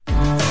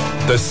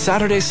The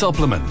Saturday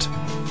Supplement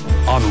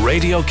on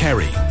Radio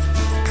Kerry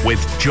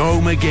with Joe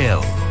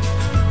McGill.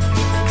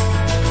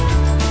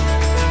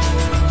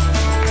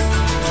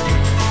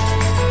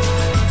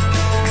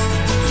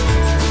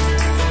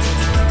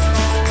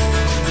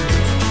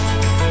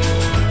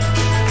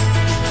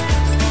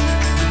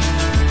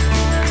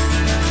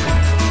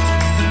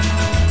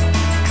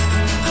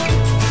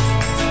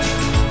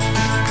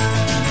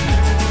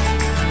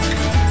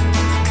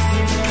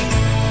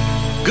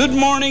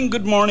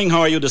 Good morning,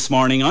 how are you this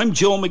morning? I'm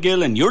Joe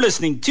McGill and you're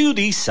listening to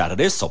the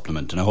Saturday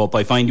Supplement, and I hope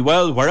I find you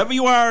well wherever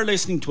you are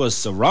listening to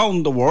us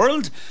around the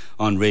world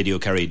on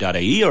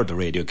radiokerry.ie or the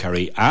Radio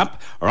Kerry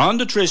app or on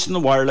the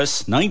traditional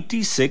wireless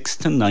 96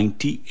 to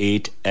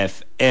 98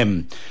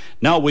 FM.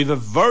 Now, we've a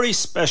very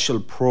special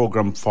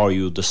programme for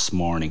you this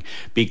morning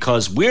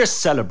because we're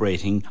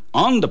celebrating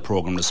on the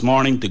programme this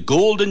morning the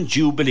Golden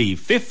Jubilee,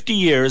 50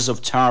 years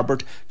of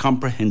Tarbert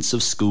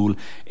Comprehensive School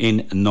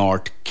in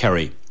North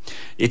Kerry.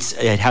 It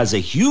has a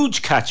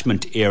huge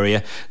catchment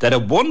area that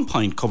at one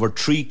point covered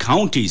 3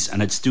 counties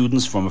and had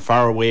students from as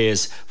far away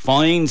as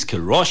Foynes,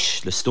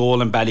 Kilrush,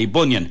 Listowel and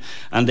Ballybunion,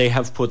 and they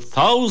have put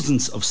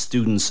thousands of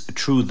students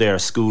through their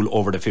school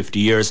over the 50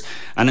 years,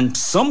 and in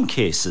some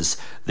cases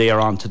they are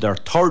on to their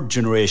 3rd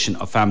generation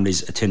of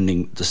families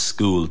attending the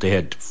school. They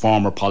had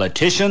former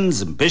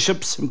politicians and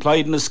bishops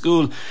employed in the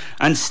school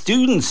and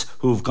students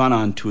who have gone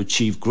on to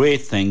achieve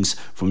great things,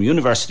 from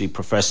university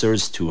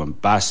professors to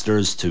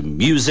ambassadors to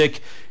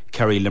music,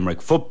 Kerry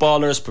Limerick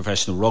footballers,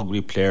 professional rugby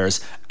players,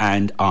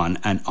 and on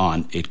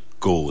it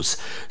goes.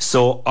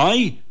 So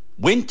I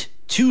went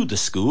to the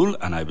school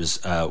and I was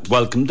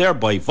welcomed there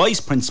by Vice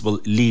Principal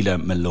Leela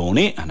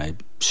Maloney, and I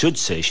should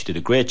say she did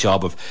a great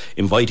job of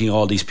inviting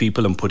all these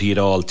people and putting it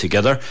all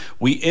together.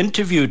 We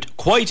interviewed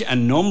quite a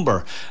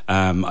number,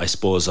 I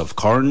suppose, of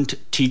current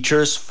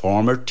teachers,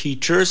 former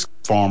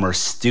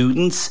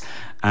students,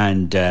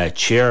 and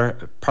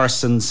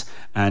chairpersons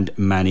and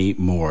many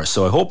more.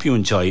 So I hope you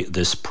enjoy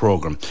this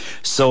programme.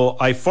 So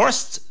I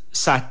first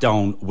sat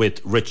down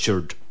with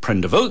Richard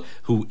Prindiville,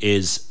 who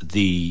is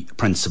the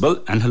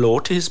principal, and hello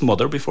to his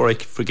mother before I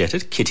forget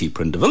it, Kitty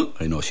Prindiville.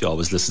 I know she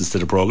always listens to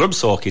the programme,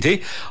 so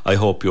Kitty, I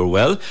hope you're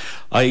well.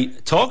 I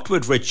talked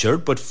with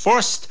Richard, but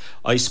first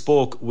I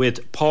spoke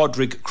with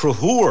Padraig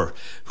Crohour,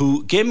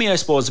 who gave me, I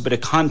suppose, a bit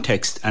of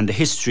context and the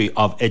history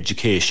of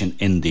education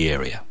in the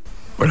area.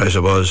 Well, I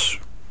suppose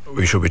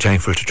we should be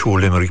thankful to 2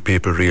 Limerick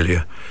people,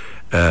 really.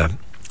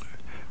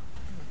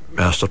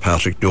 Master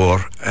Patrick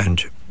Dorr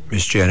and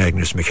Miss Jane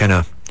Agnes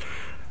McKenna,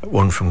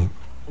 one from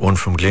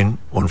Glynn,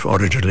 one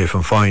originally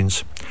from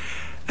Foynes.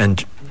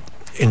 And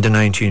in the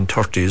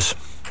 1930s,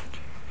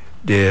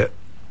 they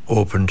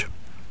opened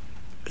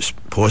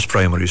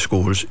post-primary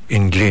schools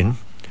in Glynn,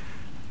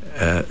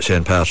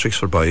 St. Patrick's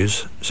for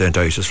boys, St.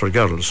 Isis for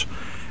girls,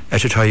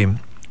 at a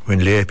time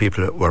when lay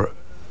people were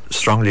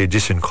strongly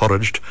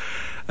disencouraged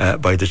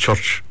by the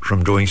church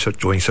from doing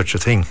such a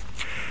thing.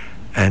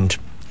 And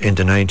in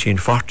the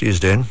 1940s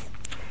then,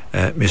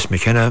 Miss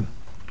McKenna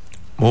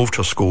moved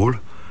her school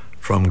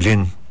from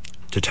Glynn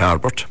to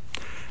Tarbert,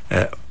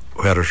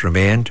 where it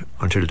remained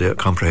until the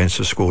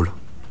comprehensive school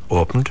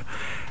opened.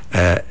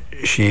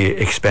 She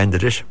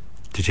expanded it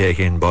to take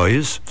in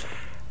boys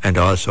and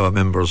also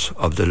members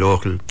of the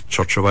local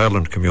Church of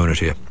Ireland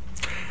community.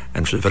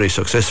 And it was a very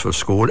successful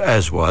school,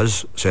 as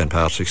was St.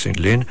 Patrick's in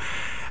Glynn.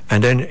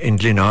 And then in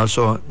Glynn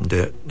also, in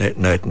the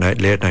late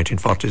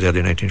 1940s,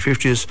 early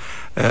 1950s,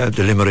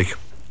 the Limerick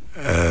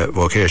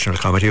Vocational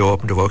Committee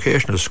opened a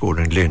vocational school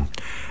in Glynn.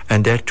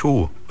 And that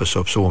too was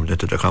subsumed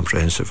into the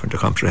comprehensive, and the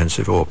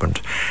comprehensive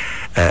opened.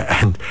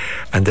 And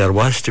there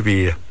was to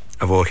be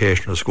a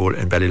vocational school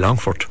in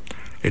Ballylongford.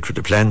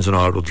 The plans and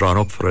all were drawn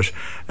up for it,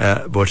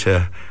 but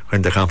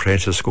when the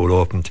comprehensive school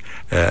opened,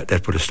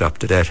 that put a stop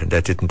to that, and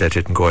that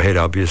didn't go ahead,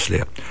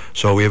 obviously.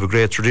 So we have a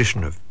great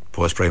tradition of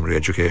post-primary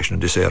education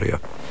in this area.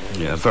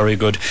 Yeah, very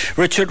good.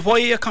 Richard, why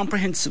a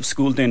comprehensive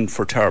school then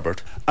for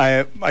Tarbert?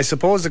 I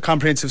suppose the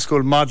comprehensive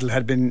school model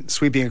had been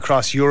sweeping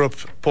across Europe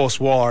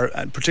post-war,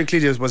 and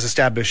particularly it was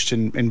established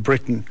in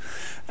Britain.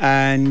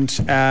 And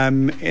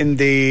in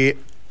the early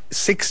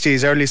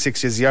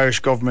 60s, the Irish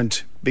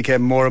government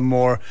became more and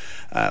more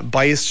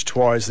biased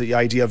towards the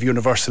idea of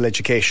universal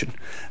education,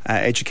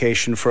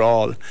 education for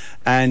all.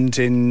 And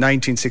in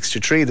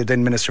 1963, the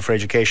then Minister for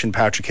Education,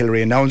 Patrick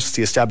Hillery, announced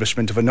the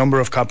establishment of a number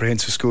of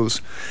comprehensive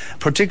schools,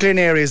 particularly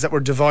in areas that were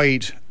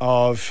devoid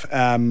of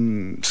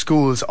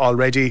schools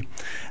already.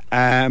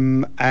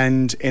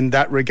 And in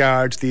that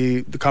regard,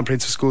 the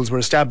comprehensive schools were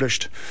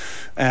established.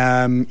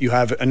 You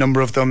have a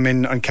number of them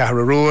on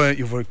Cahararua.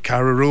 You have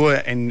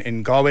Cahararua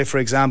in Galway, for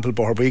example,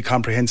 Boherbue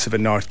Comprehensive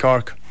in North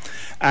Cork.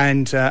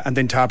 And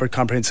then Tarbert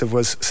Comprehensive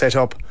was set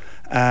up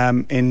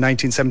in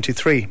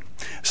 1973.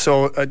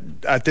 So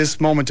at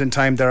this moment in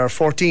time, there are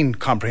 14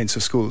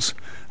 comprehensive schools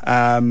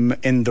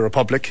in the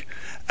Republic,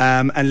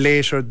 and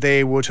later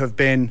they would have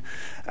been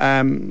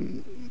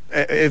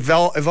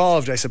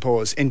evolved, I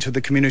suppose, into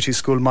the community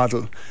school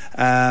model,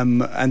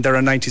 and there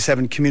are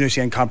 97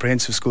 community and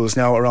comprehensive schools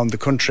now around the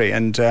country,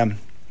 and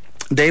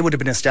They would have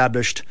been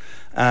established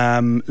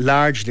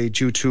largely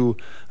due to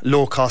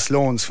low-cost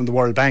loans from the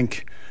World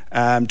Bank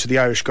to the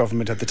Irish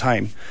government at the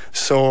time.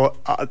 So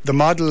the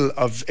model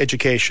of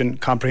education,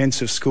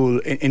 comprehensive school,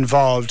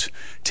 involved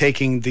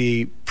taking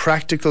the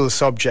practical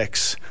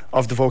subjects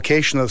of the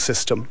vocational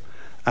system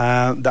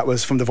that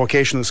was from the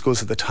vocational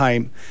schools at the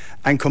time,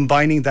 and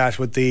combining that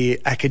with the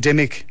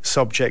academic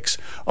subjects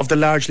of the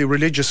largely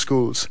religious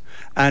schools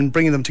and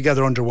bringing them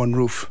together under one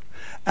roof.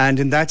 And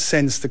in that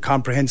sense, the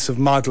comprehensive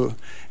model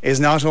is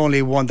not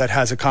only one that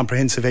has a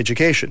comprehensive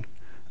education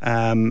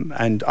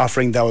and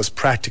offering those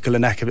practical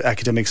and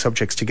academic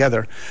subjects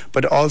together,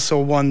 but also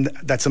one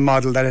that's a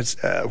model that is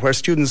where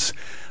students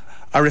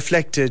are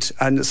reflected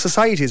and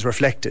society is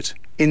reflected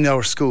in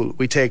our school.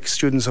 We take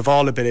students of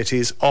all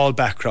abilities, all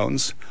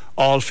backgrounds,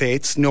 all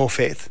faiths, no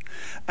faith,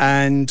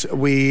 and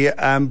we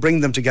bring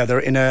them together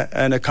in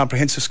a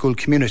comprehensive school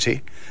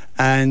community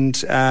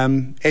and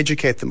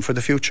educate them for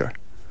the future.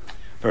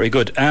 Very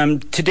good.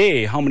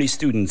 Today, how many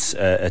students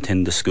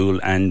attend the school,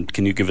 and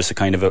can you give us a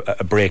kind of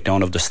a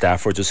breakdown of the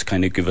staff, or just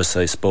kind of give us,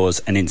 I suppose,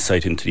 an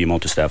insight into the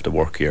amount of staff that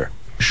work here?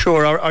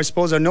 Sure. I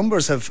suppose our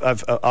numbers have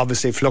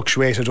obviously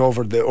fluctuated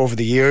over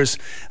the years.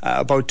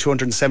 About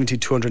 270,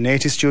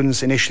 280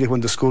 students initially when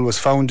the school was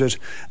founded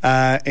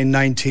in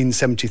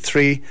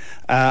 1973.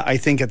 I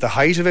think at the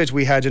height of it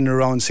we had in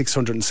around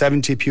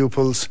 670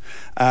 pupils,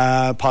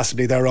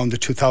 possibly there around the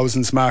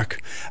 2000s mark.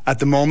 At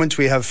the moment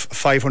we have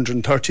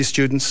 530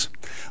 students.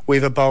 We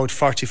have about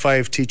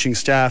 45 teaching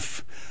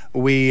staff.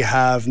 We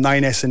have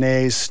 9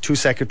 SNAs, 2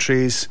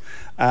 secretaries,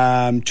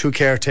 2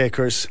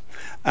 caretakers.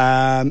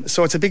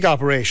 So it's a big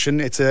operation.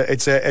 It's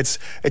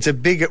a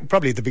big,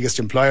 probably the biggest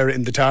employer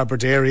in the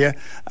Tarbert area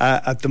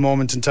at the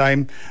moment in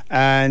time.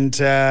 And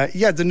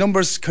the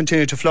numbers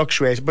continue to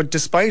fluctuate. But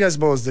despite, I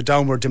suppose, the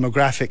downward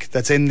demographic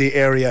that's in the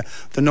area,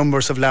 the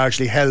numbers have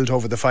largely held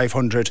over the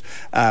 500.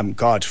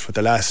 For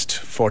the last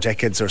 4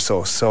 decades or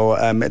so. So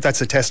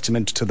that's a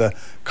testament to the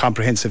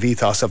comprehensive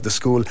ethos of the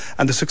school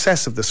and the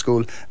success of the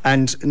school.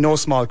 And no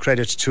small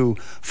credit to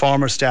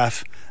former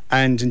staff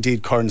and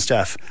indeed current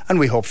staff, and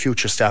we hope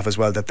future staff as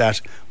well,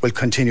 that will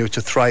continue to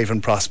thrive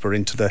and prosper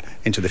into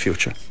the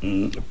future.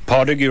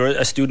 Padraig, you're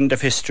a student of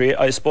history.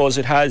 I suppose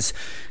it has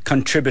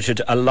contributed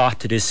a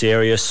lot to this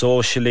area,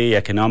 socially,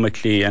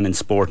 economically, and in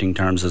sporting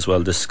terms as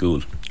well, this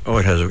school. Oh,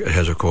 it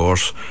has of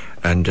course,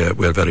 and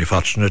we're very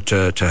fortunate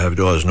to have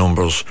those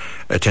numbers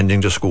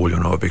attending the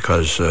school,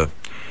 because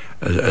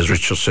as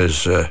Richard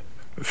says,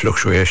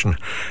 fluctuation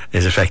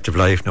is a fact of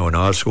life now in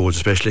all schools,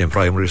 especially in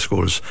primary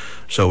schools.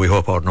 So we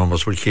hope our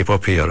numbers will keep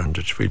up here and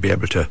that we'll be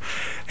able to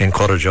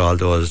encourage all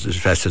those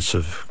facets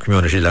of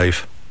community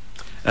life.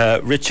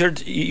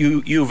 Richard,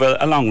 you've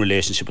a long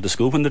relationship with the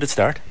school. When did it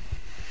start?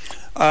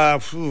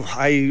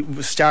 I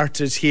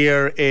started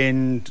here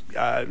in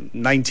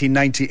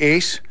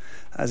 1998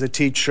 as a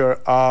teacher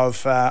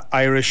of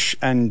Irish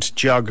and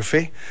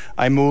geography.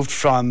 I moved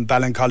from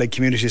Ballincollig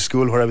Community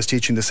School, where I was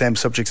teaching the same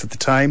subjects at the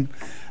time.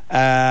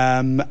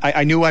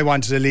 I knew I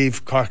wanted to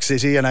leave Cork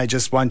City and I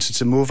just wanted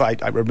to move. I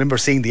remember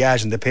seeing the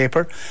ad in the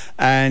paper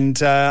and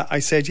I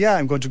said,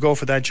 I'm going to go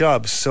for that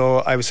job. So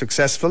I was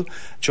successful.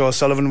 Joe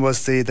Sullivan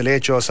was the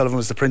late Joe Sullivan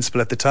was the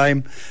principal at the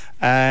time,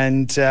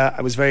 and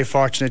I was very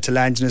fortunate to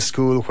land in a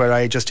school where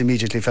I just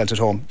immediately felt at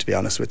home, to be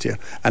honest with you,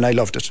 and I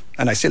loved it,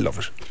 and I still love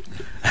it.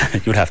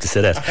 You'd have to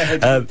say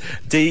that.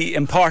 The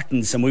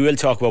importance, and we will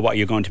talk about what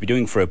you're going to be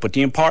doing for it, but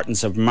the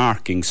importance of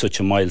marking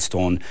such a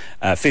milestone,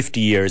 50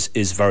 years,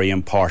 is very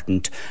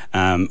important.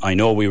 I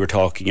know we were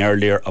talking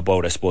earlier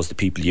about, I suppose, the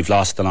people you've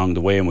lost along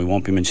the way, and we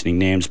won't be mentioning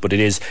names, but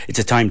it's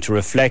a time to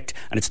reflect,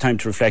 and it's time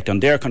to reflect on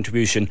their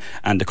contribution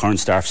and the current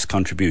staff's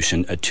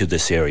contribution to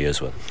this area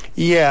as well.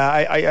 Yeah,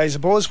 I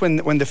suppose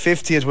when the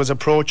 50th was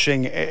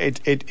approaching,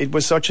 it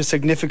was such a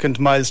significant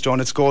milestone,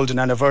 its golden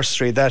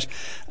anniversary, that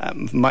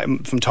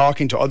from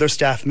talking to other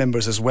staff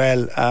members as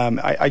well,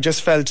 I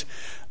just felt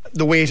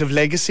the weight of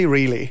legacy,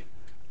 really,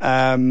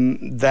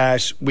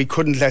 that we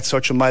couldn't let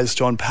such a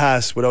milestone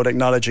pass without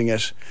acknowledging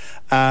it.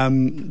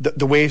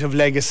 The weight of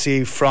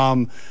legacy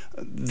from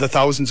the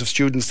thousands of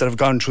students that have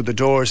gone through the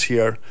doors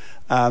here,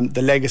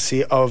 the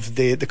legacy of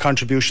the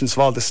contributions of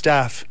all the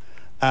staff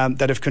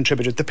that have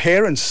contributed, the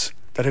parents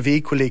that have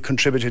equally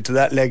contributed to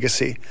that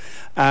legacy.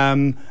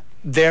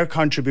 Their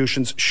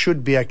contributions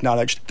should be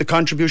acknowledged. The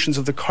contributions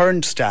of the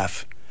current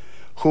staff,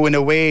 who in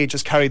a way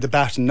just carry the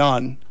baton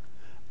on,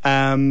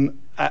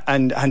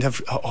 and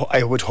have,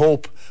 I would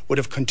hope, would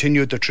have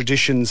continued the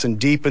traditions and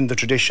deepened the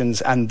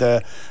traditions and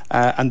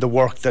the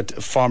work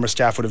that former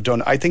staff would have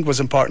done. I think it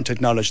was important to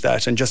acknowledge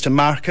that and just to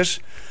mark it,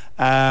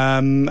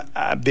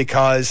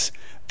 because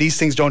these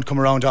things don't come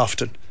around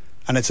often,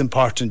 and it's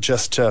important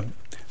just to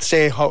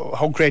say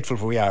how grateful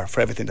we are for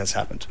everything that's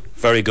happened.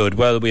 Very good.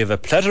 Well, we have a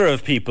plethora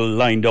of people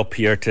lined up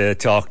here to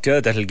talk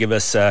to that'll give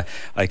us, I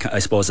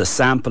suppose, a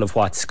sample of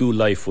what school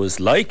life was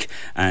like,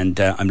 and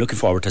I'm looking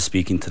forward to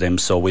speaking to them.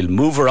 So we'll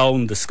move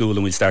around the school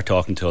and we'll start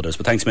talking to others.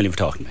 But thanks a million for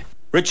talking to me.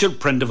 Richard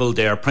Prindiville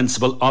there,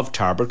 Principal of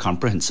Tarbert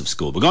Comprehensive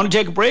School. We're going to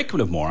take a break.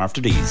 We'll have more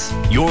after these.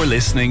 You're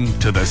listening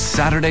to the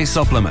Saturday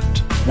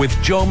Supplement with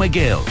Joe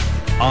McGill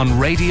on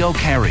Radio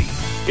Kerry.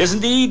 Yes,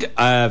 indeed.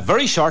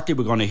 Very shortly,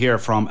 we're going to hear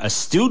from a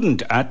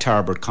student at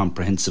Tarbert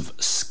Comprehensive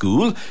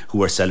School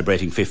who are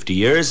celebrating 50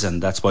 years,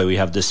 and that's why we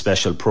have this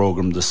special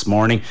programme this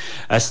morning.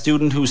 A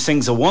student who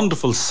sings a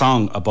wonderful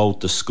song about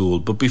the school.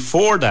 But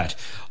before that,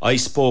 I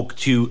spoke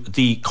to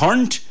the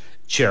current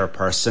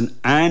chairperson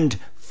and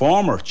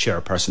former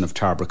chairperson of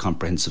Tarbert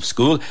Comprehensive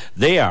School.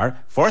 They are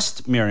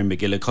first Mary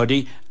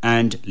McGillicuddy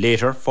and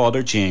later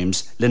Father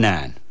James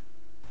Linan.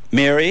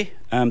 Mary,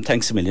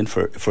 thanks a million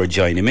for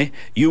joining me.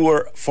 You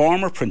were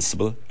former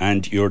principal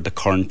and you're the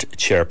current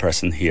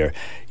chairperson here.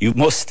 You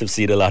must have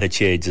seen a lot of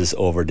changes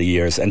over the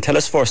years. And tell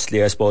us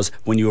firstly, I suppose,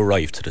 when you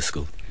arrived to the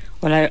school.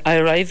 Well, I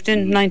arrived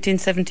in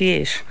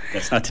 1978.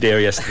 That's not today or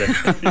yesterday.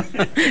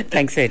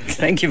 Thanks, Ed.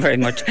 Thank you very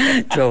much,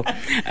 Joe.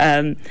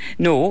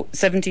 No,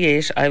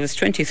 78, I was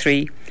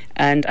 23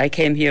 and I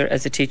came here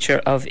as a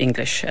teacher of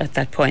English at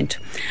that point.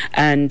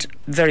 And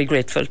very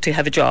grateful to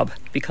have a job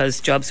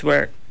because jobs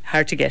were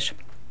hard to get.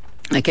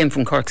 I came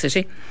from Cork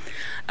City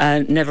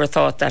and never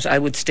thought that I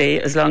would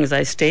stay as long as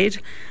I stayed.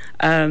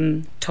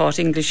 Taught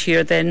English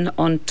here then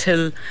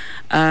until,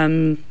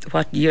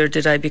 what year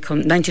did I become?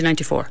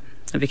 1994.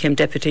 I became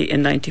deputy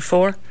in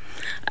 94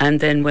 and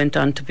then went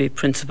on to be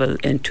principal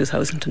in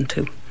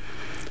 2002.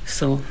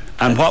 So.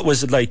 And what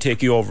was it like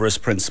taking you over as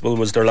principal?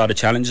 Was there a lot of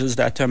challenges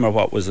that time, or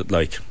what was it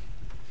like?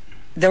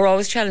 There were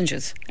always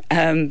challenges.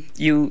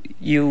 You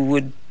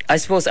would, I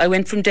suppose, I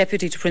went from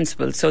deputy to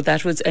principal, so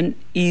that was an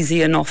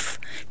easy enough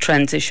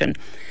transition.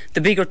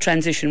 The bigger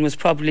transition was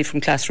probably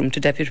from classroom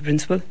to deputy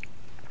principal,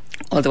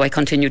 although I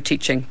continued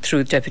teaching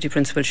through deputy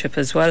principalship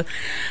as well.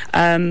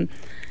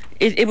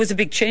 It was a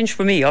big change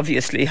for me,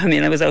 obviously. I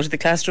mean, I was out of the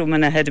classroom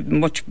and I had a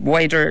much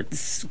wider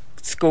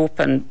scope,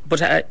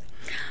 but I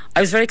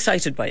was very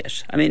excited by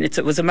it. I mean,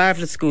 it was a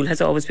marvellous school,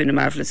 has always been a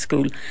marvellous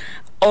school,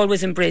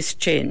 always embraced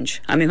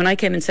change. I mean, when I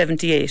came in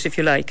 78, if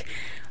you like,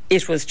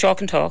 it was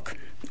chalk and talk.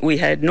 We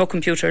had no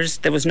computers,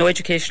 there was no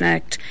Education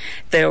Act,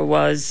 there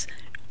were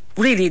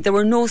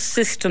no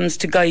systems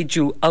to guide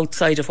you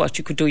outside of what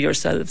you could do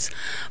yourselves.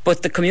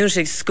 But the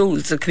community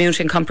schools, the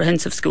community and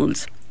comprehensive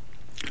schools,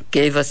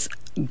 gave us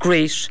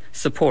great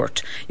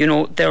support. You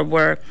know, there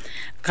were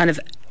kind of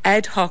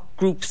ad hoc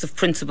groups of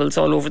principals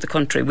all over the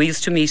country. We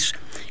used to meet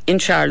in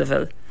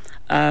Charleville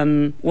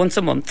once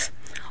a month,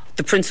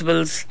 the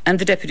principals and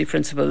the deputy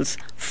principals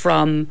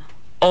from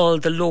all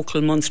the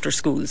local Munster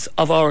schools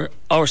of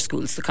our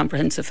schools, the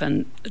comprehensive,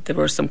 and there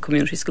were some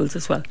community schools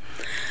as well.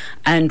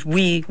 And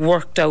we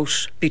worked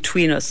out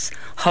between us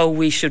how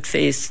we should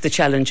face the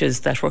challenges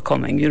that were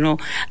coming, you know,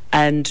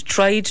 and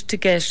tried to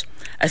get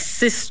a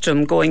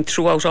system going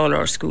throughout all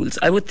our schools.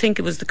 I would think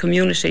it was the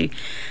community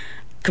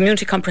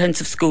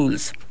comprehensive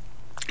schools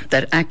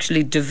that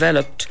actually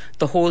developed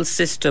the whole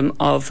system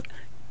of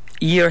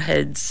year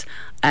heads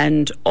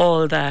and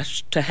all that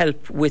to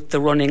help with the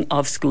running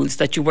of schools,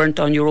 that you weren't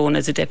on your own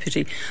as a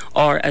deputy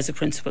or as a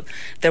principal.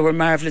 There were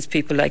marvellous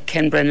people like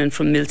Ken Brennan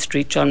from Mill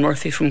Street, John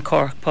Murphy from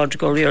Cork,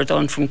 Padraig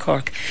O'Riordan from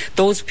Cork.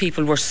 Those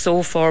people were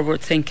so forward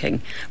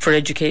thinking for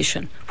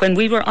education. When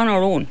we were on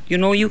our own, you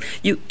know,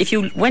 if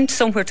you went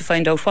somewhere to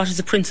find out what is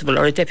a principal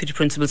or a deputy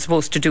principal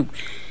supposed to do,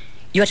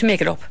 you had to make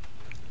it up.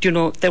 You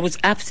know, there was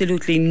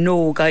absolutely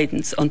no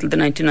guidance until the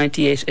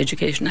 1998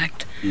 Education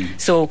Act.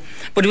 So,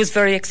 but it was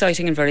very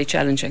exciting and very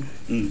challenging.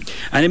 And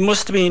it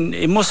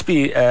must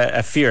be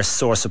a fierce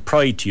source of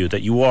pride to you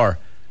that you are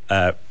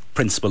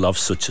principal of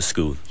such a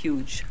school.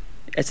 Huge.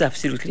 It's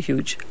absolutely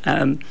huge.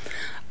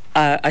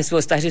 I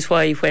suppose that is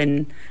why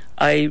when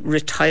I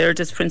retired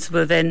as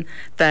principal then,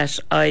 that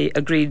I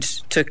agreed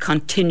to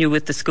continue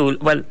with the school.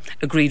 Well,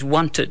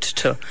 wanted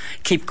to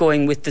keep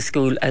going with the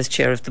school as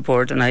chair of the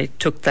board, and I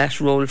took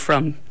that role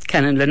from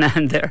Canon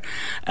Linan there.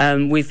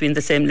 We've been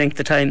the same length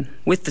of time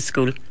with the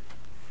school,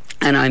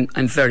 and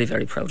I'm very,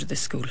 very proud of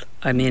this school.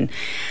 I mean,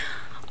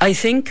 I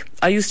think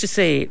I used to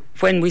say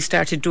when we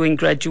started doing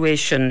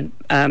graduation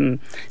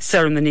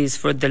ceremonies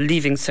for the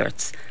leaving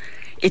certs,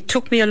 it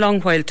took me a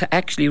long while to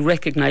actually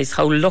recognise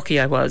how lucky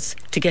I was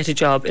to get a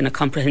job in a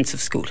comprehensive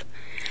school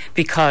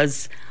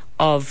because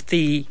of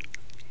the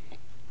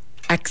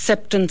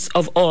acceptance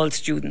of all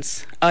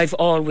students. I've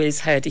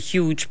always had a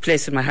huge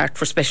place in my heart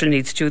for special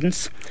needs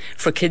students,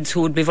 for kids who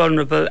would be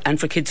vulnerable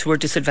and for kids who were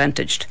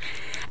disadvantaged.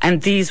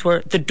 And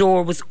the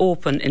door was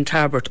open in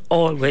Tarbert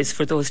always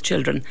for those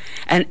children,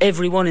 and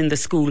everyone in the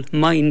school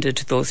minded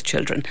those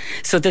children.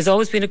 So there's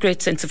always been a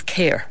great sense of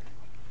care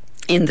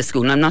in the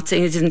school. And I'm not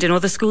saying it isn't in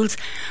other schools,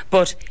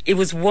 but it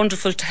was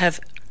wonderful to have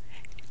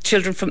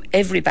children from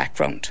every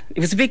background. It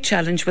was a big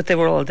challenge, but they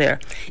were all there.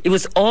 It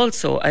was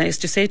also, I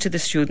used to say to the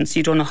students,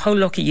 you don't know how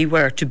lucky you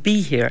were to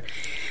be here,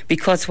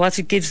 because what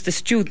it gives the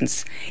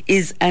students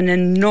is an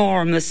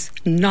enormous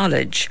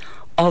knowledge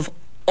of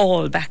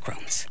all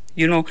backgrounds.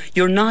 You know,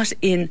 you're not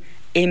in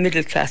a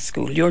middle class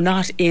school, you're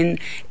not in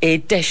a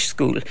DEIS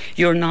school,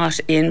 you're not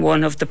in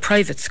one of the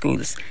private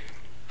schools,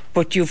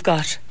 but you've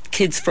got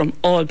kids from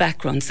all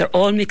backgrounds. They're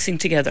all mixing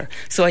together.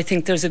 So I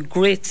think there's a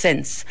great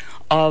sense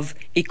of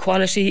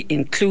equality,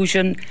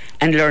 inclusion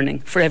and learning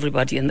for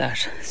everybody in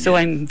that. So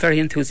I'm very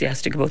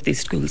enthusiastic about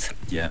these schools.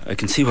 Yeah, I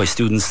can see why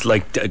students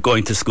like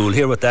going to school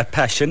here with that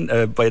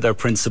passion by their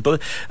principal.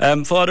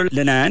 Father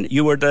Linan,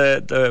 you were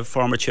the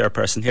former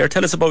chairperson here.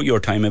 Tell us about your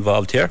time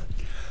involved here.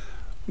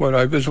 Well,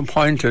 I was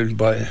appointed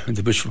by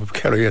the Bishop of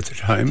Kerry at the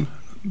time,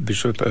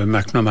 Bishop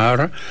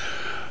McNamara.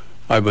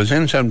 I was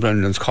in St.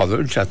 Brendan's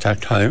College at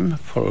that time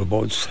for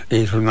about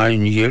 8 or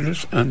 9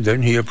 years, and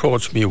then he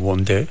approached me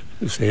one day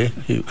to say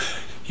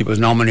he was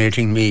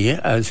nominating me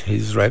as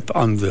his rep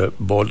on the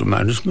Board of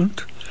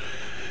Management.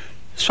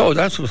 So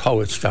that was how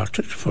it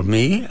started for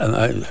me.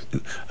 And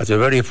at the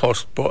very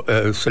first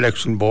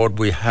selection board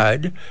we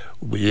had,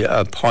 we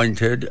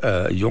appointed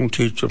a young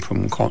teacher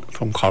from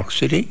Cork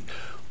City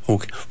who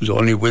was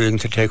only willing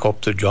to take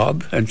up the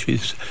job, and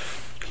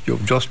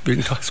you've just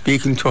been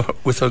speaking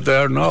with her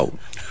there now.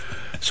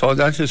 So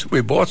that is,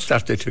 we both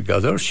started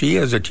together, she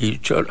as a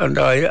teacher and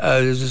I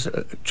as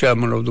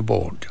chairman of the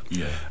board.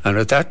 Yeah. And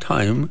at that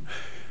time,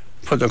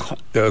 for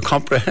the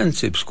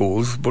comprehensive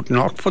schools, but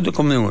not for the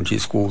community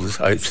schools,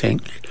 I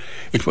think,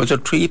 it was a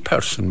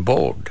 3-person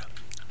board.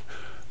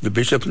 The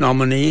bishop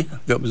nominee,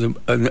 there was an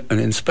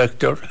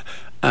inspector,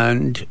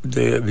 and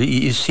the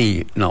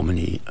VEC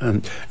nominee.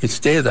 And it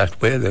stayed that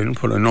way then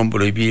for a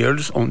number of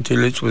years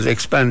until it was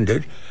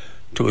expanded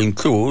to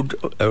include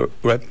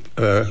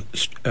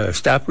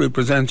staff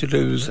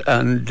representatives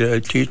and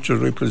teacher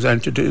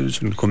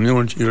representatives and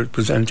community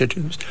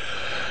representatives.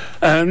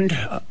 And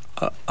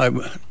I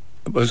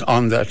was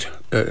on that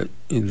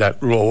in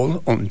that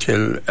role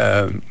until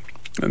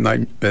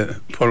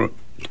for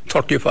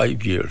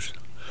 35 years.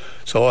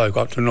 So I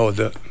got to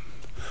know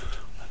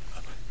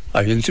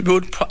I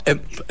interviewed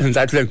in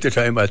that length of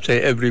time, I'd say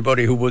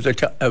everybody who was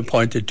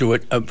appointed to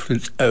a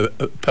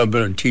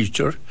permanent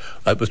teacher.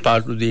 I was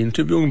part of the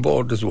interviewing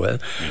board as well.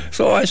 Yeah.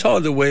 So I saw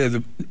the way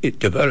it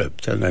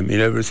developed, and I mean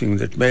everything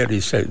that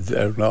Mary said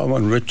there now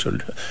and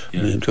Richard.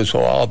 Yeah. I mean, it was so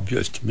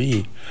obvious to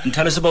me. And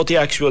tell us about the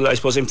actual, I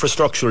suppose,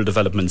 infrastructural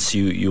developments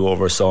you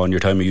oversaw in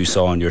your time, or you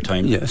saw in your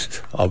time.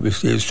 Yes,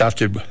 obviously it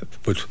started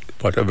with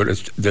whatever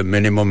is the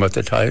minimum at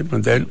the time,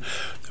 and then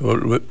there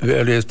were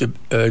various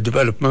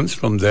developments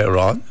from there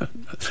on.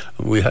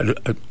 We had,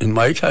 in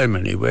my time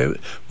anyway,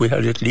 we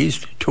had at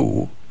least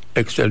 2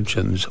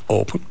 extensions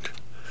opened.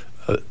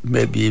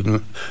 Maybe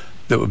even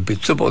there were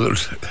bits of other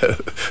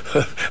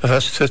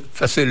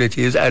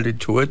facilities added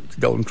to it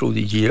down through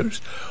the years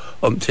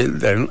until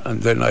then,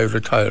 and then I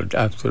retired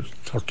after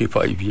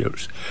 35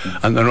 years.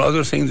 And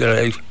another thing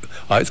that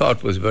I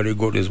thought was very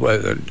good as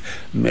well, and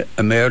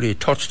Mary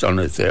touched on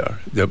it there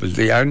was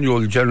the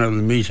annual general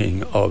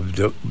meeting of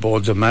the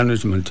boards of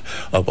management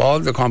of all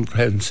the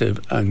comprehensive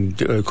and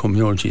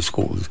community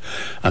schools,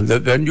 and the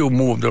venue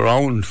moved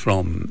around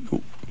from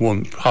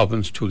one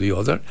province to the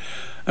other,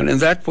 and in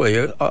that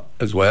way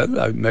as well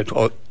I met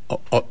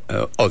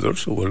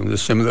others who were in a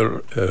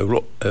similar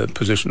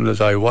position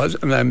as I was,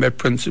 and I met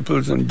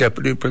principals and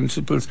deputy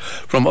principals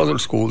from other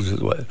schools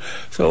as well.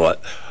 So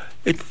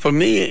for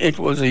me it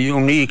was a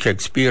unique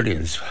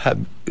experience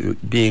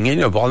being in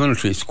a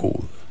voluntary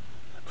school,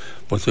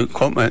 but to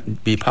come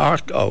and be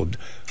part of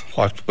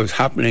what was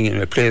happening in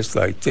a place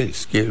like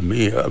this gave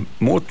me a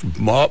much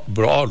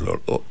broader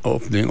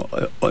opening,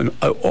 and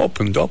I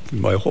opened up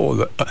my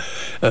whole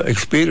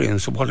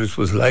experience of what it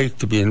was like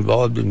to be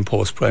involved in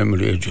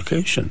post-primary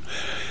education,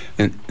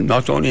 and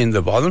not only in the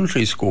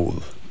voluntary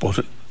school,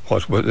 but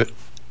what was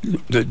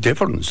the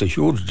difference, the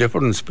huge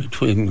difference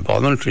between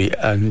voluntary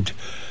and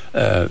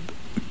the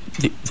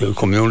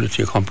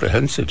community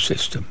comprehensive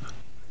system.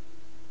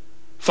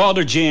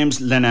 Father James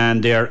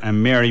Linan there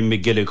and Mary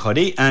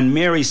McGillicuddy, and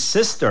Mary's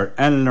sister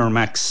Eleanor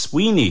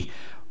McSweeney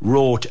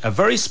wrote a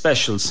very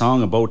special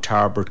song about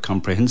Tarbert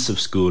Comprehensive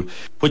School,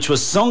 which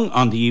was sung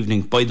on the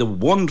evening by the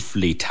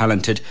wonderfully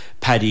talented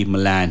Paddy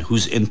Milan,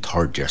 who's in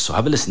 3rd year. So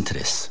have a listen to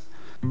this.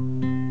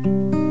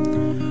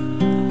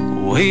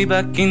 Way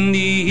back in the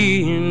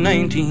year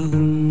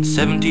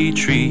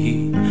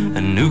 1973, a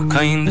new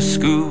kind of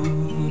school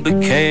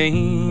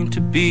became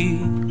to be.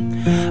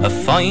 A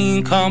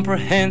fine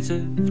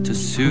comprehensive to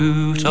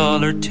suit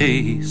all our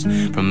tastes,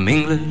 from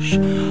English,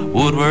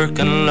 woodwork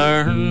and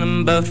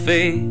learning about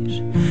fate.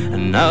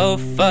 And now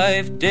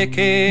 5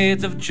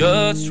 decades have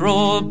just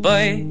rolled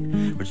by,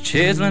 we're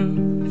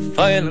chiseling,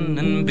 filing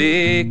and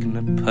baking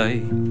a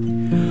pie.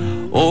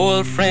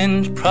 Old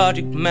French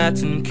project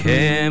maths and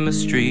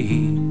chemistry,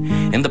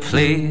 in the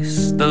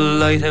place the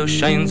lighthouse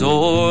shines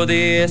o'er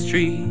the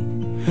estuary.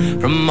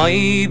 From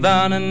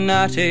Ivan and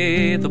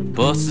Nate the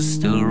buses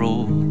still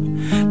roll,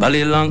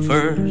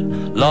 Ballylongford,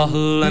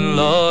 Lochel and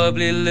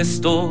lovely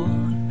Listowel,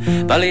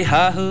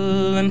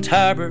 Ballyhahill and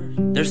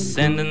Tarbert, they're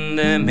sending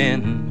them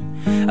in.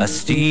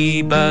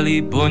 Astee,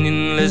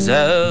 Ballybunion,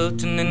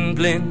 Lizelton and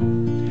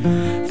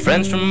Glyn.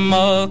 Friends from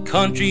all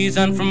countries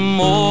and from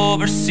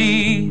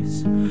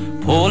overseas,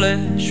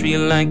 Polish, Sri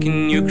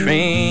Lankan,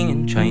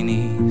 Ukrainian,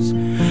 Chinese.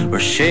 We're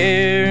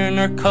sharing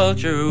our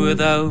culture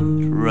without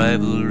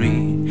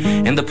rivalry.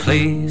 In the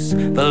place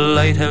the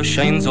lighthouse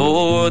shines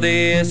o'er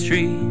the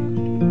estuary.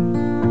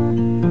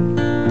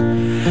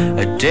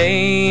 A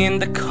day in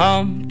the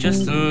comp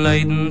just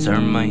enlightens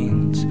our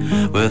minds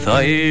with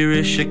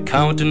Irish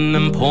accounting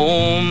and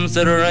poems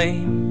that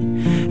rhyme.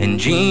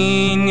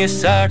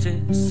 Ingenious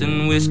artists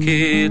and whiz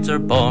kids are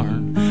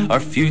born.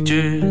 Our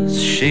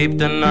future's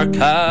shaped and our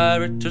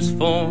characters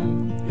form.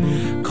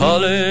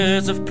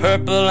 Colours of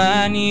purple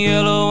and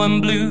yellow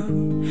and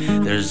blue.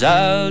 There's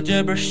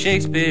algebra,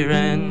 Shakespeare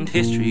and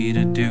history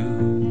to do.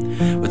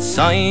 With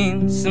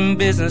science and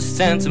business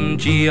and some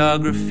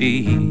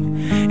geography.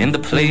 In the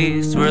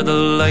place where the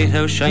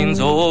lighthouse shines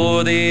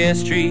o'er the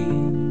estuary.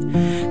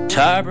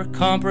 Tarbert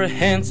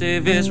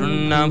Comprehensive is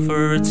renowned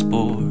for its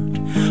sport.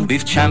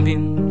 We've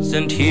champions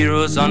and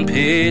heroes on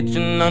pitch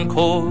and on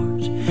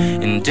court.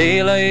 In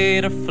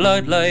daylight or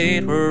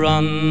floodlight we're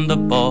on the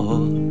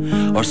ball.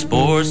 Our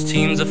sports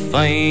team's a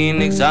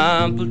fine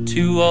example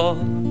to all.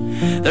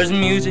 There's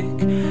music,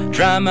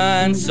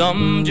 drama and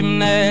some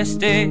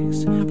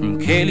gymnastics. From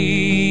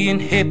Kelly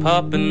and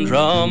hip-hop and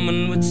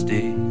drumming with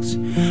sticks.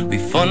 We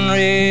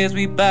fundraise,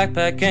 we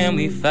backpack and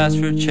we fast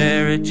for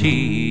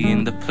charity.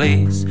 In the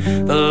place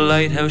the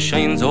lighthouse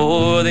shines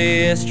o'er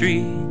the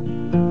estuary.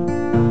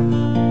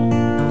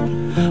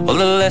 All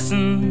the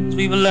lessons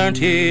we've learned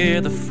here,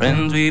 the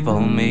friends we've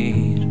all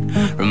made,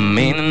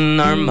 remain in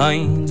our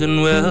minds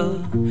and will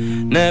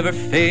never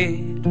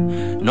fade.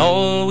 Nor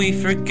will we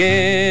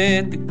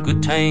forget the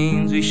good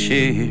times we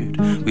shared.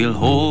 We'll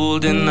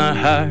hold in our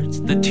hearts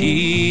the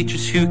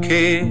teachers who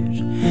cared.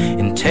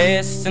 In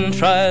tests and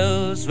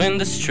trials when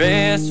the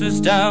stress was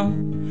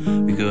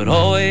down, we could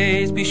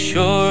always be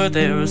sure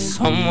there was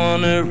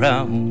someone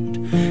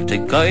around to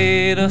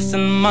guide us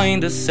and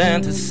mind us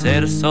and to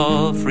set us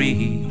all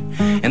free.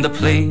 In the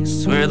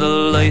place where the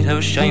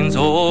lighthouse shines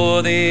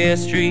o'er the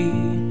estuary,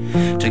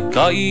 to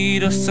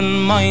guide us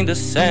and mind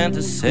us and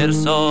to set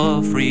us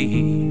all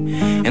free.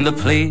 In the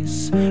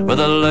place where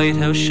the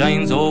lighthouse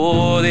shines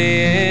o'er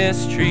the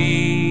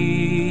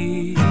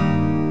estuary.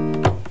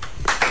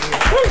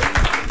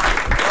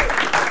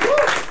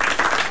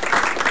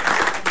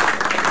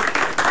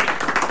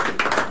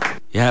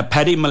 Yeah,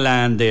 Paddy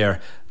Milan there,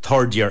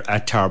 third year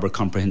at Tarbert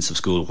Comprehensive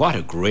School. What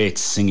a great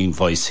singing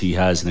voice he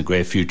has and a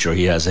great future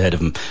he has ahead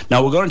of him.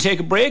 Now we're going to take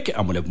a break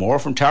and we'll have more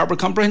from Tarbert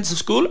Comprehensive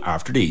School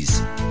after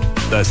these.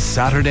 The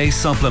Saturday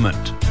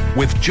Supplement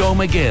with Joe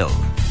McGill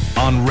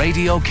on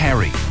Radio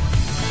Kerry.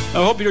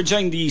 I hope you're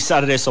enjoying the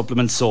Saturday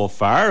Supplement so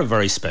far, a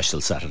very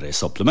special Saturday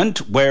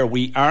Supplement where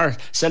we are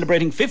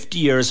celebrating 50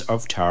 years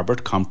of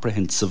Tarbert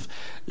Comprehensive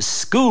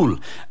School.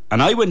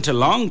 And I went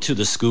along to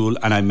the school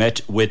and I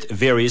met with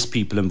various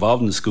people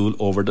involved in the school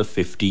over the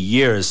 50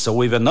 years. So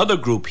we have another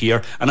group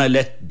here and I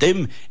let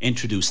them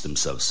introduce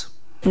themselves.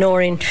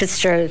 Noreen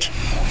Fitzgerald.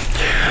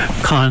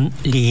 Con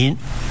Lean.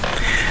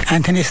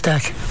 Anthony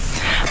Stack.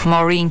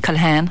 Maureen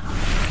Culhane.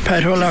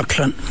 Pat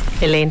O'Loughlin.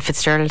 Elaine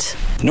Fitzgerald.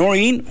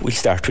 Noreen, we'll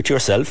start with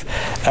yourself.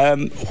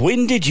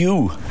 When did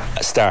you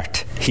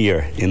start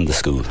here in the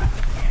school?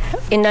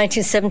 In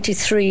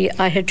 1973,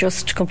 I had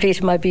just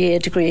completed my BA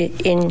degree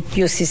in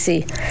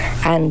UCC,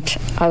 and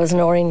I was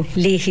Noreen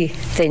Leahy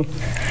then.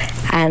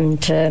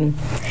 And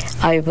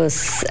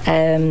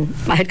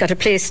I had got a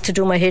place to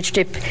do my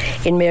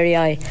HDip in Mary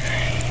I,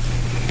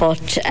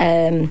 but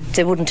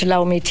they wouldn't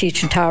allow me to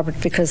teach in Tarbert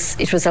because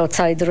it was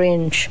outside the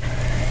range.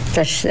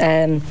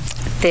 That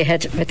they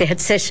had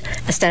set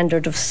a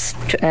standard of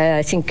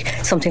I think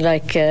something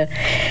like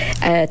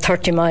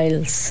 30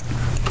 miles,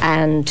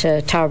 and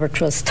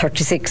Tarbert was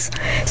 36.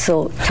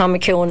 So Tom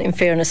McKeown, in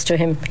fairness to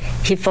him,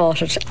 he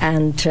fought it,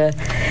 and the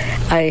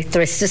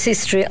rest is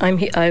history.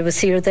 I was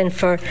here then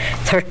for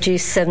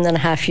 37 and a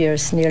half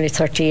years, nearly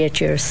 38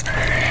 years.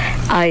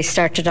 I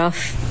started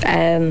off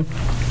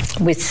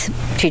with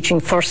teaching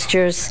first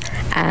years,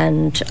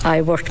 and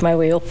I worked my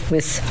way up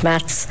with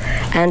maths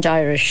and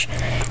Irish.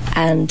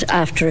 And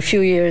after a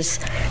few years,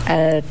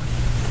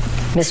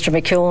 Mr.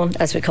 McKeown,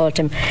 as we called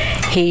him,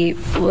 he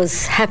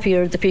was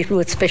happier the people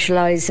would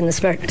specialise in a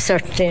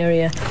certain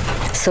area,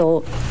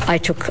 so I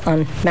took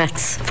on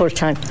maths full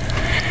time.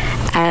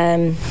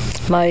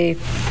 My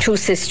two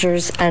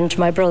sisters and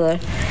my brother,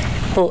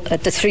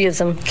 the three of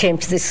them came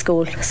to this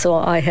school, so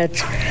I had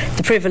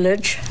the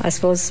privilege, I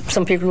suppose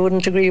some people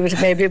wouldn't agree with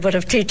it maybe, but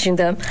of teaching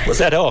them. Was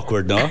that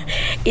awkward, no?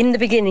 In the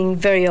beginning,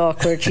 very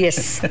awkward,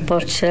 yes,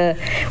 but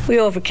we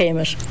overcame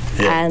it.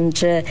 Yeah. And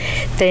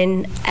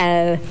then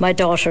my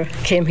daughter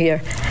came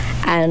here,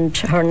 and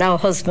her now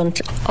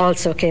husband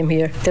also came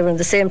here. They were in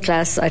the same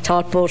class. I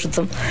taught both of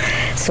them,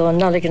 so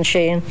Nollig and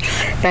Shane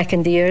back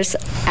in the years.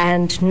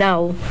 And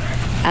now,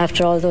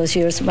 after all those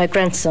years, my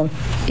grandson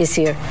is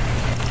here.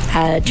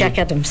 Jack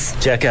Adams.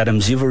 Jack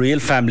Adams, you have a real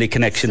family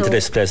connection to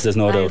this place, there's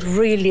no doubt.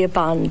 Really a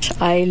bond.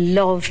 I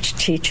loved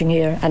teaching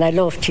here, and I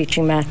loved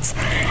teaching maths,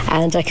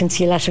 and I can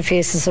see a lot of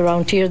faces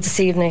around here this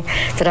evening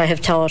that I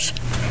have taught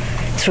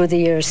through the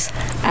years.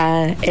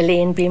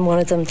 Elaine being one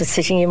of them that's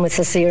sitting in with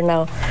us here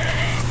now,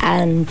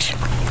 and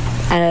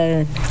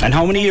And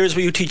how many years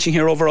were you teaching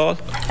here overall?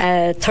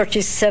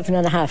 37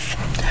 and a half.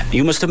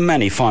 You must have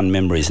many fond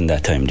memories in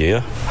that time, do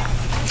you?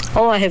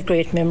 Oh, I have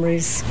great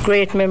memories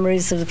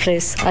of the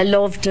place. I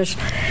loved it.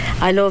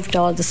 I loved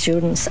all the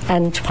students.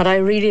 And what I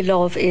really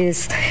love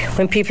is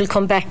when people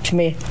come back to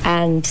me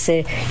and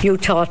say, you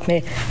taught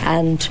me,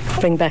 and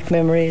bring back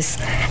memories.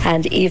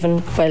 And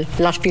even, well,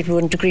 a lot of people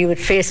wouldn't agree with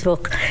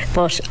Facebook,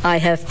 but I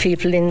have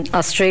people in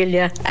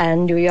Australia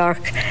and New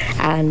York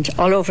and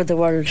all over the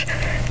world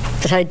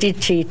that I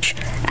did teach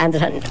and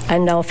that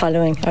I'm now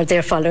following, or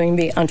they're following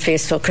me on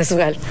Facebook as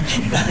well.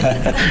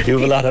 You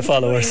have a lot of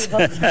followers.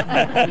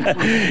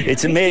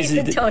 It's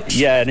amazing.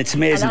 And it's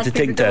amazing to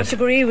think that. I don't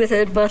agree with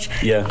it, but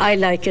I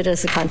like it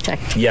as a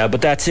contact. Yeah,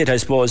 but that's it, I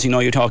suppose. You know,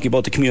 you're talking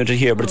about the community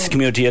here, but it's the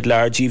community at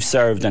large you've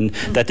served and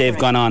that they've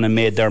gone on and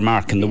made their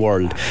mark in the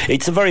world.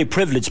 It's a very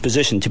privileged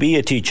position to be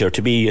a teacher,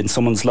 to be in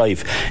someone's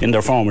life in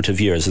their formative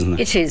years, isn't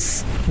it? It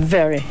is,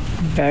 very,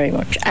 very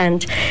much.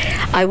 And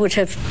I would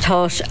have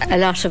taught a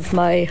lot of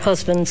my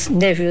husband's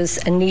nephews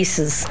and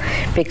nieces,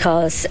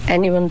 because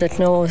anyone that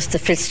knows the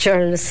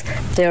Fitzgeralds,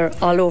 they're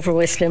all over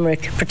West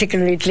Limerick,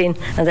 particularly Glynn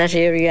and that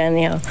area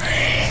anyhow.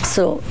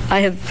 So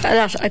I have a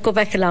lot. I go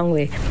back a long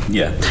way.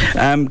 Yeah.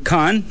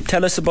 Con,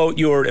 tell us about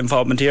your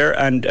involvement here,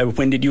 and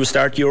when did you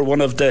start? You're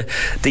one of the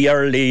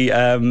early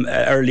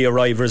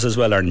arrivers as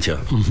well, aren't you?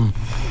 Mm-hmm.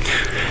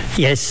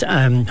 Yes,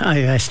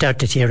 I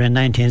started here in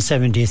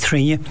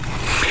 1973.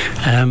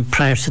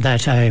 Prior to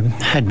that, I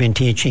had been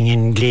teaching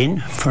in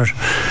Glynn for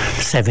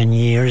 7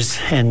 years,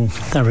 and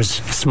there was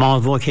a small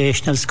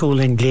vocational school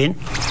in Glynn,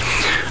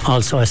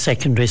 also a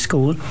secondary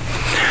school.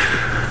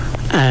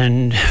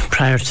 And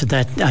prior to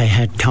that, I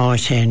had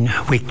taught in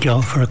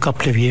Wicklow for a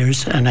couple of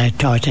years, and I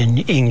taught in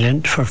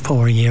England for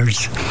 4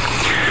 years.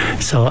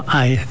 So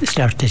I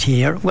started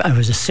here. I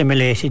was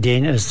assimilated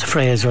in, as the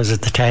phrase was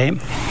at the time,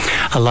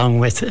 along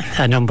with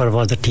a number of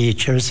other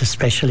teachers,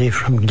 especially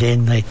from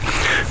Glynn, like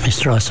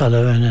Mr.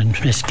 O'Sullivan and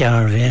Miss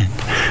Garvey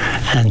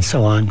and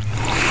so on.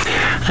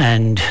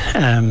 And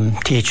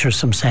teachers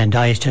from St.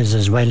 Itas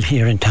as well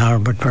here in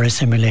Tarbert were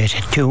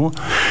assimilated too.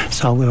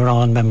 So we were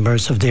all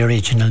members of the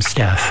original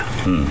staff.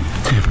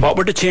 What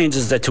were the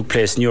changes that took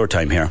place in your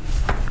time here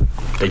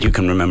that you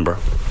can remember?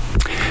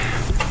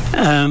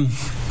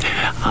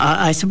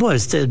 I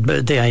suppose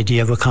the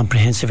idea of a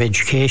comprehensive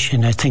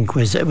education, I think,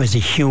 was a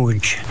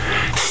huge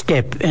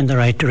step in the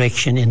right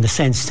direction, in the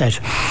sense that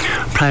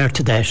prior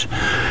to that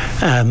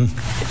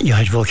you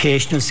had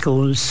vocational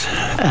schools,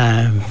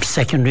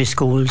 secondary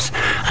schools,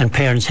 and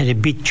parents had a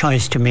big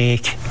choice to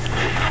make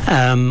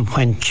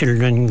when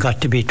children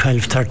got to be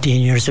 12,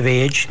 13 years of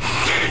age.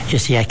 You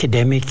see,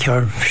 academic,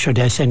 or should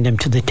I send them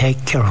to the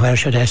tech, or where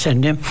should I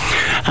send them?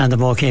 And the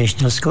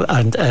vocational school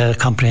and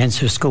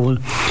comprehensive school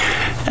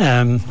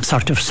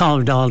sort of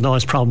solved all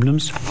those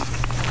problems.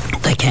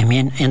 They came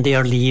in the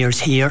early years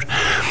here.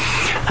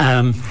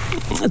 I'm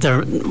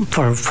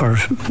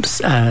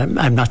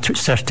not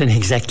certain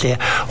exactly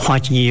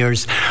what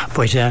years,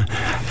 but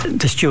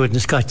the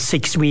students got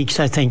 6 weeks,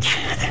 I think,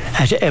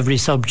 at every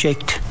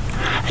subject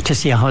to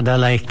see how they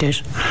liked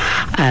it,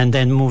 and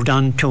then moved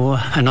on to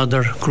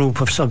another group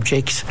of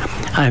subjects.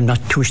 I'm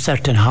not too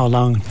certain how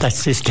long that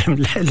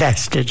system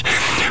lasted,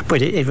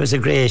 but it was a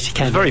great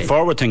kind of... It was very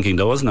forward-thinking,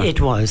 though, wasn't it?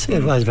 It was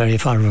very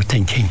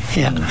forward-thinking,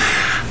 yeah.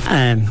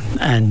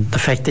 And the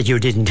fact that you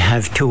didn't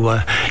have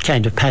to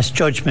kind of pass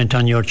judgment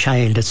on your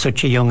child at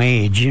such a young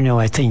age, you know,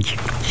 I think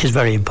is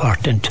very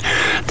important.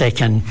 They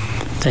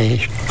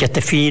get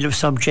the feel of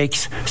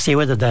subjects, see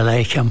whether they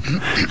like them,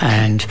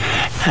 and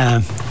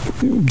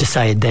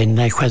decide then,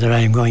 like, whether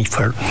I'm going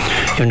for,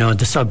 you know,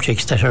 the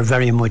subjects that are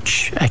very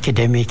much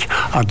academic,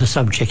 or the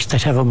subjects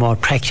that have a more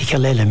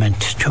practical element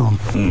to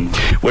them.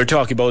 We're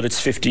talking about it's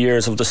 50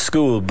 years of the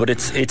school, but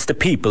it's the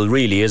people,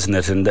 really, isn't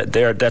it? And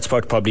that's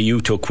what probably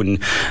you took when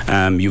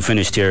you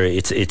finished here.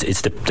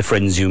 It's the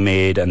friends you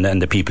made and then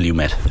the people you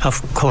met.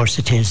 Of course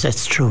it is.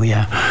 That's true.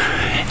 Yeah.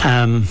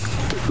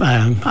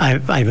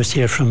 I was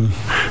here from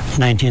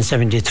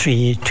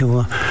 1973 to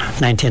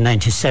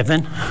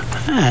 1997,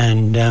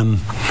 and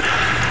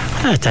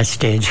at that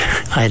stage,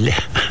 I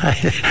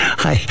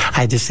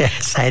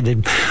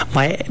decided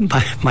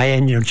my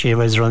energy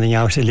was running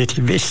out a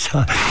little bit,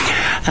 so,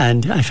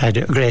 and I've had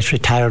a great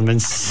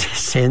retirement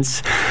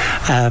since.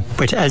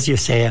 But as you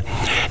say,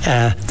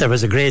 there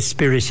was a great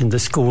spirit in the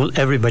school.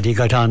 Everybody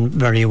got on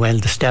very well.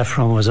 The staff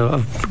room was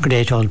a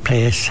great old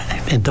place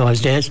in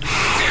those days,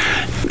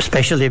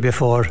 especially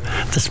before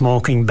the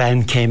smoking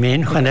ban came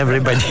in, when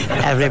everybody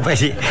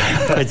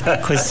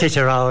could sit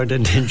around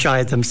and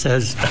enjoy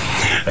themselves.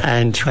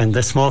 And when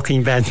the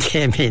smoking ban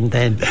came in,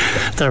 then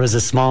there was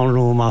a small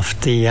room off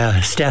the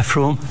staff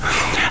room,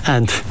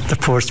 and the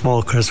poor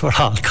smokers were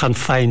all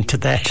confined to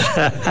that.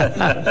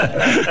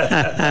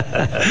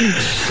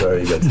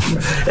 Very good.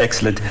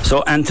 Excellent.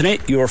 So, Anthony,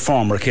 you're a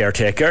former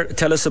caretaker.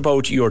 Tell us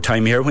about your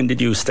time here. When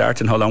did you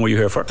start and how long were you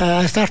here for?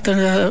 I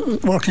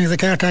started working as a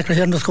caretaker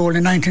here in the school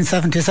in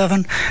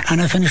 1977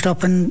 and I finished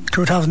up in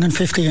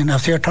 2015. I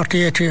was here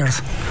 38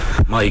 years.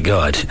 My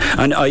God.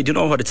 And I don't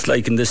know what it's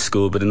like in this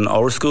school, but in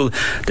our school,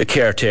 the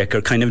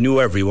caretaker kind of knew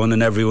everyone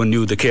and everyone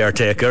knew the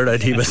caretaker,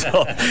 and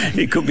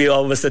he could be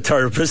almost a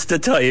therapist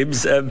at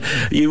times.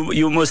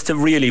 You must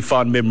have really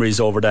fond memories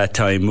over that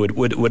time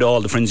with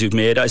all the friends you've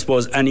made, I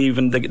suppose, and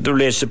even the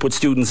relationship with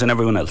students and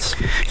everyone else.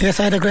 Yes,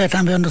 I had a great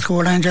time in the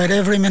school. I enjoyed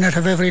every minute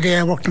of every day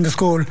I worked in the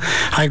school.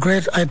 I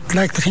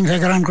liked the things. I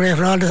got on great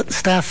with all the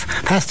staff,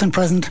 past and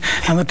present,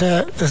 and with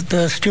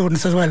the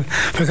students as well.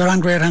 We got on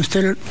great. I'm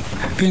still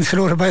being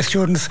saluted by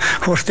students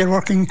who are still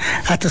working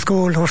at the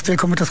school, who are still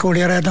coming to school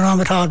here. I don't know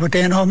them at all, but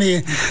they know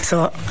me.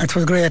 So it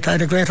was great. I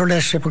had a great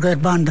relationship, a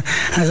great bond.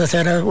 And as I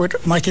said,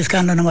 with Mikey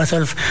Scanlon and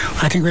myself,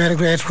 I think we had a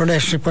great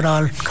relationship with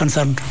all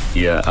concerned.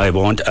 Yeah, I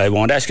won't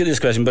ask you this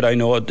question, but I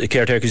know the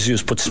caretakers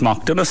used to put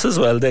smock on us as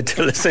well. They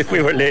tell us if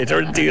we were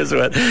later in tea as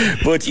well.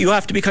 But you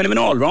have to be kind of an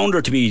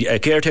all-rounder to be a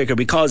caretaker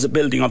because a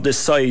building of this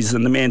size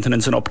and the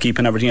maintenance and upkeep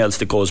and everything else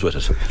that goes with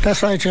it.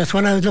 That's right, yes.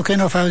 When I was lucky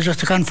enough, I was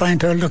just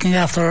confined to looking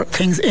after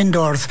things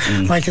indoors.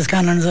 Mikey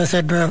Scanlon, as I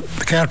said, the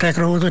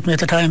caretaker who was with me at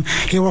the time,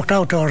 he worked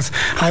outdoors.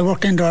 I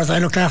worked indoors. I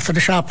looked after the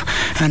shop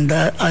and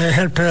I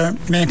helped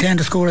maintain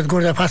the school as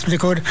good as I possibly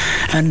could,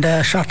 and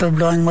short of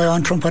blowing my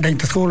own trumpet, I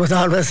think the school was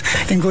always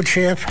in good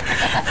shape.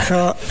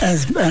 So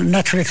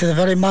naturally it's a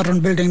very modern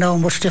building now,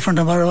 much different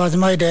than what it was in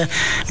my day,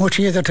 much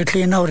easier to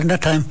clean out in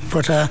that time,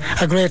 but a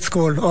great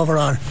school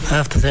overall, I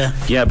have to say.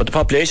 Yeah, but the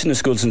population of the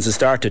school since it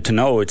started to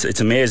now,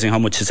 it's amazing how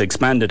much it's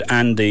expanded,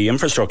 and the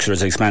infrastructure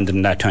has expanded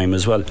in that time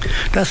as well.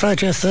 That's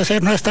right, yes. As I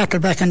said, when I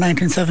started back in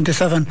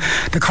 1977,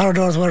 the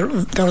corridors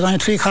there was only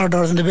 3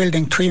 corridors in the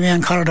building, 3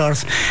 main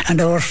corridors, and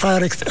there were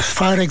fire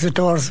exit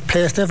doors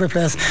placed every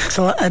place.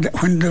 So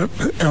when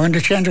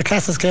the change of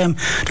classes came,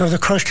 there was a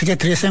crush to get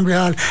to the assembly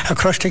hall, a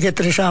crush to get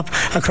to the shop,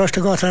 a crush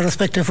to go to their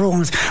respective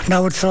rooms.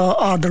 Now it's so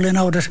orderly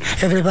now that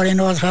everybody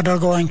knows where they're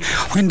going,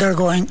 when they're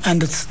going,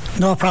 and it's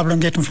no problem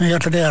getting from here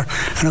to there.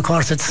 And of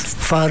course it's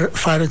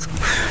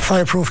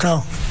fireproof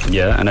now.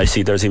 Yeah, and I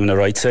see there's even a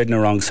right side and a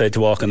wrong side to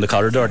walk in the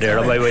corridor there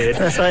on my way in.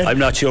 That's right. I'm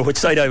not sure which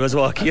side I was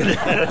walking in.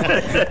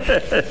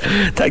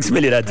 Thanks a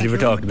million, Anthony, for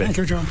talking to me. Thank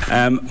you,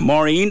 John.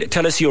 Maureen,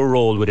 tell us your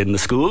role within the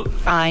school.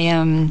 I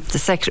am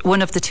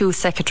one of the 2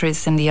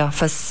 secretaries in the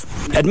office.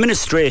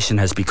 Administration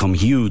has become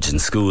huge in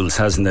schools,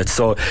 hasn't it?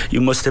 So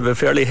you must have a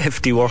fairly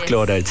hefty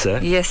workload, I'd say.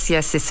 Yes,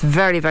 it's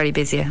very, very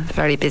busy.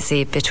 Very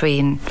busy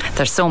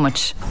there's so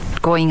much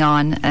going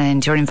on,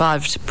 and you're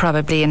involved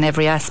probably in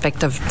every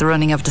aspect of the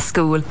running of the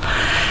school,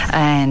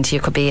 and you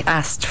could be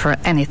asked for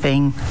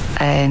anything,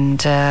 and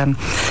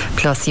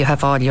plus you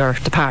have all your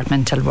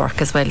departmental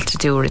work as well to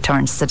do,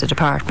 returns to the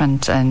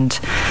department, and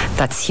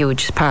that's a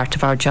huge part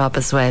of our job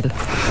as well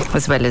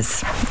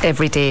as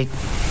every day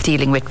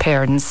dealing with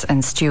parents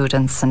and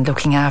students and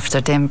looking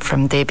after them,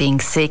 from they being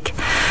sick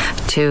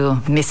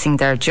to missing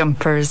their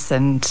jumpers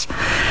and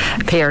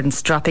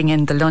parents dropping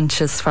in the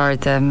lunches for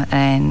them,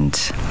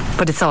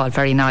 but it's all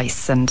very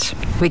nice and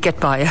we get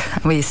by,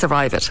 we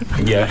survive it.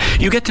 Yeah,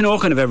 you get to know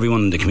kind of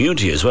everyone in the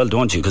community as well,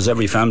 don't you? Because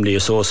every family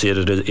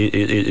associated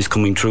is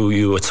coming through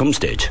you at some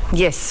stage.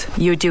 Yes,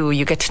 you do.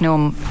 You get to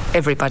know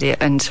everybody,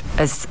 and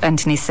as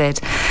Anthony said,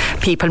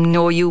 people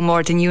know you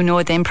more than you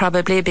know them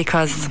probably,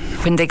 because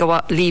when they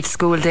leave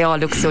school they all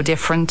look so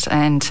different,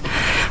 and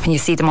when you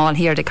see them all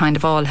here they kind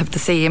of all have the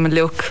same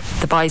look.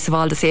 The boys have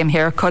all the same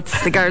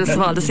haircuts, the girls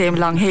have all the same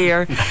long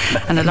hair,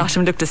 and a lot of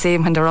them look the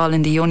same when they're all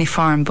in the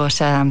uniform,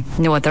 but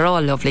no, they're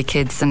all lovely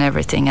kids and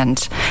everything,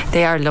 and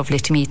they are lovely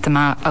to meet them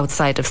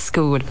outside of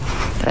school,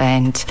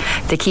 and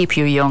they keep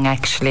you young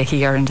actually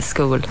here in the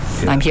school.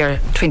 Yeah. I'm here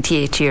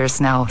 28 years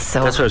now,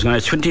 so that's what I was going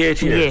to say.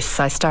 28 years.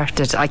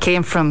 Yes, I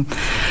came from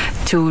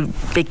 2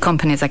 big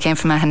companies. I came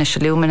from Ahanish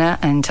Illumina,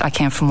 and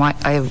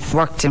I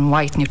worked in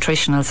White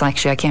Nutritionals.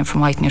 Actually, I came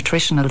from White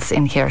Nutritionals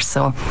in here,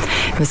 so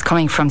it was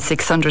coming from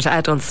 600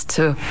 adults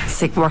to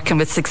working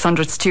with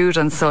 600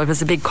 students, so it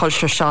was a big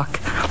culture shock.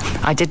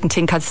 I didn't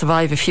think I'd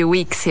survive a few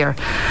weeks here,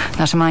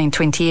 not mind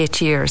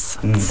 28 years.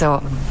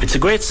 So it's a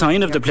great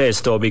sign of the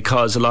place though,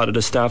 because a lot of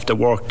the staff that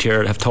worked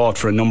here have taught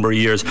for a number of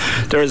years.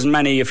 There is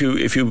many, if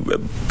you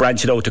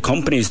branch it out to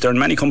companies, there are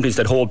many companies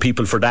that hold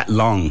people for that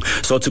long,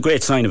 so it's a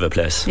great sign of a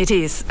place. It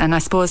is, and I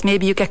suppose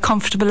maybe you get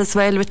comfortable as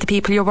well with the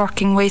people you're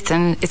working with,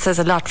 and it says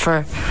a lot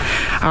for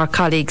our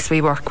colleagues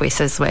we work with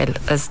as well,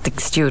 as the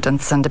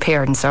students and the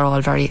parents are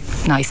all very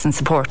nice and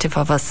supportive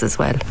of us as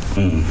well.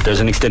 There's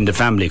an extended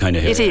family kind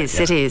of here. It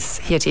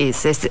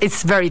is.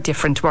 It's very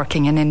different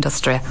working in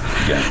industry.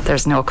 Yeah.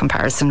 There's no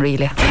comparison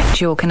really.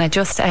 Joe, can I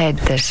just add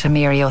that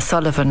Mary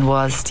O'Sullivan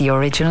was the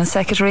original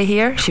secretary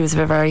here. She was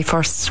the very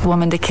first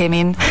woman that came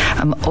in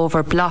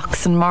over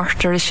blocks and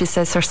mortar, as she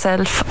says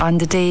herself, on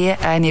the day,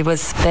 and it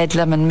was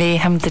bedlam and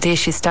mayhem the day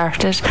she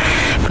started,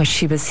 but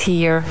she was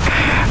here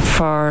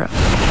for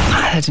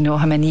I don't know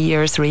how many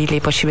years really,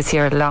 but she was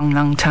here a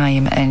long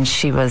time, and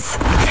she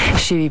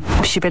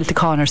built the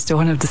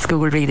cornerstone of the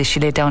school really. She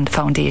laid down the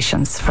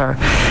foundations for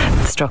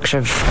the structure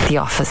of the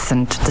office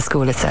and the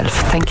school itself.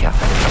 Thank you.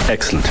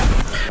 Excellent.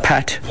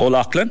 Pat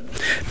O'Loughlin.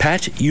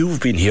 Pat, you've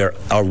been here,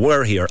 or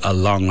were here, a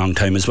long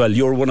time as well.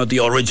 You're one of the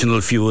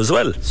original few as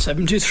well.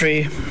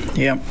 73,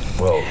 yeah.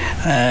 Whoa.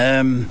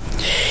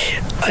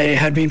 I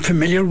had been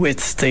familiar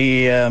with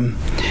the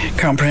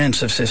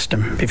comprehensive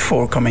system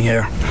before coming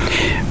here,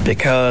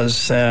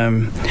 because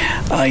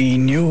I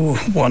knew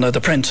one of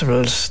the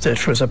principals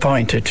that was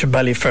appointed to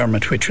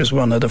Ballyfermot, which was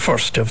one of the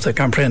first of the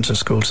comprehensive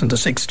schools in the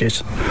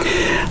 60s,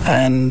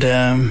 and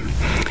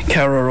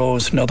Cara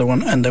Rose, another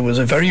one, and there was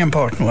a very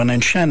important one in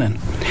Shannon,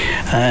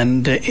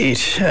 and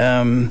it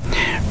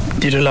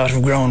did a lot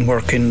of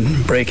groundwork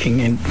in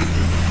breaking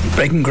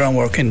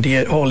groundwork in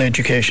the whole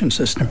education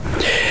system.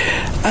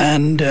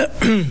 And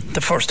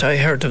the first I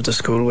heard of the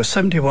school was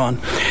 71.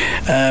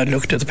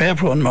 Looked at the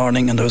paper one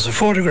morning, and there was a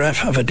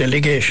photograph of a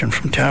delegation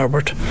from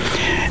Tarbert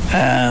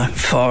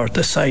for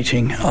the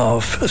siting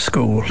of a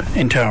school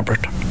in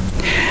Tarbert.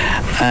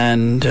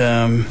 And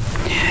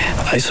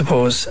I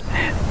suppose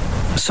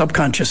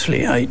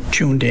subconsciously I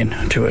tuned in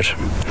to it.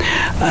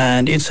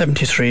 And in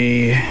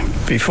 73,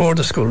 before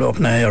the school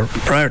opened, or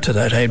prior to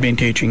that, I had been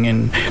teaching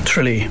in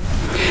Tralee.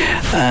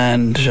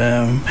 And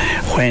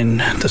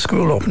when the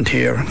school opened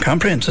here,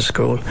 comprehensive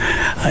school,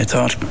 I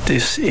thought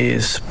this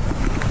is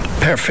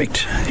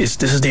perfect. This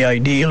is the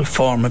ideal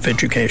form of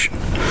education.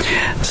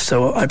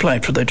 So I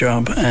applied for the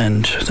job,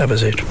 and that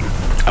was it.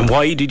 And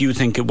why did you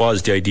think it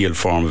was the ideal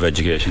form of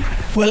education?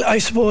 Well, I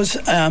suppose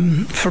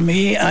for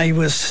me, I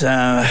was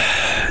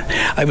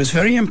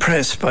very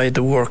impressed by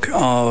the work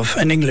of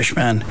an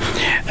Englishman,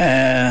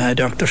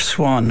 Dr.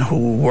 Swan,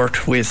 who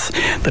worked with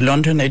the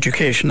London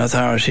Education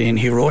Authority, and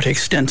he wrote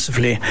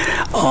extensively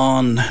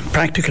on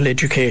practical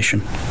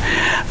education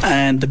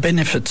and the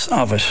benefits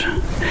of it.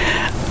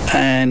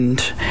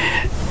 And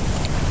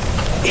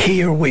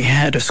here we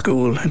had a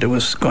school that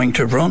was going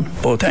to run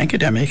both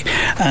academic,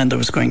 and there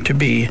was going to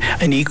be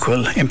an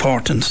equal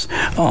importance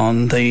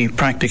on the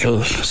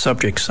practical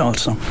subjects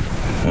also.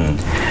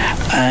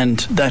 And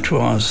that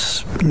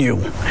was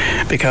new,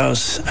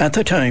 because at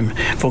the time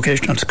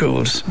vocational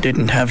schools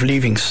didn't have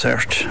leaving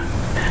cert.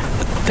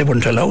 They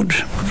weren't allowed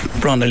to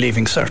run a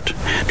leaving cert,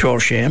 to our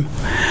shame,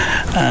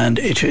 and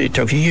it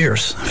took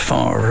years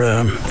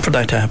for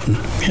that to happen,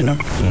 you know.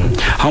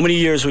 How many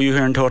years were you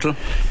here in total?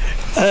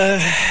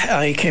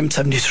 I came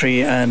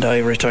 73 and I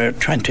retired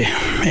 20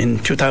 in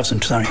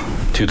 2000.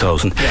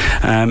 2000.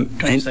 Yeah.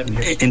 27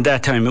 years. In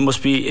that time,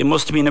 it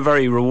must have been a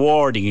very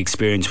rewarding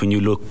experience when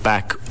you look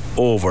back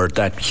over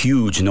that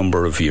huge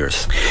number of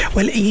years.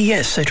 Well,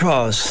 yes, it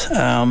was.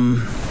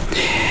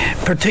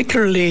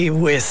 Particularly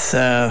with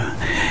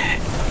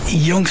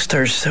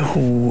youngsters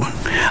who,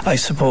 I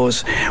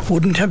suppose,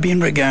 wouldn't have been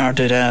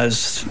regarded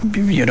as,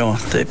 you know,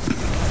 the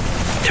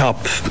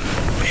top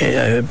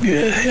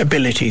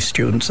ability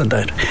students and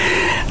that,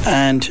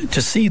 and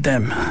to see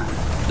them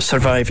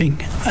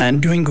surviving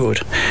and doing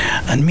good,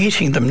 and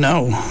meeting them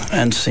now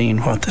and seeing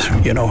what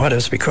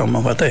has become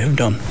and what they have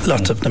done.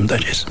 Lots of them,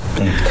 that is.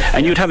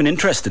 And you'd have an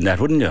interest in that,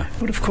 wouldn't you?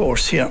 Well, of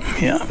course, yeah.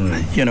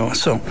 You know,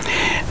 so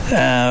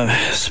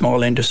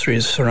small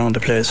industries around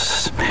the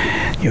place.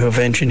 You have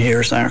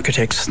engineers,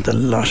 architects, the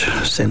lot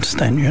since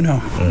then, you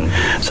know.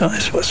 So I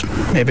suppose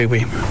maybe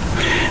we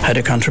had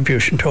a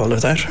contribution to all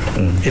of that.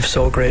 If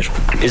so, great.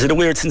 Is it a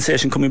weird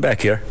sensation coming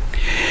back here?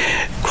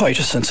 Quite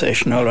a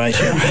sensation, all right,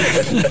 yeah.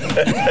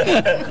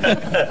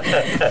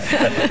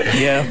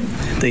 Yeah,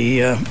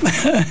 the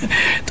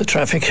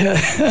traffic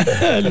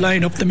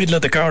line up the middle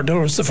of the corridor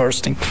was the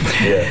first thing.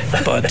 Yeah.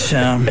 But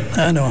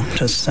I know,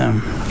 just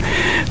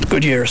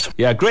good years.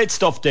 Yeah, great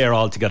stuff there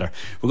altogether.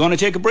 We're going to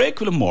take a break.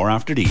 We'll have more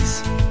after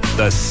these.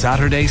 The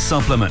Saturday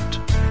Supplement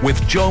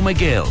with Joe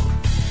McGill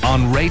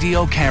on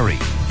Radio Kerry.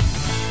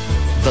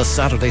 The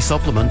Saturday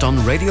Supplement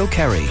on Radio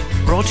Kerry,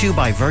 brought to you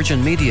by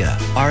Virgin Media,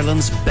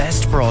 Ireland's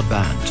best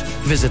broadband.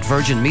 Visit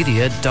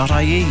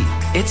virginmedia.ie.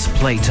 It's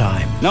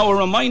playtime. Now, a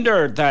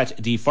reminder that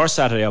the first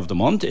Saturday of the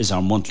month is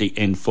our monthly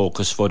In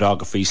Focus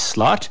photography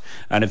slot.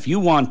 And if you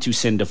want to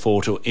send a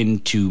photo in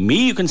to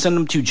me, you can send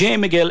them to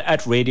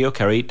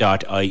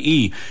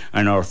jmcgill@radiokerry.ie.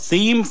 And our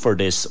theme for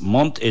this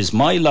month is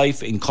My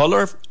Life in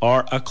Colour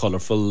or A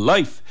Colourful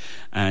Life.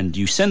 And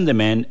you send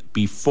them in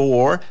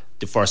before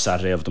the first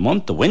Saturday of the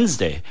month, the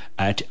Wednesday,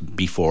 at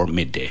before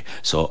midday.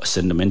 So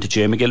send them in to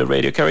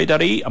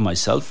jmcgill@radiokerry.ie, and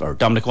myself, or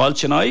Dominic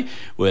Walsh, and I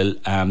will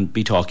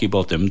be talking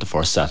about them the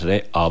first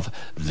Saturday of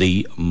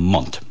the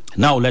month.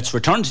 Now, let's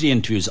return to the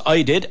interviews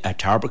I did at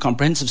Tarbert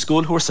Comprehensive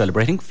School, who are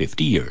celebrating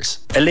 50 years.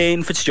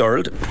 Elaine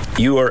Fitzgerald,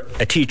 you are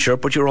a teacher,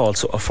 but you're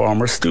also a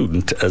former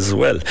student as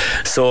well.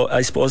 So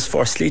I suppose,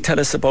 firstly, tell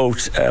us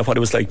about what it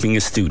was like being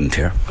a student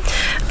here.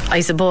 I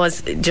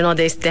suppose, you know,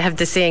 they have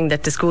the saying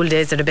that the school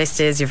days are the best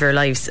days of your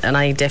lives, and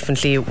I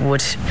definitely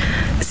would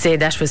say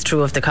that was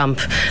true of the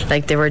comp.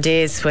 Like, there were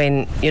days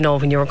when, you know,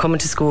 when you were coming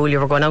to school, you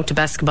were going out to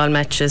basketball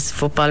matches,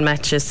 football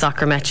matches,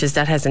 soccer matches.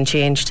 That hasn't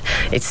changed.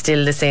 It's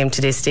still the same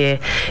to this day.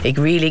 It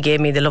really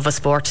gave me the love of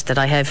sport that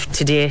I have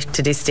today,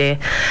 to this day.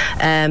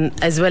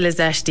 As well as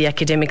that, the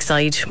academic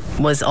side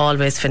was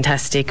always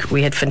fantastic.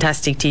 We had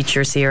fantastic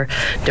teachers here.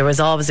 There was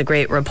always a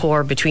great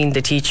rapport between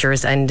the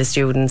teachers and the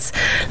students.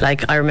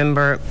 Like, I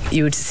remember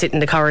you'd sit in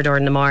the corridor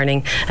in the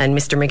morning and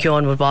Mr.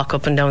 McKeown would walk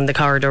up and down the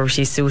corridor with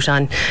his suit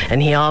on,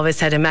 and he always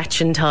had a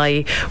matching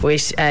tie.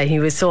 He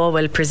was so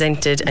well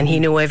presented, and he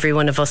knew every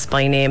one of us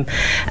by name.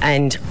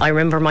 And I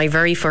remember my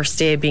very first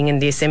day being in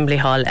the assembly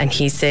hall, and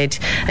he said,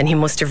 and he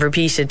must have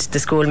repeated the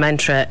school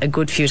mantra a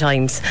good few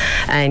times,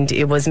 and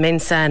it was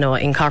mens sano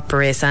in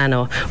corpore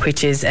sano,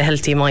 which is a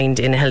healthy mind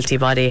in a healthy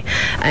body.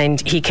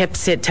 And he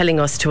kept telling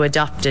us to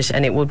adopt it,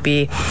 and it would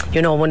be,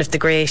 you know, one of the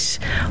great,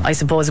 I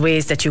suppose,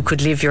 ways that you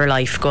could live your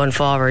life going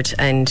forward.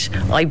 And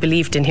I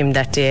believed in him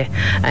that day.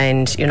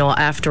 And, you know,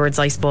 afterwards,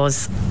 I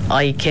suppose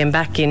I came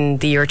back in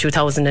the year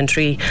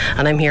 2003,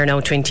 and I'm here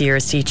now 20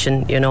 years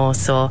teaching, you know.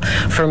 So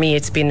for me,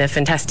 it's been a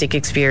fantastic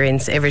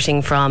experience.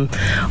 Everything from,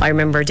 I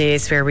remember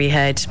days where we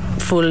had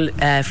full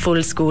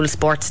school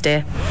sports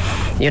day.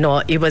 You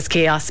know, it was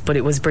chaos, but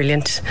it was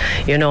brilliant,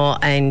 you know.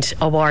 And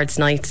awards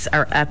nights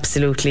are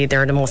absolutely,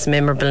 they're the most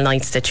memorable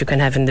nights that you can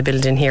have in the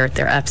building here.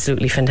 They're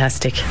absolutely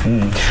fantastic.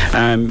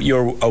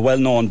 You're a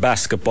well-known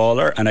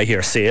basketballer, and I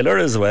hear sailor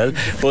as well,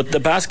 but the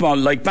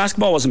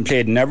basketball wasn't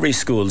played in every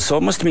school, so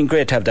it must have been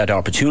great to have that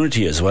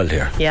opportunity as well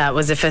here. Yeah, it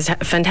was a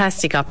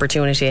fantastic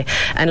opportunity.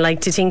 And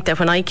like, to think that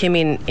when I came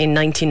in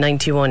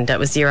 1991, that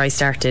was the year I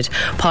started,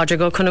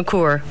 Padraig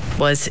O'Connor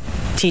was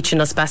teaching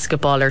us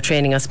basketball, or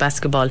training us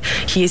basketball.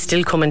 He is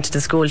still coming to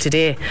the school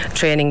today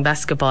training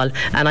basketball,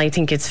 and I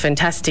think it's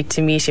fantastic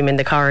to meet him in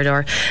the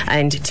corridor.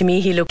 And to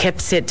me, he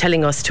kept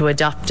telling us to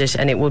adopt it,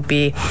 and it would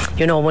be,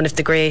 you know, one of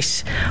the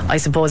great, I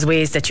suppose,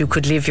 ways that you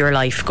could live your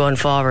life going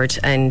forward.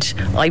 And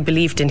I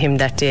believed in him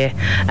that day.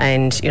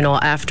 And, you know,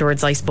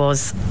 afterwards, I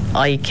suppose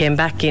I came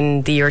back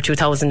in the year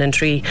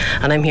 2003,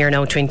 and I'm here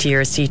now 20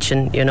 years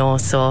teaching, you know.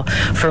 So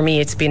for me,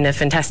 it's been a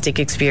fantastic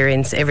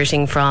experience.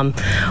 Everything from,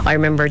 I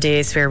remember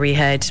days where we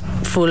had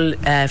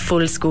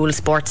full school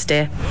sports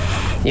day.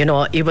 You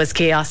know, it was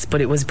chaos,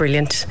 but it was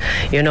brilliant,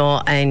 you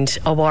know. And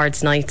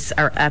awards nights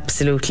are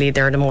absolutely,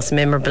 they're the most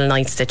memorable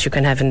nights that you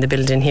can have in the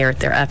building here.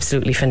 They're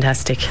absolutely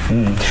fantastic.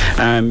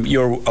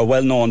 You're a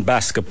well-known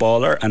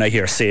basketballer, and I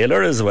hear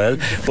sailor as well,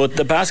 but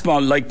the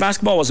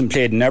basketball wasn't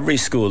played in every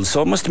school,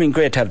 so it must have been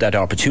great to have that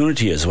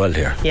opportunity as well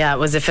here. Yeah, it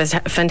was a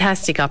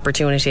fantastic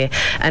opportunity.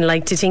 And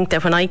like, to think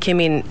that when I came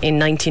in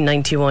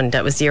 1991,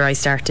 that was the year I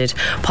started,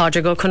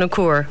 Padraig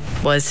O'Connor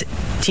was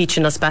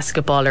teaching us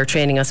basketball, or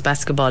training us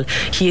basketball.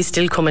 He is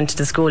still coming to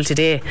the school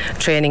today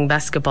training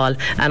basketball,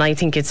 and I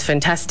think it's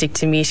fantastic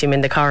to meet him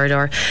in the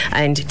corridor.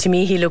 And to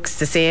me, he looks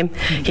the same.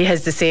 He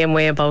has the same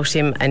way about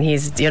him, and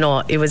he's, you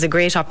know, it was a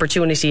great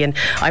opportunity. And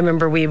I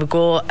remember we would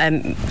go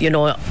you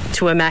know,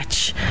 to a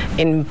match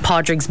in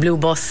Padraig's blue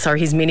bus or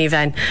his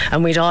minivan,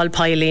 and we'd all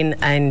pile in,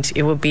 and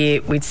it would be,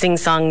 we'd sing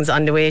songs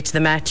on the way to the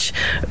match.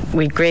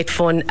 We'd great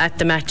fun at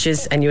the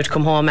matches, and you'd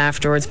come home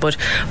afterwards. But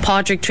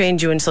Padraig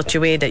trained you in such a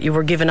way that you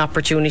were given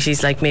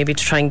opportunities, like maybe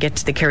to try and get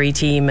to the Kerry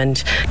team, and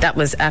that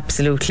was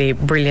absolutely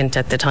brilliant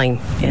at the time.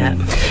 Yeah.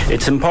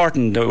 It's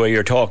important the way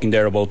you're talking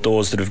there about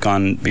those that have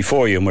gone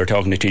before you, and we're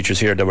talking to teachers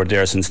here that were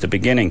there since the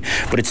beginning,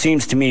 but it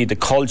seems to me the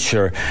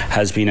culture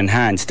has been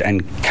enhanced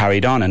and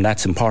carried on, and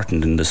that's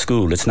important in the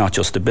school. It's not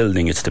just the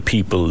building, it's the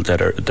people that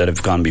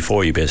have gone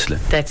before you, basically.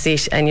 That's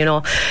it. And, you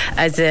know,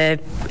 as a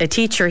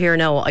teacher here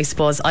now, I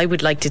suppose I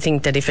would like to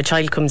think that if a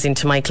child comes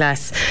into my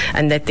class,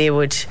 and that they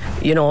would,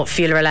 you know,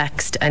 feel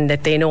relaxed, and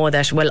that they know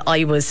that, well,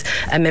 I was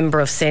a member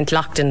of St.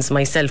 Lachtan's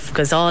myself,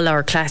 because all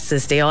our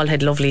classes, they all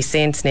had lovely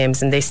saints'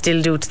 names, and they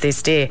still do to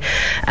this day.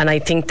 And I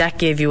think that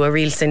gave you a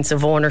real sense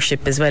of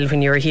ownership as well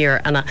when you're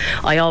here. And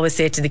I always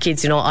say to the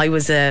kids, you know, I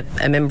was a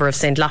member of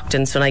St.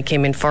 Lachtan's when I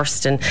came in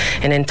first, and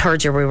in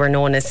third year we were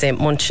known as St.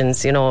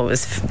 Munchin's. You know,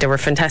 they were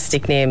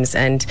fantastic names.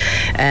 And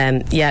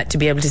yeah, to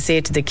be able to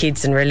say to the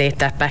kids and relate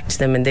that back to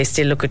them, and they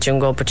still look at you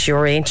and go, but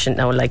you're ancient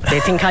now. Like, they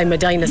think I'm a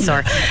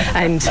dinosaur,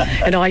 and,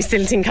 you know, I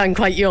still think I'm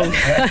quite young.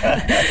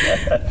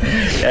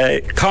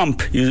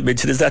 Comp, you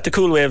mentioned, is that the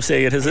cool way of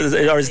saying it?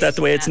 Or is that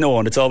the way it's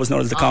known? It's always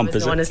known as the comp, is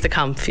it? Always known as the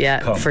comp,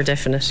 yeah, comp. For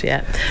definite,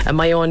 yeah. And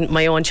my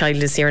own child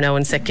is here now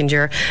in second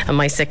year, and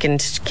my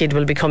second kid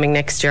will be coming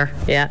next year,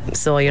 yeah.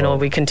 So, you know,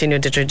 we continue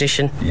the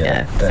tradition.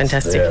 Yeah,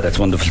 fantastic. Yeah, that's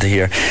wonderful to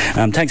hear.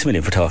 Thanks a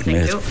million for talking to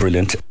me. It's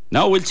brilliant.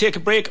 Now we'll take a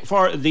break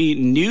for the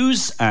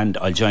news, and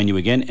I'll join you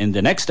again in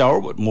the next hour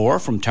with more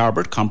from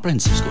Tarbert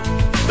Comprehensive School.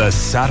 The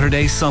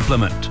Saturday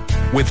Supplement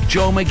with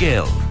Joe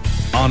McGill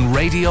on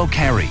Radio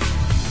Kerry.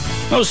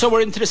 Oh, so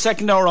we're into the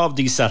second hour of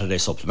the Saturday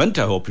Supplement.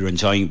 I hope you're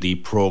enjoying the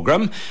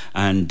programme.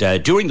 And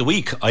during the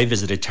week, I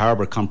visited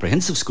Tarbert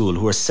Comprehensive School,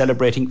 who are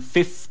celebrating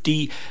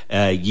 50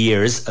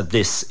 years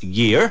this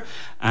year.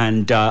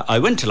 And I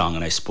went along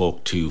and I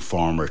spoke to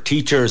former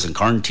teachers and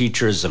current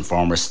teachers and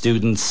former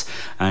students.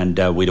 And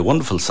we had a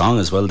wonderful song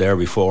as well there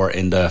before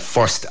in the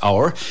first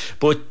hour.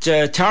 But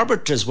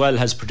Tarbert as well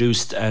has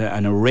produced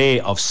an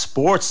array of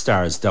sports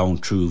stars down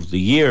through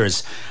the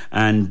years.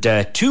 And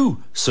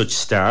two such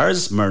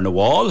stars, Myrna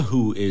Wall,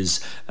 who is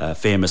a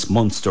famous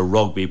Munster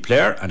rugby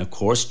player, and of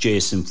course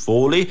Jason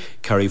Foley,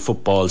 Kerry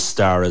football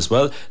star as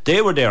well.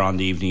 They were there on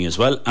the evening as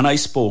well, and I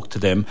spoke to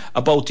them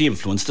about the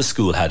influence the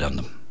school had on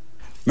them.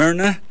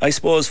 Myrna, I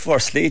suppose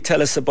firstly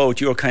tell us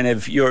about your kind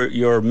of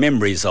your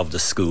memories of the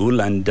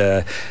school, and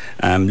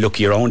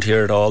looking around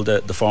here at all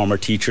the former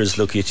teachers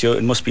looking at you.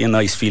 It must be a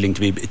nice feeling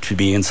to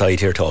be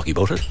inside here talking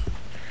about it.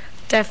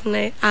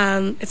 Definitely.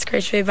 It's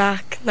great to be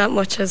back. Not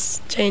much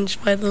has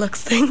changed by the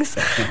looks of things.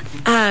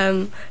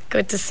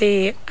 Good to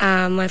see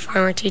my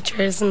former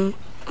teachers and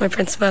my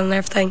principal and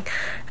everything.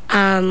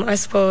 I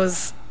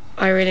suppose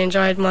I really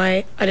enjoyed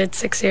I did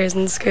 6 years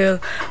in school.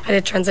 I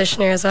did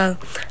transition year as well.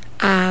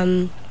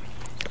 And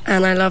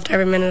I loved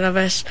every minute of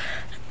it.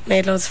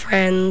 Made loads of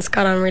friends,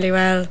 got on really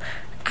well.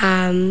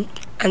 And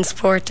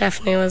sport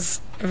definitely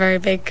was a very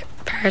big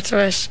part of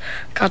it.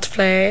 Got to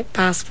play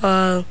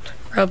basketball,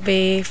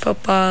 rugby,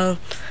 football.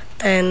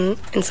 Then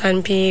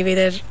inside PE we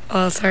did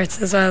all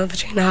sorts as well,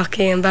 between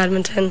hockey and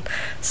badminton.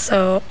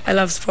 So I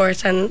love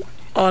sport and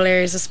all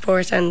areas of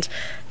sport, and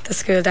the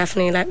school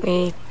definitely let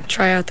me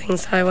try out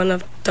things that I wouldn't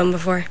have done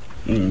before.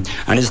 And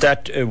is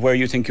that where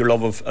you think your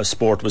love of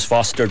sport was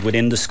fostered,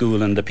 within the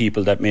school and the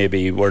people that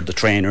maybe were the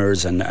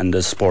trainers and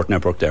the sport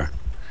network there?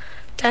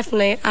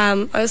 Definitely. I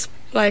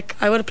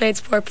would have played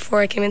sport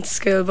before I came into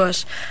school,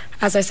 but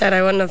as I said,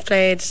 I wouldn't have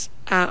played.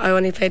 I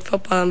only played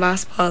football and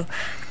basketball,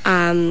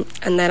 and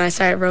then I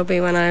started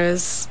rugby when I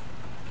was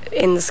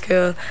in the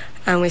school,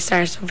 and we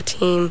started up a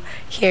team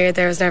here.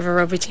 There was never a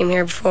rugby team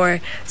here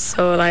before,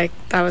 so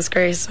that was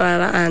great as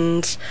well.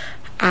 And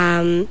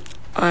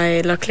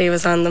I luckily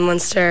was on the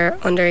Munster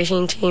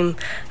under-18 team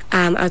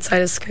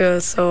outside of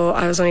school, so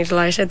I was only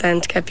delighted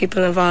then to get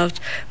people involved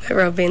with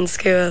rugby in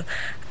school.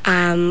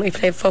 We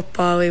played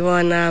football. We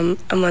won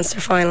a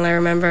Munster final, I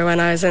remember, when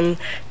I was in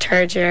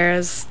third year. It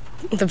was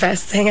the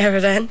best thing ever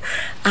then.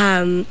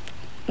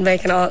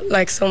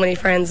 Making so many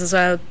friends as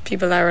well,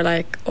 people that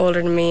were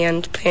older than me,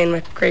 and playing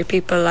with great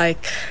people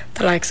like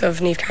the likes of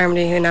Niamh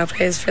Carmody, who now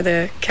plays for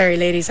the Kerry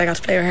ladies. I got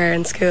to play with her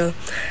in school.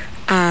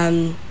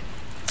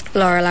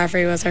 Laura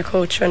Lavery was our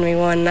coach when we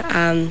won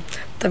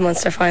the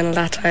Munster final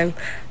that time.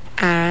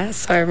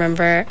 So I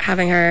remember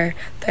having her.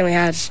 Then we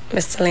had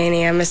Miss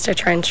Delaney and Mr.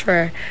 Trench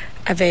were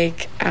a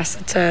big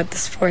asset to the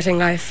sporting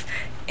life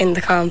in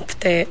the comp,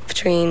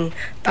 between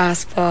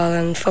basketball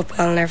and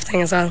football and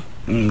everything as well.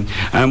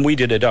 We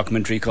did a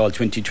documentary called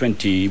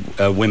 2020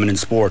 Women in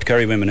Sport,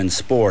 Kerry Women in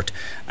Sport,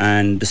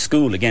 and the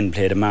school again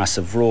played a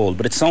massive role.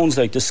 But it sounds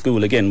like the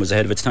school again was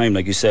ahead of its time,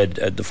 like you said,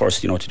 the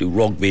first to do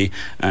rugby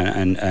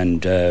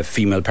and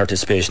female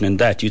participation in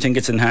that. Do you think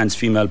it's enhanced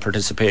female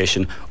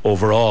participation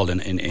overall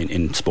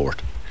in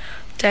sport?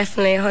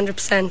 Definitely,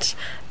 100%.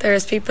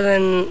 There's people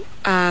in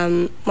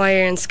my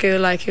year in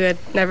school who had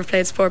never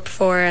played sport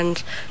before,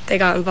 and they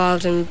got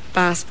involved in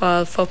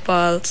basketball,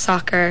 football,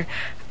 soccer,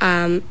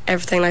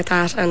 everything like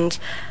that. And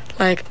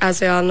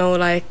as we all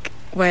know,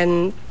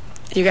 when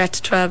you get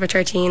to 12 or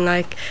 13,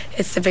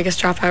 it's the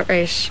biggest dropout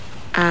rate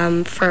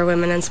for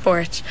women in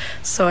sport.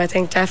 So I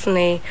think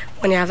definitely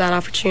when you have that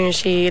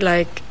opportunity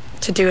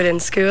to do it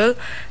in school,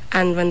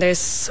 and when there's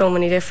so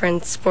many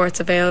different sports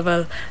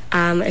available,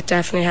 it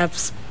definitely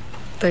helps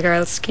the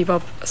girls keep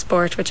up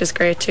sport, which is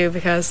great too,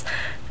 because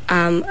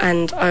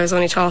and I was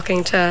only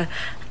talking to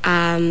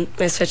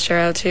Miss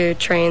Fitzgerald, who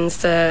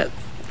trains the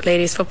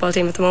ladies football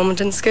team at the moment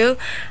in school,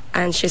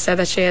 and she said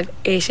that she had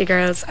 80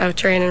 girls out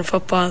training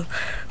football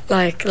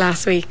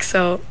last week,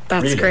 so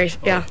that's really great.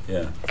 Yeah,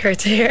 great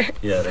to hear.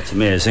 Yeah, that's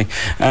amazing.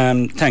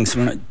 Thanks.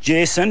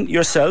 Jason,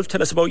 yourself,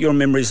 tell us about your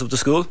memories of the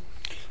school.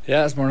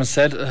 Yeah, as Myrna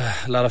said, a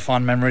lot of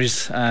fond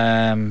memories.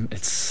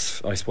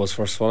 It's, I suppose,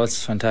 first of all,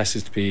 it's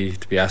fantastic to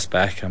be asked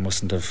back. I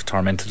mustn't have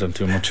tormented them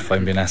too much if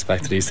I'm being asked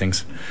back to these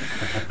things.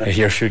 I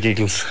hear a few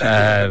giggles.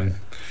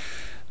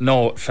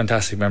 No,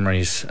 fantastic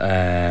memories,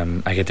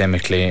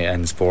 academically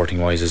and sporting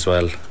wise as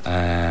well.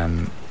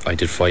 I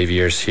did 5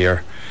 years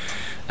here,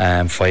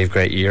 5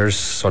 great years.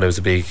 So there was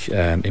a big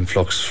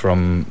influx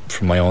from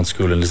my own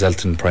school in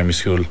Lizelton Primary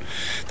School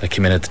that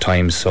came in at the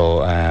time. So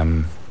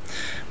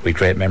we had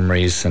great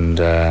memories and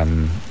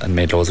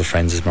made loads of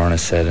friends, as Myrna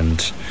said.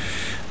 And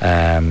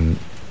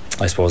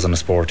I suppose on the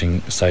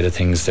sporting side of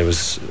things, it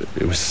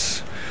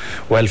was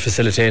well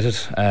facilitated.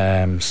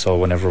 So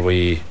whenever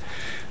we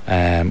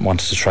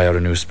wanted to try out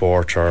a new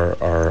sport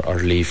or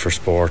leave for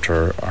sport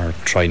or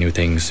try new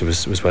things. It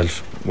was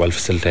well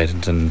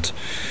facilitated, and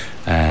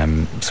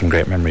some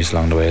great memories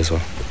along the way as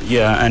well.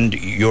 Yeah, and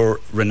you're a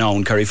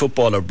renowned Kerry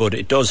footballer, but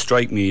it does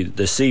strike me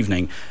this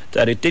evening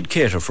that it did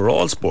cater for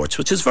all sports,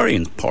 which is very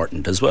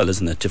important as well,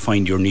 isn't it, to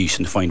find your niche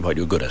and to find what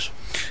you're good at.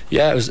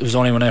 Yeah, it was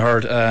only when I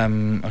heard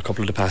a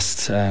couple of the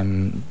past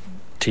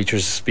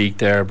teachers speak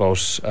there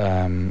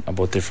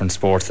about different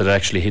sports that it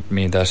actually hit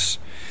me that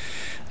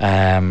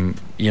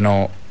you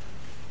know,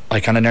 I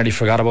kind of nearly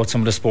forgot about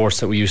some of the sports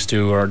that we used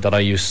to, or that I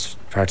used to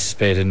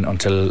participate in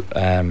until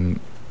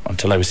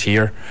I was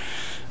here,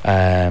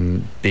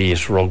 be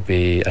it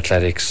rugby,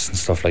 athletics and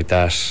stuff like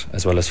that,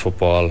 as well as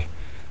football,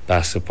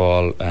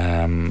 basketball.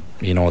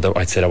 You know,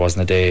 I'd say there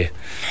wasn't a day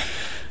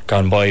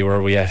gone by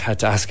where we had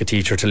to ask a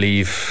teacher to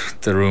leave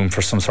the room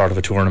for some sort of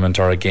a tournament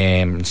or a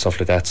game and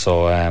stuff like that.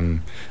 So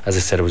as I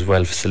said, it was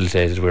well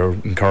facilitated. We were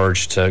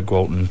encouraged to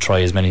go out and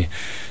try as many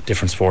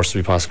different sports as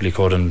we possibly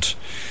could, and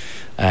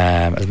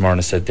as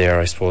Myrna said there,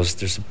 I suppose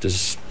it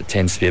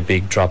tends to be a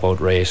big dropout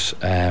rate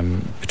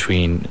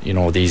between, you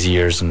know, these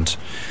years, and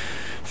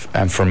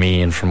for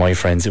me and for my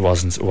friends it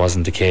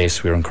wasn't the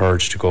case. We were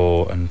encouraged to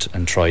go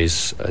and try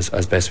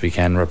as best we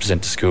can,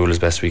 represent the school as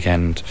best we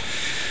can,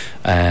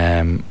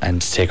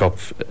 and take up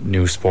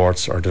new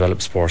sports or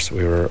develop sports that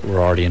we were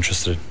already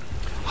interested in.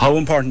 How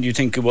important do you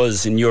think it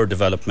was in your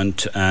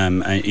development,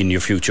 in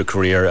your future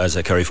career as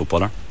a Kerry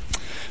footballer?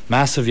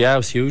 Massive, yeah, it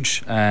was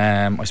huge.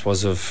 I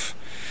suppose of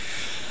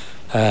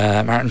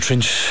Martin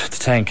Trinch to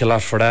thank a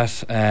lot for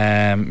that.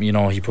 You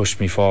know, he pushed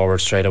me forward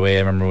straight away. I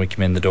remember we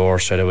came in the door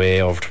straight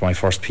away over to my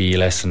first PE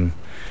lesson.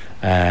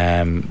 We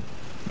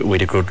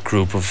had a good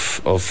group of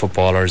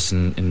footballers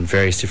in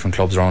various different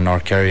clubs around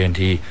North Kerry, and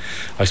he,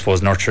 I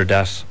suppose, nurtured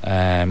that.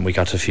 We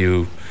got a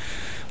few,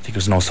 I think it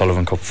was an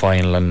O'Sullivan Cup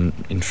final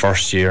in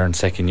first year and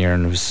second year,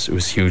 and it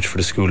was huge for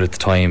the school at the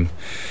time.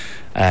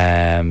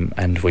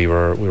 And we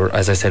were,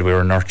 as I said, we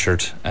were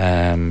nurtured,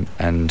 and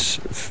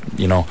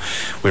you know,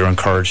 we were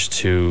encouraged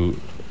to,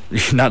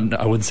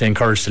 I wouldn't say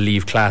encouraged to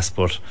leave class,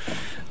 but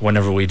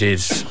whenever we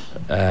did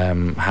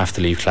have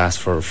to leave class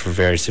for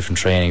various different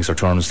trainings or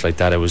tournaments like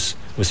that, it was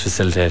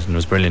facilitated and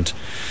was brilliant.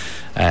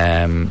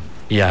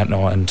 Yeah,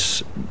 no,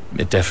 and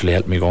it definitely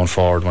helped me going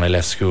forward when I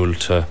left school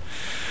to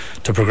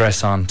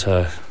progress on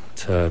to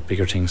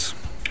bigger things.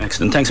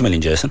 Excellent. Thanks a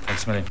million, Jason.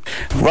 Thanks a million.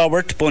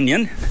 Robert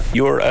Bunyan,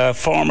 you're a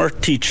former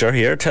teacher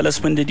here. Tell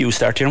us, when did you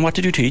start here and what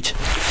did you teach?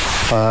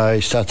 I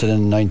started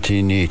in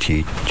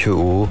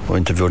 1982,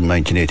 interviewed in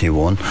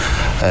 1981,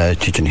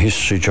 teaching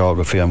history,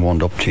 geography, and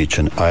wound up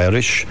teaching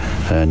Irish,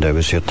 and I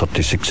was here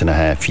 36 and a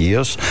half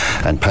years.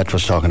 And Pat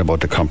was talking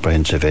about the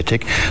comprehensive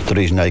ethic. The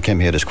reason I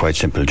came here is quite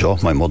simple, Joe.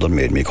 My mother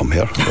made me come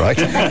here, right?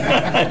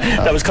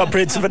 That was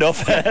comprehensive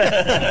enough. There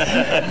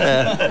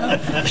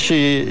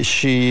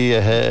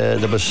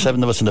was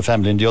 7 of us in the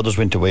family, and the others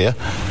went away,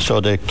 so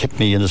they kept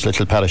me in this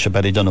little parish of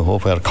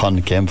Ballydonohoe, where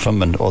Con came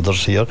from and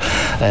others here,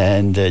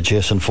 and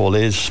Jason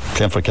Foley is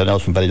playing for Kerry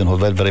from Ballydonohoe.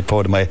 Well, very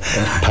proud of my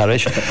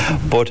parish,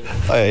 but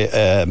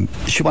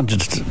she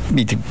wanted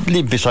me to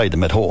live beside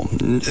them at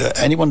home.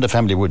 Anyone in the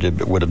family would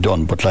have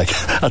done, but like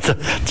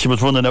she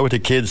was running out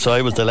of kids, so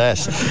I was the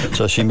last,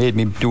 so she made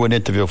me do an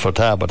interview for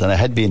Tarbert, and I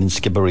had been in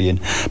Skibbereen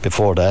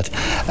before that,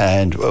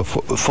 and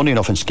funny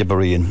enough, in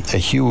Skibbereen, a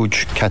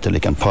huge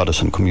Catholic and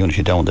Protestant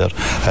community down there,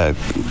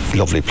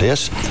 lovely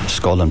place,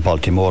 Skull and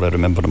Baltimore, I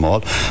remember them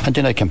all. And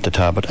then I came to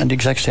Tarbert, and the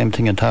exact same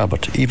thing in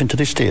Tarbert. Even to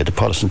this day, the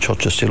Protestant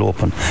church is still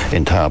open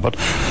in Tarbert,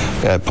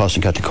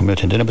 Protestant Catholic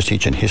community. And then I was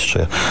teaching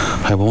history.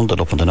 I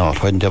wondered up in the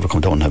north, why didn't they ever come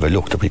down and have a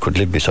look that we could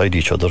live beside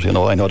each other? You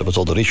know, I know there was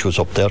other issues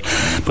up there,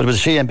 but it was a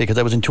shame because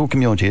I was in two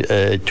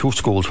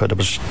schools where there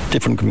was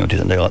different communities,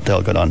 and they all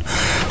got on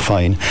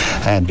fine.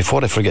 And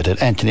before I forget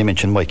it, Anthony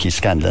mentioned Mikey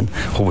Scanlon,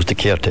 who was the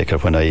caretaker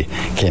when I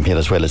came here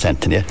as well as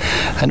Anthony.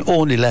 And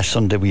only last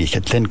Sunday week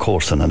at Glen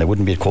Corson, and I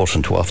wouldn't be at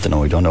Corson too often,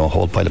 I don't know a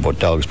whole pile about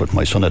dogs, but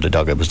my son had a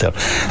dog, I was there,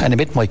 and I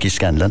met Mikey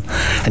Scanlon,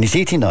 and he's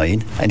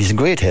 89 and he's in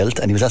great health,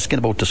 and he was asking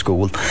about the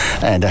school,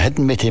 and I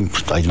hadn't met him,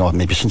 I don't know,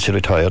 maybe since he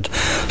retired,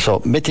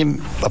 so met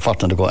him a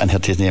fortnight ago and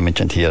had his name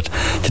mentioned here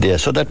today.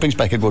 So that brings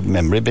back a good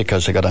memory,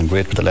 because I got on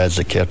great with the lads,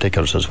 the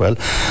caretakers as well,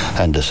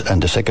 and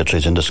the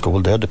secretaries in the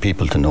school. They're the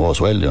people to know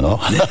as well, you know.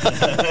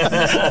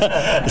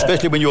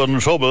 Especially when you're in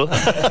trouble.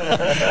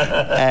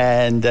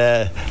 And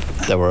there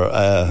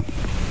were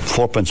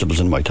 4 principals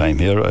in my time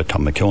here,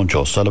 Tom McKeown,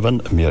 Joe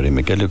Sullivan, Mary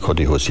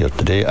McGillicuddy, who's here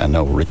today, and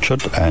now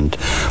Richard, and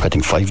I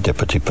think 5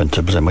 deputy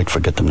principals. I might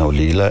forget them now,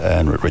 Leela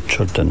and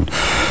Richard and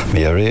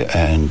Mary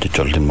and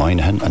Geraldine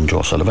Moynihan and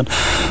Joe Sullivan.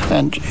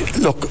 And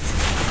look,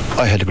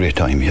 I had a great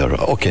time here.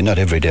 Okay, not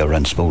every day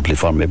ran smoothly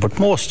for me, but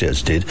most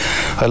days did.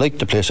 I liked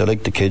the place, I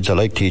liked the kids, I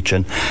liked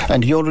teaching.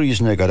 And the only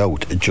reason I got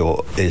out,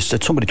 Joe, is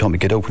that somebody told me,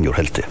 get out when you're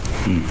healthy.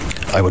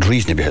 I was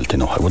reasonably healthy,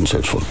 no, I wouldn't say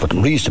it's full, but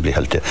reasonably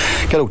healthy.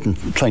 Get out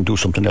and try and do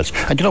something else.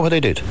 And you know what I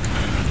did?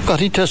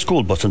 Got into a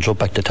school bus and drove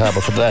back to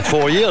Tarbert for the last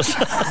 4 years.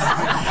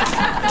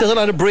 There's a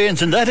lot of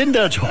brains in that, isn't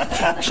there, Joe?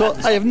 So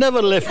I have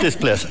never left this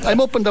place. I'm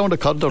up and down the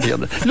corridor here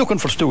looking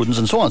for students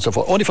and so on and so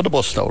forth, only for the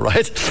bus now,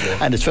 right?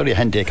 And it's very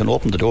handy. I can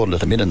open the door and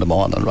let them in the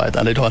morning, right?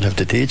 And I don't have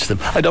to teach them.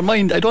 I don't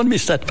mind. I don't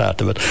miss that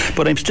part of it.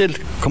 But I'm still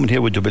coming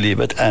here, would you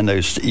believe it? And I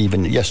was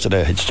even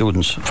yesterday I had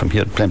students from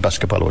here playing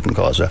basketball out in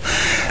Gaza,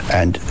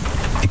 and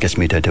it gets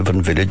me to a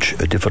different village,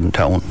 a different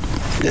town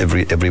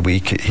every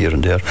week here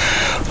and there.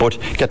 But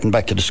getting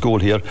back to the school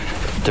here,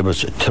 there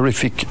was a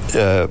terrific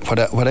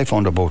what I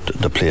found about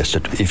the place,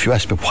 that if you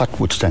ask me what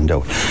would stand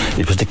out,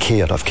 it was the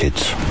care of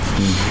kids.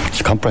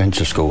 It's a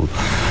comprehensive school.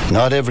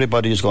 Not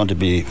everybody is going to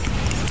be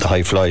the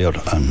high flyer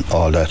and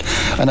all that,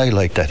 and I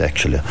like that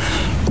actually.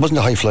 I wasn't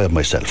a high flyer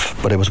myself,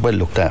 but I was well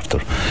looked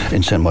after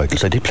in St.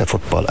 Michael's. I did play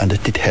football and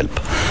it did help,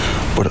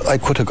 but I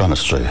could have gone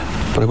astray,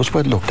 but I was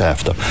well looked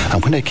after.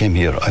 And when I came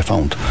here, I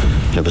found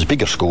it was a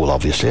bigger school,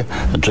 obviously,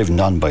 and driven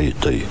on by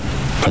the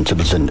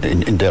principals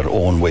in their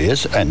own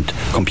ways, and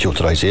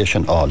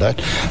computerisation, all that.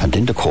 And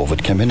then the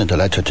COVID came in and the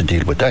lads had to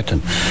deal with that,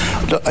 and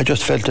I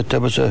just felt that there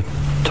was a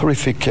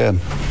terrific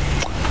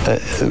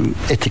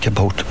ethic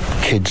about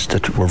kids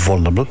that were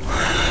vulnerable.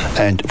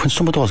 And when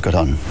some of those got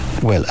on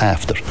well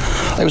after,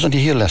 I was only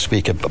here last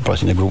week, I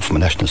brought in a group from a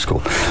national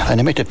school, and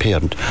I met a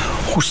parent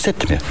who said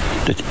to me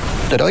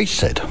that I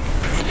said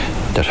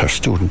that her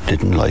student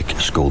didn't like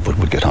school but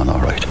would get on all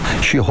right.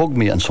 She hugged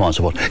me and so on and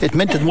so forth. It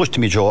meant as much to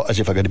me, Joe, as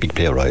if I got a big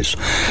pay rise.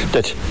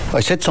 That I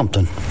said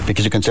something,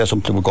 because you can say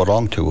something would go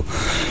wrong too.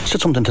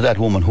 Said something to that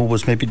woman who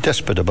was maybe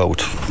desperate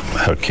about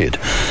her kid.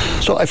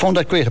 So I found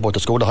that great about the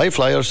school. The high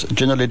flyers,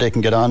 generally they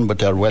can get on, but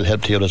they're well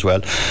helped here as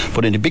well.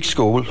 But in the big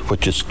school,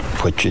 which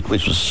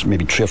was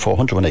maybe 300 or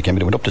 400 when I came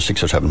in, it went up to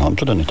 600 or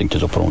 700, and I think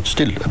there's up around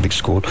still a big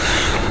school,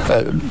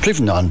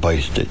 driven on by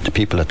the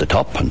people at the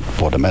top, and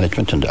board of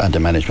management and the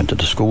management of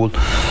the school.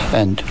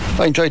 And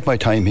I enjoyed my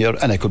time here,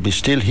 and I could be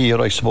still here,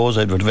 I suppose.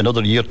 I would have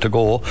another year to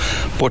go,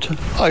 but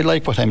I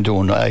like what I'm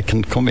doing. I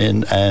can come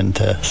in and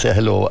say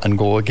hello and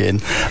go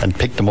again, and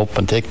pick them up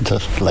and take them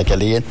to, like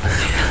Elaine,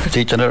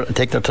 teaching her,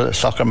 take them to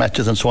soccer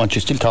matches and so on.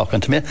 She's still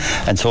talking to me,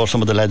 and so are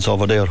some of the lads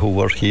over there who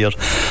were here.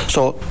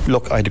 So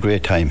look, I had a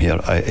great time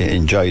here. I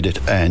enjoyed it,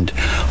 and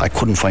I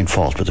couldn't find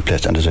fault with the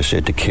place. And as I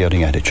said, the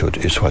caring attitude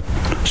is what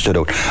stood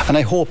out, and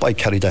I hope I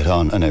carry that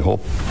on. And I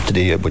hope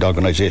today, with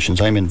organisations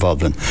I'm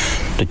involved in,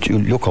 that you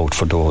look out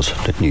for those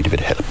that need a bit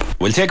of help.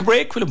 We'll take a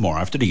break. We'll have more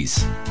after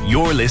these.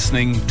 You're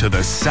listening to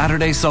the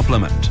Saturday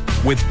Supplement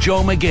with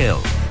Joe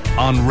McGill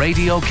on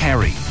Radio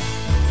Kerry.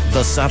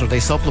 The Saturday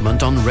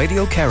Supplement on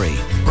Radio Kerry,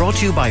 brought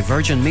to you by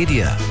Virgin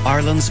Media,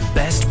 Ireland's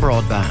best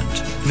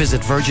broadband. Visit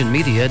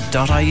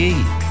virginmedia.ie.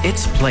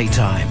 It's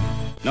playtime.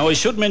 Now, I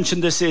should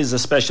mention this is a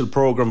special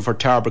programme for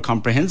Tarbert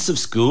Comprehensive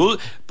School,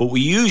 but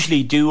we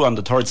usually do on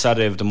the third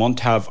Saturday of the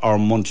month have our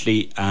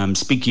monthly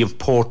Speaking of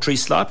Poetry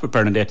slot with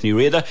Bernadette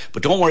Nureda,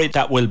 but don't worry,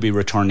 that will be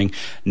returning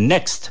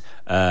next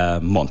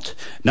month.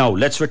 Now,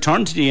 let's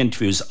return to the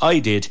interviews I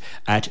did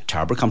at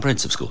Tarbert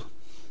Comprehensive School.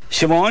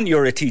 Siobhan,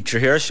 you're a teacher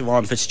here,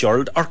 Siobhan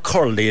Fitzgerald, or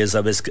Curly as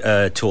I was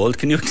told.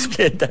 Can you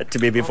explain that to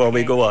me before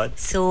we go on?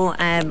 So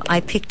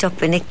I picked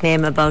up a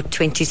nickname about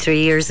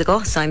 23 years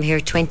ago, so I'm here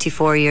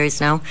 24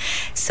 years now.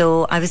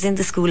 So I was in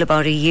the school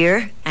about a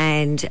year,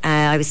 and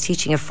I was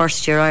teaching a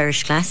first year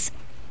Irish class,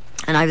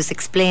 and I was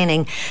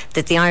explaining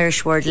that the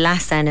Irish word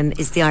lassanum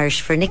is the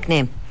Irish for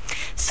nickname.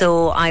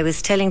 So I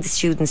was telling the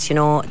students, you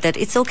know, that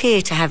it's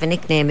okay to have a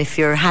nickname if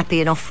you're happy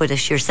enough with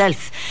it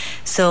yourself.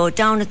 So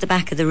down at the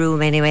back of the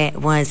room anyway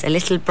was a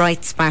little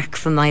bright spark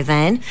from my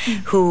van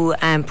who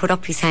put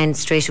up his hand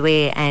straight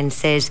away and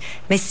said,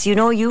 "Miss, you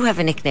know you have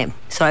a nickname."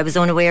 So I was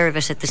unaware of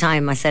it at the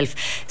time myself.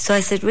 So I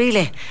said,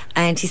 "Really?"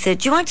 And he said,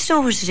 "Do you want to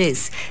know what it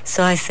is?"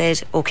 So I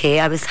said, "Okay."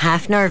 I was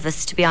half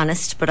nervous, to be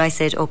honest, but I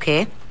said,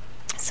 "Okay."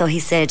 So he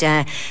said,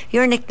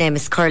 "Your nickname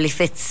is Curly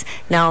Fitz."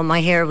 Now, my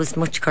hair was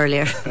much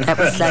curlier. That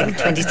was like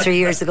 23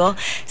 years ago.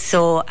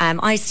 So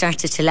I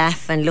started to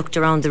laugh and looked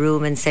around the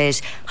room and said,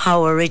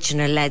 "How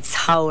original, lads,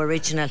 how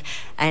original."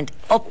 And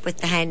up with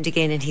the hand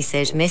again, and he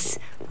said, "Miss,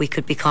 we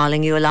could be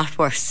calling you a lot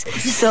worse."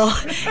 So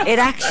it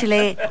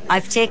actually,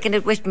 I've taken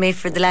it with me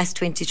for the last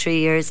 23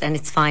 years, and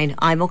it's fine.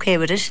 I'm okay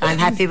with it. I'm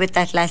happy with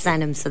that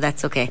lassanum, so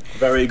that's okay.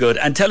 Very good.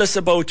 And tell us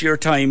about your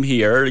time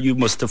here. You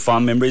must have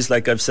fond memories,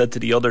 like I've said to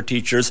the other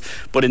teachers,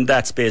 but in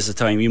that space of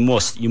time, you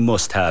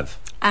must have.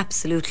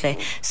 Absolutely.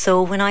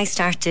 So when I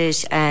started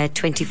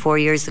 24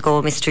 years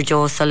ago, Mr.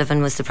 Joe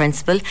Sullivan was the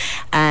principal.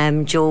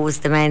 Joe was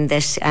the man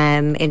that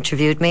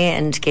interviewed me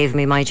and gave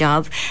me my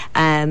job.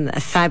 A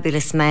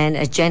fabulous man,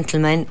 a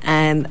gentleman,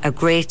 a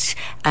great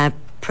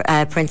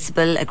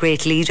principal, a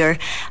great leader,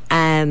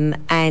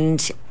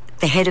 and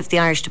the head of the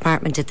Irish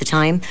department at the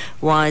time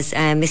was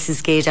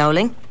Mrs. Gay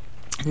Dowling.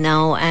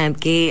 Now,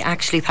 Gay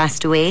actually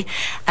passed away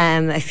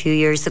a few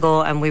years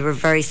ago, and we were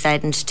very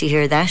saddened to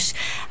hear that.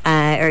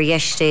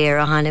 Yesterday,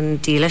 Rahanim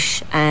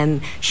Dealish,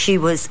 she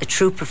was a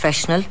true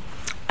professional,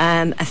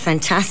 a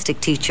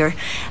fantastic teacher,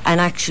 and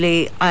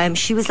actually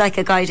she was like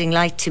a guiding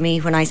light to me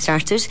when I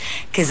started,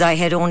 because I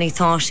had only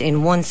taught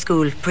in one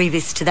school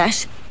previous to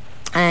that.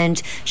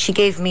 And she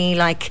gave me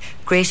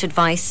great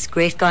advice,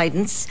 great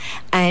guidance.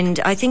 And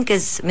I think,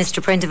 as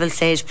Mr. Prendeville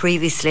said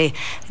previously,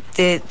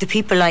 the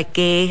people like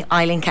Gay,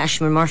 Eileen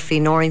Cashmere Murphy,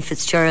 Noreen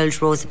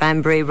Fitzgerald, Rosa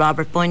Bambury,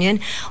 Robert Bunyan,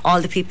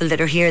 all the people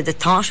that are here that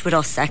taught with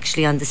us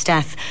actually on the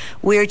staff,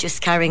 we're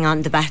just carrying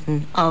on the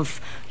baton of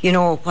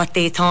what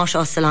they taught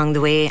us along the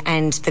way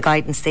and the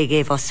guidance they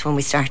gave us when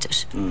we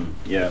started.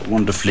 Yeah,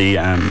 wonderfully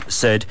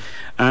said.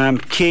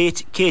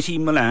 Katie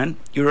Milan,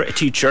 you're a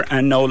teacher,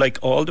 and now, like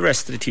all the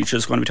rest of the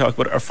teachers, going to be talking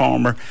about our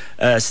former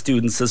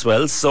students as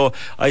well. So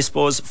I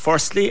suppose,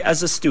 firstly,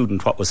 as a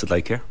student, what was it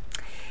like here?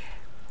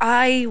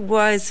 I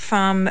was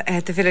from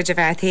the village of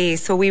Athy,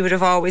 so we would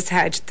have always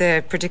had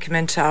the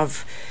predicament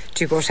of,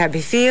 do you go to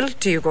Abbeyfield,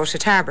 do you go to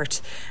Tarbert?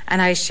 And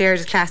I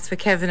shared a class with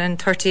Kevin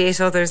and 38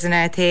 others in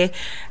Athy,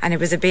 and it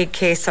was a big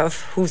case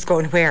of who's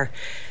going where.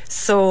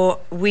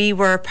 So we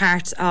were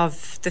part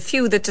of the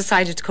few that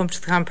decided to come to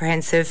the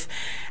comprehensive,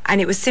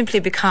 and it was simply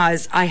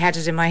because I had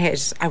it in my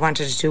head I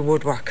wanted to do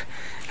woodwork,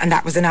 and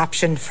that was an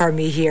option for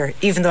me here.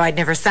 Even though I'd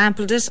never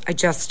sampled it,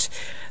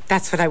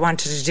 that's what I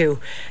wanted to do.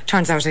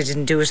 Turns out I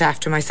didn't do it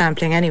after my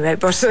sampling anyway,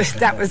 but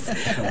that was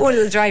one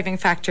of the driving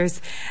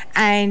factors.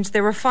 And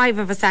there were 5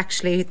 of us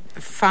actually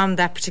from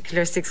that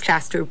particular 6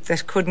 class group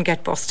that couldn't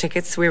get bus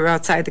tickets. We were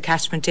outside the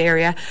catchment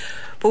area,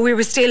 but we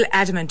were still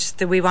adamant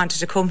that we wanted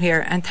to come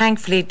here. And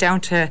thankfully,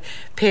 down to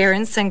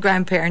parents and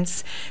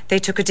grandparents, they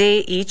took a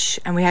day each,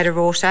 and we had a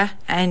rota,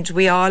 and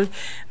we all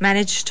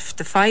managed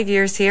the 5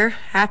 years here,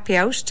 happy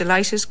out,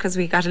 delighted, because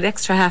we got an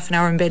extra half an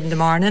hour in bed in the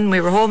morning. We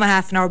were home a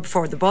half an hour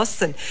before the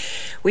bus, and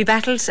we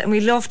battled and we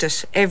loved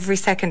it, every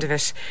second of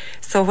it.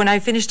 So when I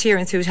finished here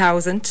in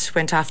 2000,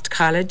 went off to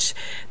college,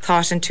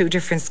 taught in 2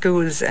 different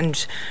schools,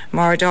 and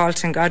Maura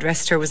Dalton, God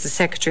rest her, was the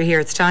secretary here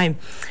at the time,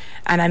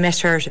 and I met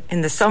her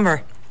in the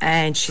summer.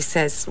 And she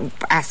says,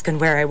 asking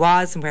where I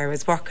was and where I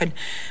was working,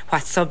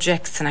 what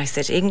subjects, and I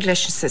said English.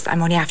 She says,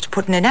 I'm only after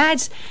putting an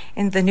ad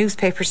in the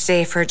newspaper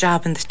today for a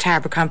job in the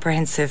Tarbert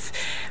Comprehensive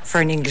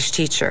for an English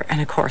teacher. And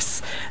of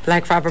course,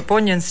 like Robert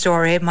Bunyan's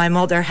story, my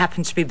mother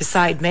happened to be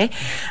beside me,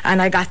 and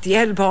I got the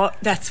elbow,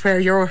 that's where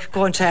you're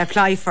going to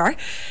apply for.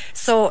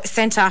 So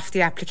sent off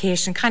the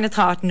application, kind of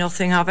thought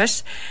nothing of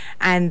it,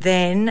 and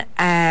then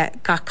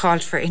got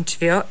called for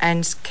interview,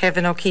 and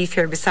Kevin O'Keefe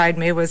here beside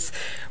me was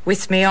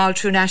with me all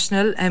through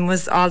national and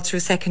was all through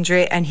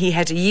secondary, and he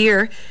had a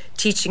year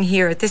teaching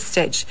here at this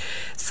stage.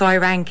 So I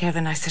rang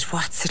Kevin, I said,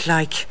 what's it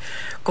like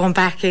going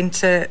back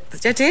into...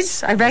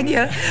 I rang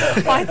you.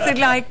 What's it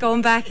like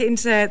going back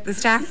into the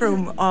staff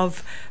room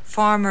of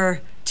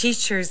former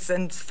teachers,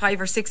 and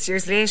 5 or 6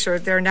 years later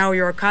they're now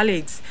your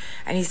colleagues?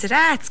 And he said,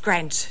 it's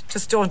grand,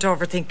 just don't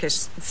overthink it,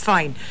 it's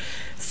fine.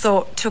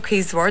 So took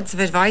his words of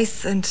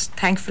advice, and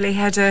thankfully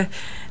had an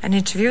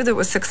interview that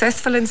was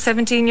successful, and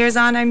 17 years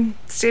on I'm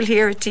still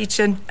here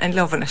teaching and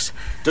loving it.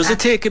 Does it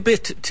take a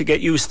bit to get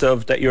used to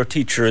that your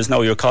teacher is now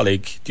your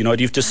colleague? Do you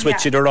have to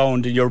switch it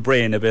around in your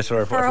brain a bit?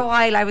 Or for a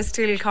while I was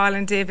still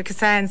calling David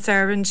Cassan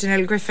Sir and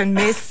Janelle Griffin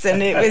Miss,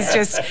 and it was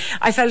just,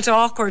 I felt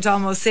awkward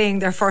almost saying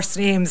their first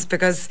names,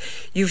 because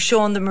you've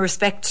shown them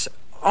respect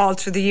all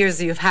through the years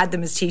that you've had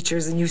them as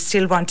teachers, and you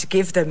still want to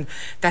give them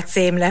that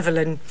same level.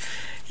 And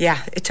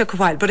yeah, it took a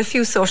while, but a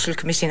few social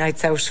committee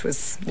nights out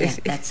was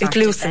it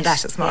loosened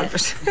that a small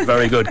bit.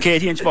 Very good.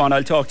 Katie and Siobhan,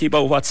 I'll talk to you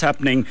about what's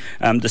happening,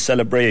 the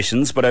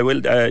celebrations, but I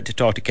will to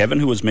talk to Kevin,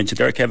 who was mentioned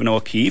there, Kevin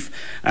O'Keefe.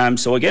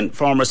 So again,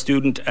 former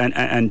student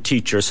and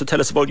teacher. So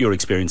tell us about your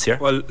experience here.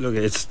 Well, look,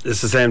 it's the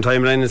same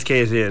timeline as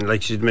Katie, and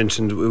like she'd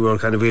mentioned,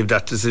 we had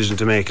that decision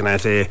to make, and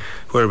at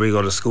where we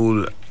go to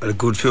school, a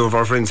good few of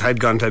our friends had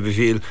gone to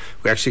Abbeyfield.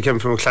 We actually came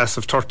from a class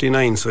of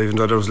 39, so even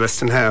though there was less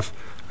than half,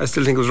 I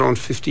still think it was around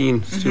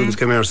 15 students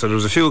came here, so there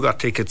was a few who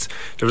got tickets.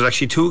 There was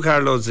actually 2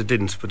 carloads that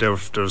didn't, but there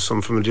was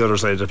some from the other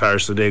side of the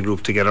parish, so they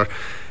grouped together.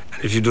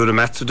 And if you do the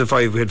maths with the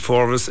 5, we had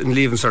 4 of us in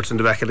leaving certs in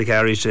the back of the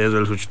car each day as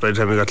well, which by the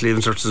time we got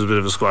leaving certs was a bit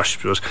of a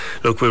squash. But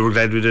look, we were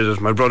glad we did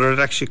it. My brother had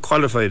actually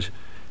qualified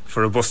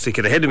for a bus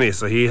ticket ahead of me,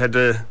 so he had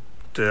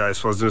I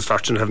suppose the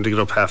misfortune having to get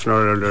up half an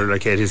hour earlier,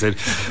 like Katie said.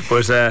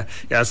 But so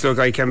look,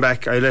 I came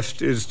back. I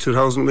left. It was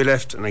 2000 we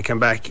left, and I came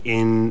back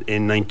in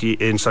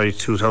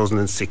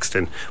 2006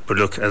 then. But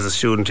look, as a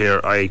student here,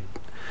 I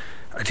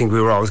think we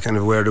were always kind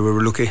of aware that we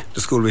were lucky.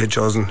 The school we had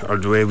chosen, or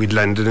the way we'd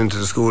landed into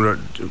the school, or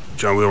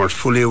John, we weren't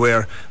fully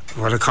aware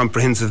what a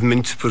comprehensive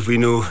meant, but we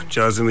knew,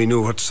 Jaws, and we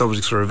knew what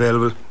subjects were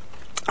available.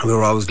 And we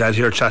were always glad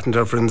here, chatting to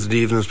our friends in the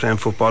evenings, playing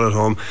football at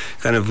home.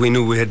 We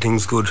knew we had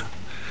things good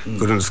in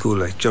the school.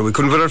 We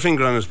couldn't put our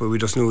finger on it, but we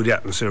just knew the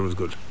atmosphere was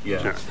good.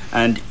 Yeah.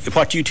 And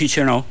what do you teach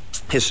here now?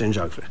 History and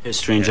geography.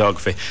 History and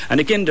geography. And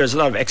again, there's a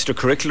lot of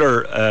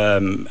extracurricular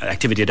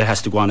activity that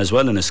has to go on as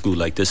well in a school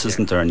like this,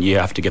 isn't there? And you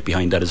have to get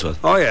behind that as well.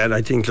 Oh yeah, and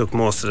I think, look,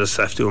 most of the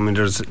staff do. I mean,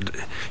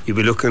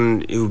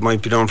 you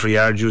might be down for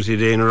yard duty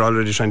day and are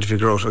already trying to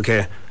figure out,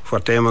 okay,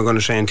 what day am I going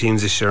to train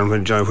teams this year, and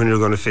when you're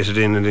going to fit it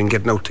in, and then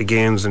getting out to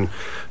games, and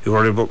you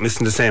worry about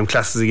missing the same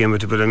classes again.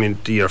 But I mean,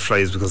 the year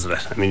flies because of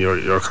that. I mean,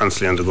 you're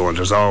constantly on the go, and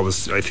there's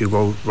always, if you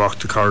go walk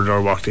the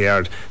corridor, walk the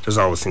yard, there's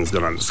always things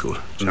going on in the school.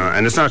 You know?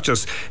 And it's not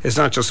just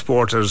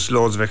sport. There's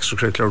loads of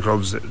extracurricular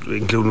clubs,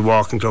 including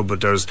walking club, but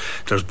there's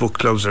book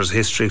clubs, there's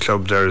history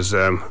club, there's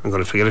I'm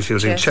going to forget a few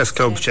things, chess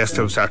club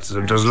starts.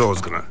 There's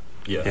loads going on.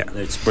 Yeah,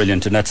 it's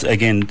brilliant, and that's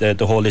again the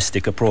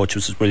holistic approach,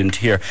 which is brilliant to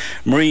hear.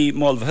 Marie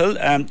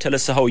Mulvihill, tell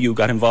us how you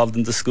got involved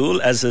in the school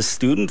as a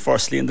student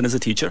firstly and then as a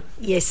teacher.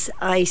 Yes,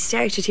 I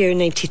started here in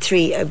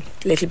 93, a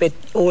little bit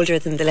older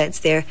than the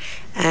lads there,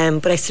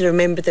 but I still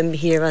remember them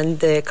here on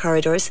the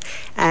corridors.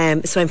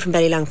 So I'm from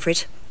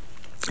Ballylongford.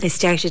 I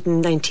started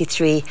in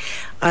 93.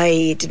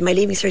 I did my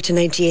leaving cert in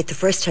 98 the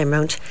first time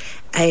round,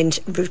 and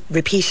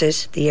repeated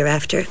the year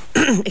after.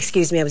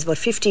 Excuse me, I was about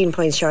 15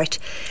 points short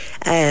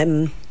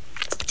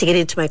to get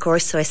into my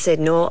course, so I said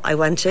no, I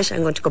want it,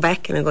 I'm going to go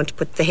back and I'm going to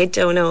put the head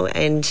down now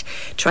and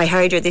try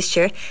harder this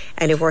year,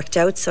 and it worked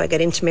out. So I got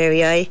into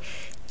Mary I,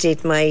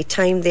 did my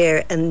time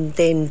there, and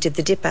then did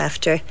the dip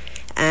after.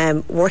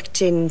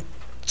 Worked in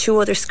 2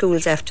 other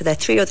schools after that,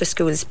 3 other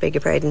schools, beg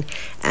your pardon,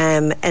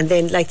 and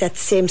then like that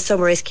same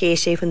summer as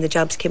Katie, when the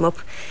jobs came up,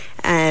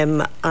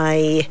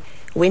 I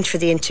went for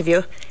the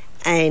interview,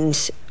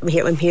 and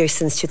I'm here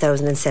since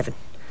 2007.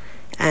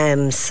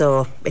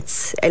 So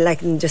it's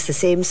like just the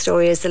same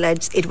story as the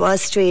lads. It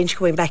was strange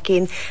coming back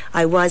in.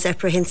 I was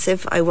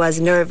apprehensive, I was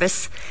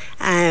nervous,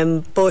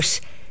 but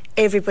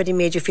everybody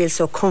made you feel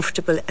so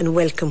comfortable and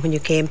welcome when you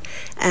came,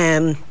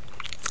 and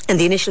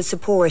the initial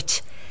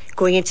support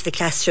going into the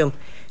classroom,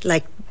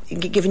 like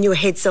giving you a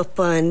heads up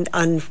on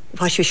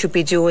what you should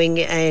be doing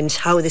and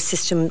how the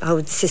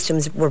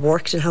systems were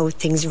worked and how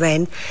things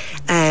ran.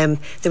 There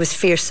was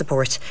fierce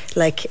support.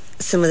 Like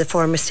some of the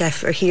former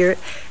staff are here,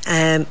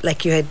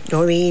 like you had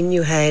Noreen,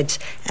 you had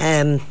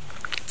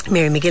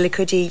Mary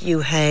McGillicuddy, you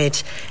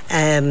had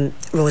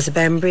Rosa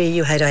Bambury,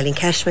 you had Eileen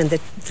Cashman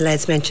that the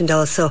lads mentioned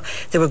also.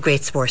 They were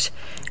great support,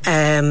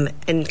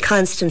 and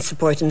constant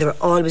support, and they were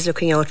always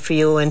looking out for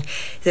you, and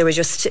they were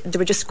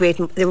just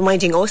great. They were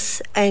minding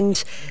us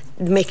and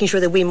making sure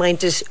that we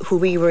minded who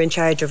we were in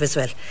charge of as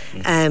well.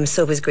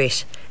 So it was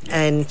great,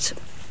 and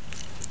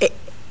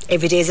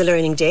every day is a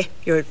learning day.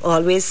 You're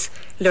always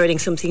learning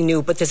something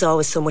new, but there's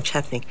always so much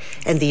happening,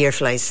 and the year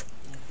flies.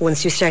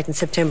 Once you start in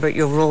September,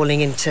 you're rolling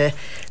into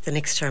the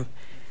next term.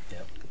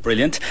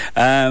 Brilliant.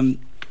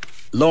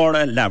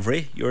 Laura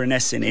Lavery, you're an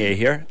SNA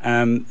here,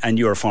 and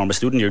you're a former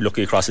student. You're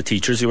looking across at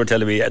teachers. You were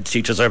telling me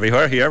teachers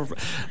everywhere here,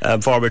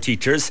 former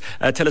teachers.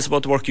 Tell us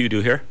about the work you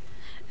do here.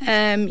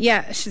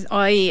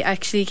 I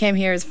actually came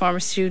here as a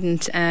former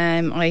student.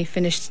 I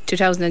finished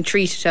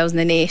 2003,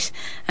 2008.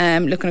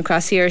 Looking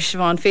across here,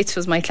 Siobhan Fitz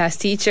was my class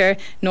teacher.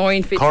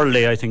 Noreen Fitz,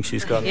 Corley, I think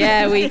she's got.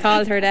 Yeah, we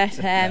called her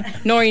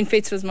that. Noreen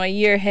Fitz was my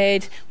year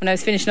head when I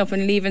was finishing up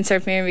and leaving.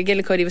 Sir Mary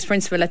McGillicuddy was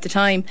principal at the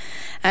time.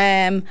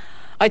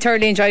 I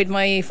thoroughly enjoyed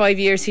my 5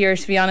 years here,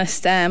 to be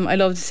honest. I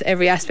loved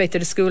every aspect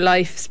of the school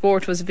life.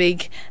 Sport was a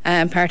big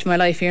part of my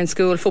life here in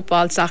school.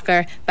 Football,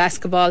 soccer,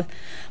 basketball.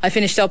 I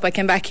finished up, I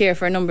came back here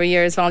for a number of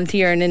years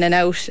volunteering in and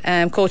out,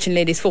 coaching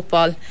ladies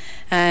football.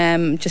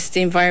 Just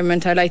the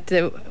environment, I liked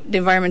the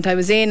environment I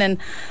was in, and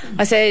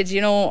I said,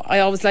 I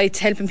always liked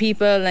helping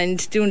people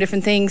and doing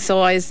different things,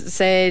 so I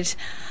said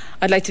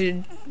I'd like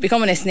to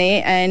become an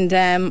SNA, and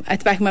at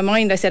the back of my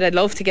mind I said I'd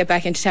love to get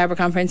back into Tarbert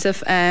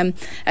Comprehensive. At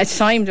the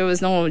time there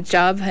was no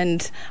job,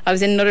 and I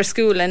was in another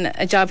school and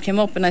a job came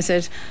up, and I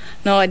said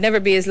no, I'd never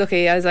be as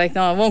lucky. I was like,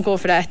 no, I won't go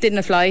for that. Didn't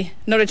apply.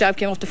 Another job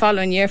came up the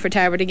following year for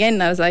Tarbert again,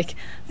 and I was like,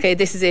 okay,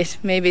 this is it,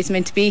 maybe it's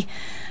meant to be,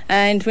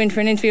 and went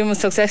for an interview and was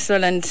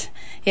successful, and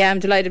I'm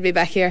delighted to be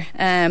back here.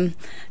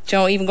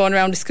 Even going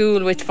around the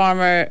school with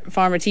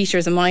former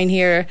teachers of mine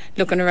here,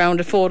 looking around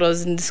at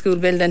photos in the school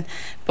building.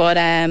 But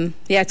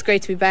it's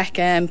great to be back.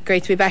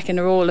 Great to be back in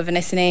the role of an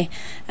SNA,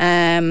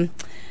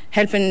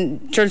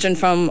 helping children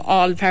from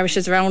all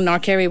parishes around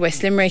North Kerry,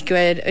 West Limerick who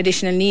had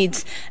additional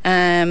needs.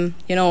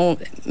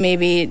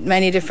 Maybe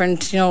many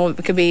different.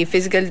 It could be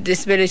physical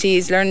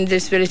disabilities, learning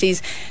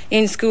disabilities,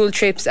 in school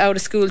trips, out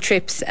of school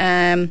trips.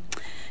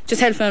 Just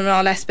helping them in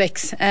all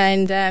aspects,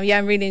 and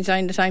I'm really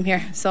enjoying the time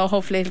here, so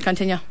hopefully it'll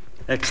continue.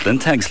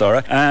 Excellent, thanks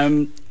Laura.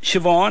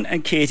 Siobhan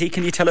and Katie,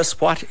 can you tell us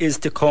what is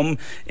to come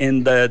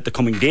in the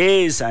coming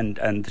days and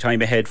the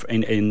time ahead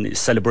in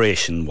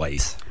celebration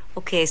wise?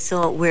 Okay,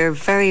 so we're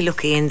very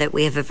lucky in that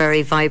we have a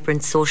very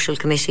vibrant social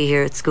committee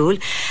here at school,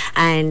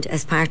 and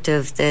as part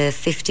of the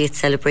 50th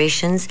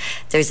celebrations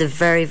there's a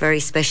very,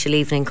 very special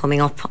evening coming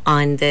up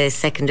on the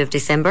 2nd of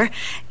December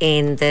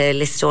in the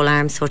Listowel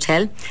Arms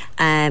Hotel.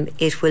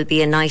 It will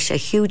be a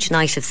huge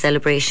night of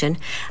celebration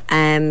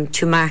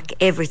to mark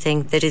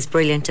everything that is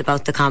brilliant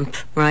about the comp,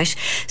 right?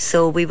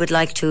 So we would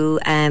like to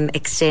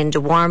extend a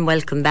warm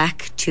welcome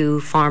back to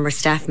former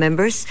staff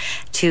members,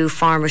 to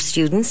former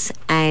students,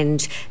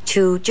 and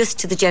to just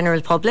to the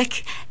general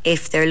public,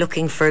 if they're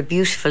looking for a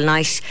beautiful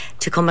night,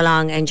 to come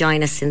along and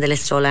join us in the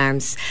Listowel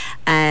Arms.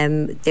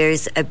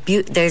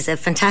 There's a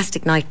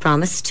fantastic night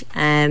promised.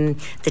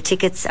 The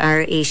tickets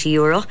are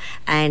 €80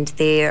 and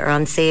they are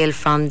on sale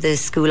from the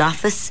school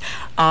office,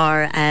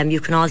 or you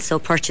can also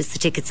purchase the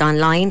tickets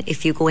online.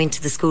 If you go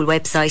into the school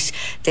website,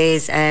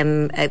 there's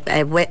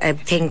a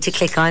thing to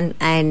click on,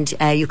 and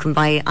you can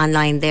buy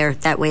online there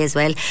that way as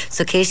well.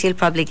 So Katie will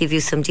probably give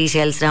you some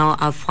details now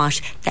of what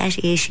that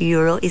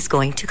 €80 is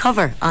going to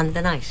cover on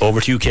the night. Over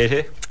to you,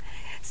 Katie.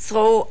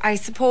 So I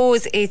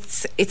suppose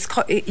it's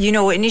you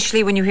know,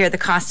 initially when you hear the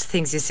cost of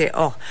things, you say,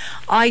 oh,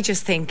 I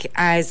just think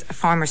as a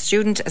former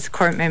student, as a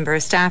current member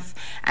of staff,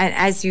 and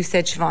as you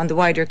said, Siobhan, the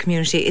wider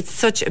community, it's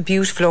such a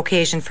beautiful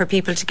occasion for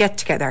people to get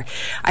together.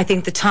 I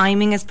think the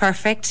timing is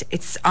perfect.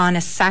 It's on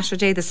a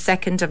Saturday, the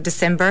 2nd of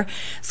December,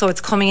 so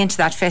it's coming into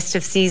that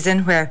festive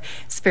season where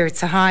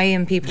spirits are high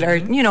and people are,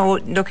 you know,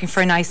 looking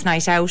for a nice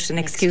night out, an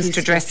excuse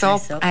to dress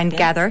up and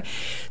gather.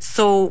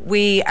 So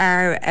we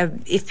are,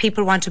 if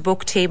people want to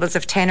book tables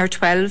of 10 or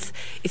 12,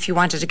 if you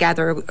wanted to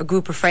gather a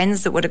group of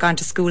friends that would have gone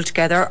to school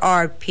together,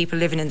 or people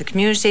living in the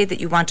community that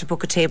you want to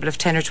book a table of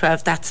 10 or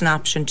 12, that's an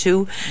option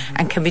too,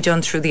 and can be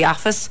done through the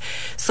office.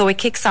 So it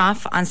kicks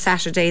off on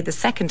Saturday the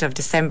 2nd of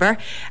December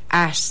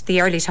at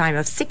the early time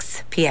of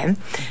 6 p.m,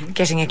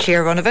 getting a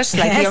clear run of it,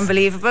 like the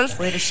Unbelievable.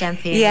 With a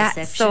champagne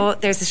reception. So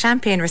there's a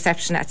champagne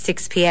reception at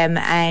 6 p.m,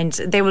 and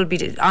they will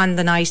be on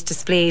the night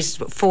displayed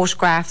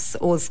photographs,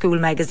 old school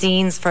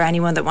magazines for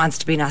anyone that wants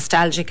to be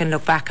nostalgic and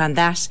look back on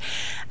that.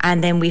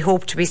 And then we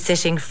hope to be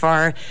sitting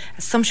for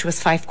a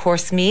sumptuous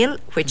 5-course meal,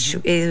 which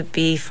will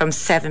be from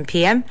 7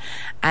 p.m,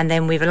 and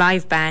then we have a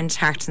live band,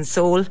 Heart and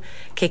Soul,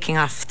 kicking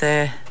off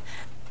the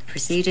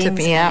proceedings,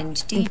 and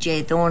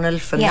DJ Donal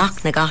from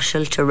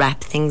Knocknagoshel to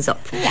wrap things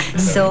up.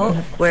 So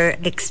we're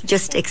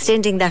just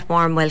extending that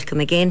warm welcome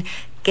again.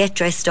 Get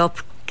dressed up,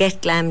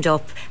 get glammed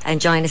up,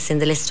 and join us in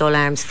the Listowel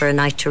Arms for a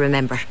night to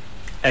remember.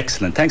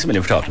 Excellent. Thanks a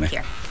million for talking to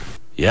me.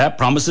 Yeah,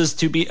 promises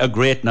to be a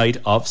great night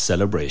of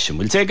celebration.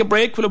 We'll take a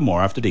break. We'll have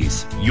more after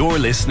these. You're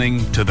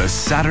listening to the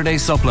Saturday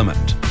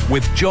Supplement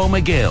with Joe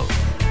McGill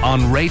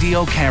on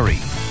Radio Kerry.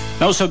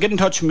 Now, so get in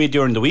touch with me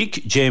during the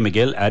week,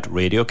 jmcgill at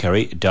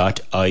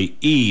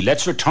radiokerry.ie.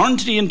 Let's return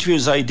to the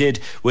interviews I did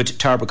with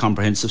Tarbert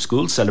Comprehensive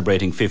School,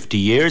 celebrating 50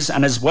 years,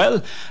 and as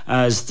well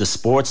as the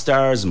sports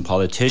stars and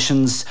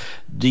politicians.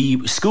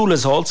 The school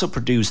has also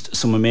produced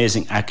some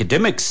amazing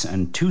academics,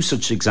 and two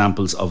such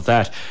examples of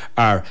that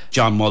are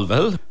John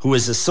Mulvihill, who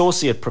is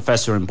Associate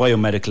Professor in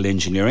Biomedical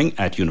Engineering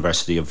at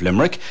University of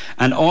Limerick,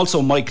 and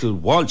also Michael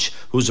Walsh,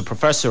 who's a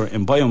Professor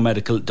in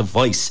Biomedical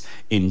Device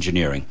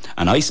Engineering.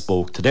 And I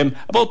spoke to them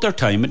about their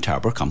time in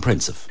Tarbert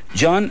Comprehensive.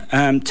 John,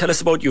 tell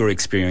us about your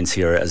experience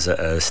here as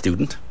a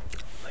student.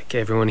 Like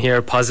everyone here,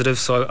 positive.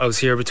 So I was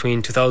here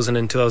between 2000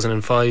 and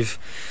 2005.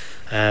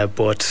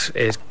 But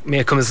it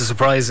may come as a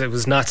surprise, it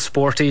was not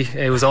sporty,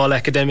 it was all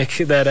academic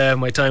that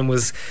my time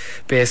was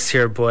based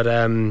here, but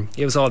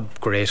it was all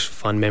great,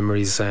 fun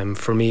memories.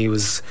 For me, it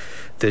was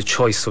the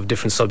choice of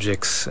different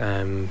subjects,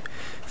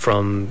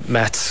 from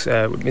maths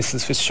with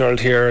Mrs. Fitzgerald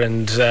here,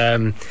 and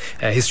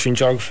history and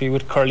geography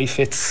with Curly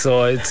Fitz.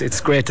 So it's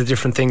great, the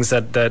different things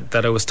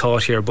that I was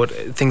taught here, but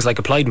things like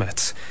applied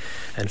maths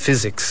and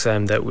physics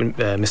that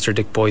Mr.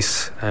 Dick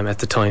Boyce at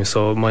the time.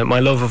 So my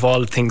love of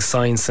all things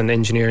science and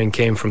engineering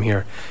came from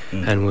here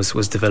and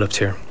was developed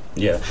here.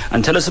 Yeah,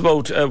 and tell us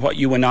about what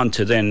you went on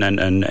to then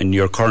and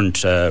your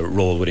current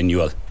role within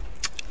UL.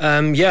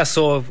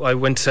 So I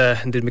went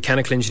and did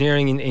mechanical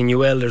engineering in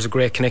UL. There's a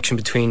great connection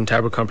between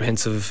Tarbert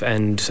Comprehensive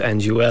and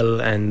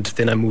UL, and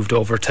then I moved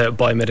over to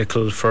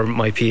biomedical for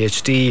my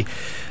PhD.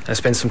 I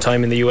spent some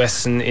time in the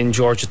US and in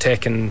Georgia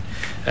Tech, and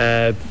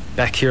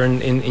back here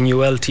in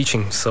UL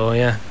teaching. So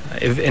yeah, I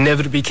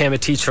inevitably became a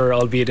teacher,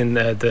 albeit in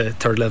the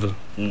third level.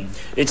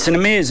 It's an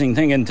amazing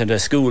thing into a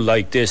school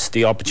like this,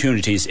 the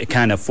opportunities it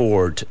can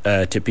afford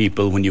to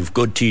people when you've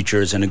good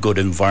teachers and a good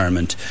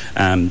environment.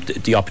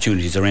 The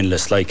opportunities are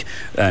endless. Like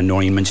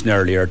Noreen mentioned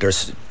earlier,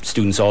 there's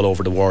students all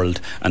over the world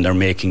and they're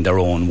making their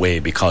own way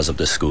because of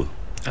the school.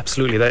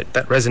 Absolutely, that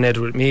resonated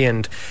with me,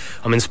 and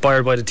I'm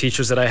inspired by the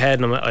teachers that I had,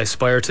 and I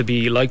aspire to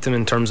be like them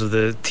in terms of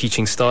the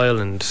teaching style,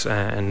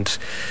 and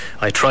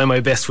I try my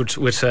best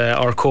with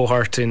our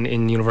cohort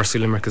in University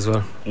of Limerick as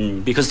well.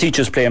 Because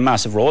teachers play a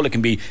massive role. It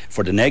can be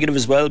for the negative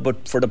as well,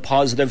 but for the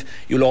positive,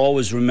 you'll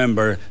always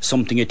remember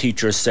something a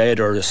teacher said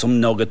or some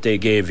nugget they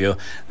gave you,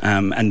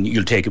 and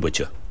you'll take it with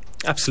you.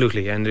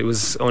 Absolutely, and it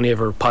was only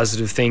ever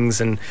positive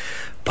things and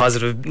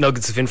positive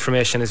nuggets of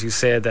information, as you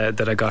said,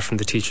 that I got from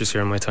the teachers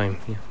here in my time.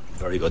 Yeah.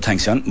 Very good,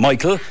 thanks, John.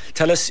 Michael,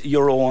 tell us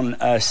your own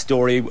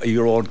story,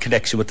 your own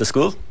connection with the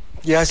school.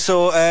 Yeah,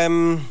 so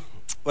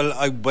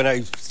when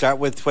I start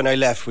with when I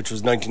left, which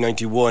was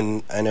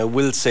 1991, and I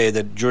will say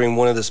that during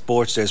one of the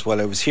sports days while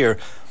I was here,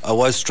 I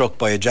was struck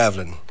by a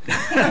javelin.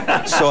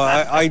 So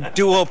I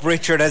do hope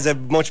Richard has a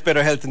much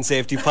better health and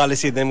safety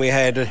policy than we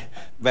had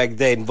back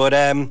then. But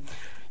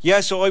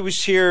so I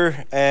was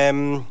here.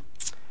 The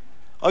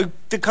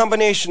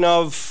combination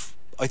of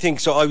I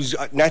think so. I was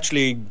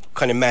naturally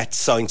kind of maths,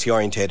 science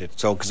orientated,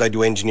 so because I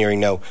do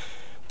engineering now.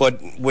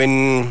 But what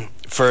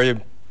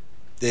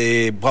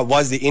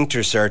was the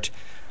intercert,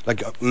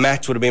 like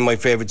maths would have been my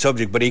favourite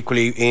subject, but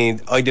equally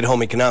I did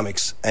home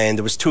economics, and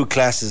there was 2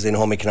 classes in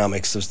home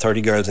economics. There was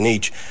 30 girls in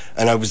each,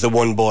 and I was the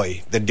one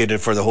boy that did it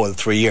for the whole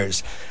 3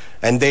 years.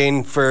 And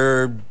then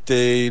for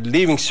the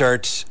leaving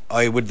cert,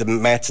 I would the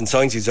maths and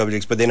sciencey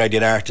subjects, but then I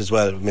did art as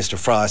well with Mr.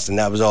 Frost, and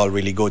that was all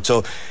really good.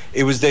 So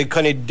it was the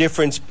kind of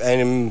difference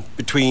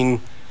between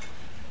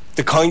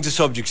the kinds of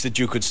subjects that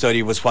you could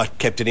study was what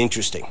kept it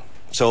interesting.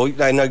 So,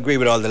 and I agree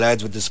with all the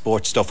lads with the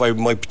sports stuff.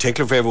 My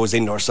particular favourite was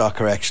indoor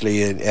soccer,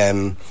 actually,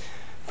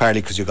 partly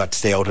because you got to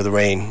stay out of the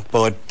rain.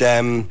 But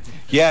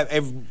yeah,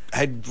 I've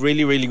had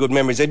really, really good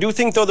memories. I do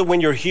think, though, that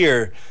when you're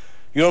here,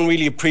 you don't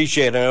really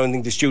appreciate, and I don't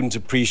think the students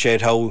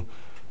appreciate how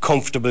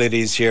comfortable it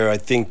is here. I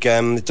think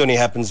it only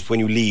happens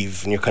when you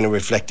leave and you're kind of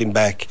reflecting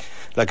back.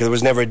 Like, there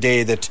was never a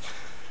day that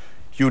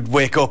you'd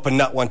wake up and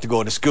not want to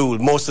go to school.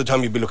 Most of the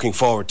time you'd be looking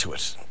forward to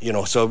it, you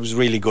know, so it was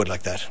really good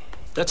like that.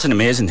 That's an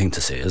amazing thing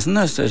to say, isn't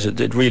it?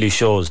 It really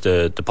shows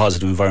the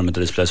positive environment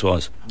that this place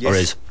was, yes. Or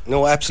is.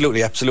 No,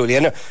 absolutely.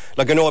 And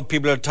like, I know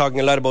people are talking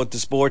a lot about the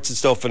sports and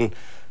stuff, and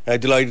I'm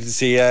delighted to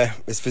see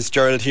Miss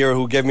Fitzgerald here,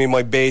 who gave me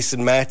my base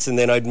in maths, and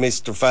then I'd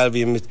Mr.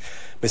 Falvey and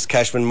Miss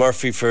Cashman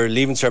Murphy for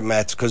leaving cert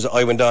maths, because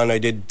I went on, I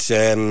did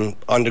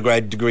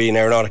undergrad degree in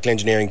aeronautical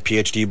engineering,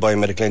 PhD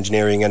biomedical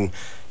engineering, and,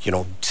 you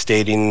know,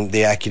 stayed in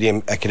the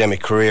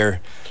academic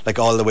career, like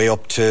all the way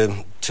up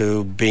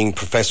to being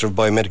professor of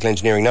biomedical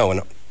engineering now,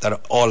 and that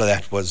all of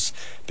that was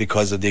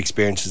because of the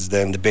experiences,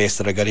 the base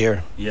that I got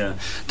here. Yeah,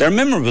 they're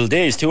memorable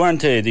days too,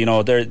 aren't they? You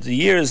know, the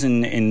years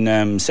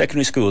in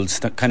secondary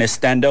schools that kind of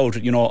stand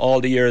out. You know, all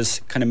the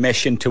years kind of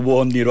mesh into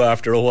one, you know,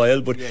 after a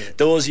while. But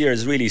those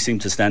years really seem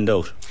to stand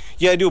out.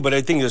 Yeah, I do, but I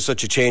think there's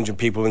such a change in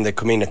people when they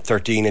come in at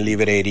 13 and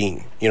leave at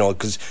 18. You know,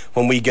 because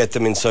when we get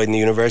them inside in the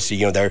university,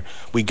 you know,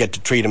 we get to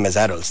treat them as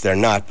adults. They're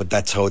not, but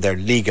that's how they're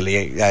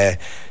legally.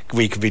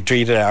 We could be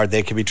treated, or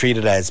they could be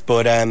treated as.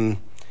 But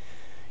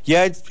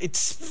yeah,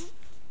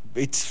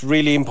 it's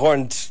really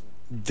important,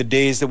 the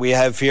days that we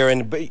have here,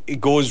 and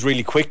it goes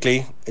really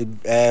quickly.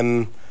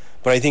 But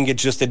I think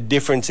it's just a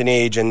difference in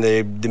age and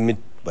the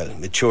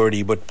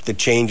maturity, but the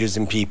changes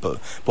in people,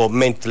 both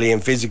mentally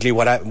and physically.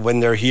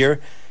 When they're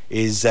here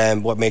is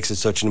what makes it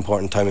such an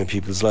important time in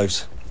people's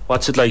lives.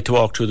 What's it like to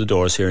walk through the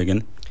doors here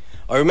again?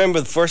 I remember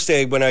the first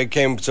day when I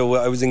came. So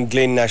I was in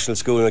Glynn National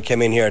School, and I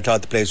came in here. I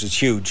thought the place was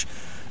huge,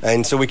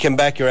 and so we came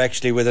back here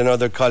actually with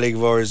another colleague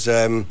of ours.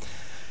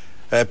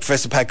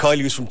 Professor Pat Coyle,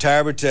 who's from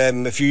Tarbert,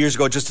 a few years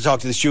ago, just to talk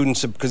to the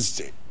students,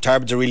 because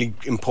Tarbert's a really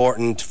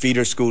important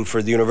feeder school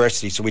for the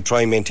university, so we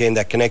try and maintain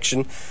that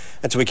connection.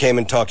 And so we came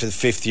and talked to the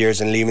 5th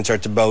years and leaving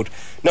cert about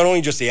not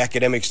only just the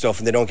academic stuff,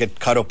 and they don't get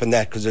caught up in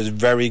that, because there's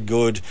very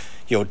good,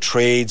 you know,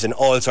 trades and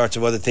all sorts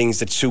of other things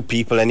that suit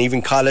people, and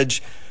even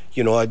college.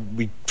 You know,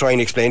 we try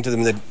and explain to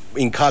them that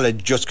in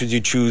college, just because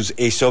you choose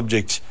a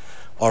subject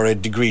or a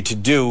degree to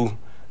do,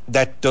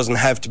 that doesn't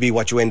have to be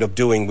what you end up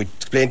doing. We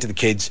explain to the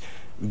kids,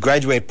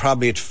 graduate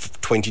probably at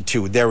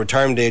 22. Their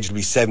retirement age will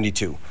be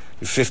 72.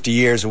 50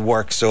 years of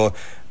work. So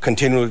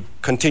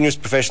continuous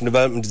professional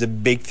development is a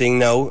big thing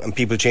now, and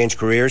people change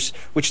careers,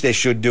 which they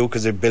should do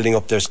because they're building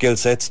up their skill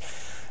sets.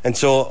 And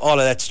so all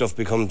of that stuff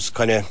becomes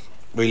kind of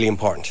really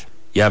important.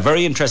 Yeah,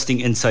 very interesting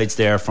insights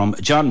there from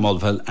John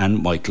Mulvihill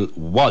and Michael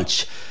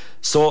Walsh.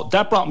 So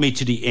that brought me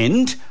to the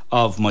end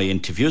of my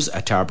interviews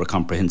at Tarbert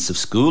Comprehensive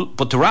School.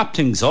 But to wrap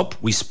things up,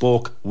 we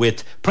spoke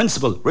with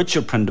Principal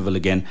Richard Prendeville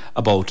again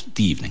about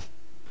the evening.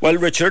 Well,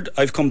 Richard,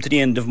 I've come to the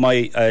end of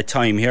my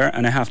time here,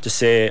 and I have to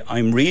say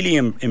I'm really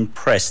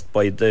impressed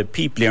by the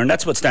people here, and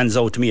that's what stands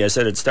out to me. I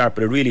said at the start,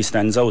 but it really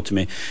stands out to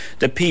me.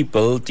 The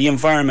people, the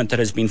environment that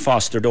has been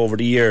fostered over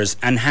the years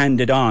and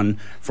handed on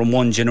from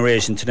one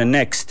generation to the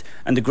next.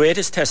 And the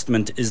greatest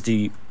testament is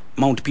the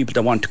amount of people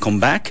that want to come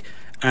back,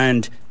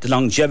 and the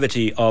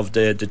longevity of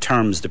the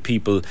terms the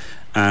people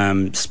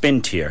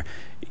spent here.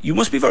 You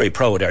must be very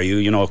proud, are you,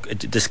 you know, at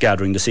this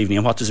gathering this evening,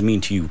 and what does it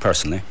mean to you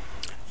personally?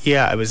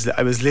 Yeah, I was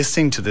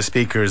listening to the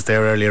speakers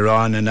there earlier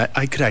on, and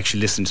I could actually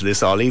listen to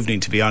this all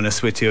evening, to be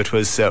honest with you. It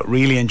was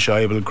really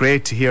enjoyable,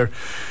 great to hear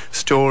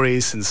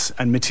stories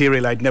and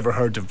material I'd never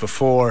heard of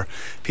before,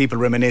 people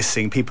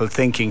reminiscing, people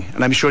thinking,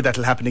 and I'm sure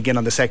that'll happen again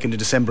on the 2nd of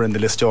December in the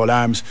Listowel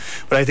Arms.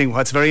 But I think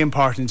what's very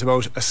important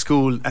about a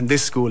school, and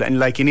this school, and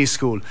like any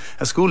school,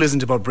 a school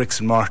isn't about bricks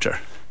and mortar.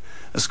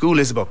 A school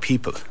is about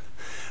people.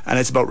 And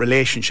it's about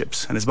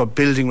relationships, and it's about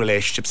building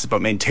relationships, it's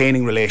about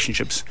maintaining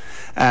relationships.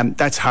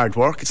 That's hard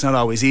work. It's not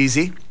always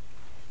easy.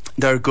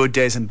 There are good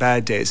days and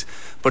bad days,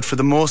 but for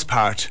the most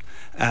part,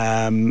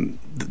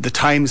 the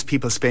times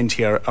people spend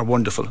here are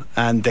wonderful,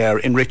 and they're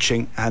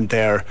enriching, and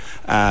they're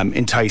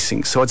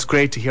enticing. So it's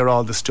great to hear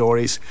all the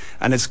stories,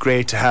 and it's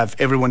great to have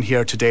everyone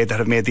here today that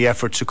have made the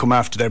effort to come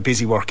after their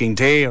busy working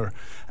day or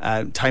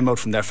time out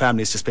from their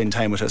families to spend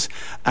time with us.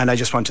 And I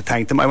just want to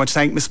thank them. I want to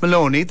thank Miss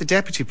Maloney, the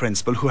deputy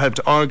principal, who helped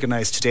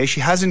organise today.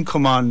 She hasn't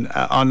come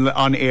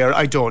on air.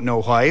 I don't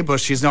know why, but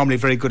she's normally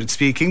very good at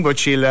speaking, but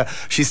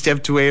she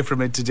stepped away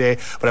from it today.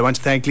 But I want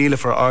to thank Leela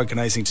for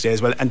organising today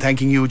as well, and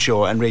thanking you,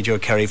 Joe, and Radio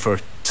Kerry for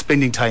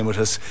spending time with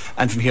us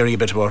and from hearing a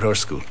bit about our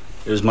school.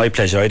 It was my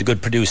pleasure. I had a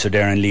good producer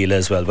there in Leela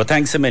as well. But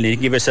thanks a million. You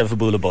can give yourself a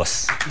bowl of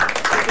bus.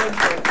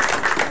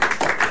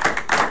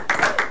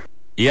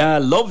 Yeah,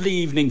 lovely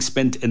evening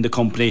spent in the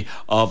company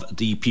of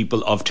the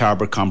people of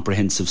Tarbert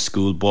Comprehensive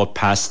School, both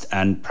past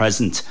and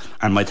present.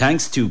 And my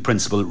thanks to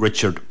Principal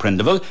Richard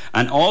Prindeville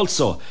and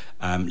also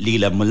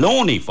Leela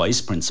Maloney,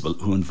 Vice Principal,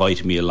 who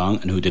invited me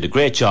along and who did a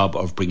great job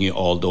of bringing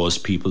all those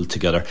people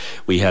together.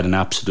 We had an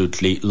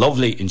absolutely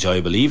lovely,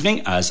 enjoyable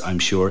evening, as I'm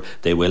sure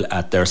they will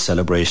at their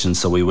celebration.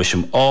 So we wish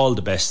them all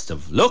the best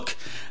of luck,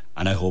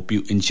 and I hope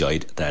you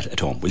enjoyed that at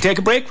home. We'll take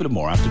a break with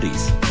more after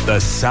these. The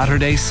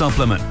Saturday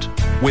Supplement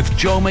with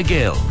Joe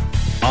McGill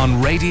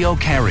on Radio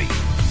Kerry.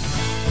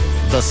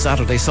 The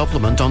Saturday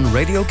Supplement on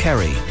Radio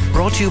Kerry,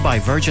 brought to you by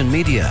Virgin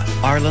Media,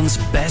 Ireland's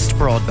best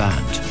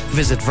broadband.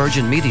 Visit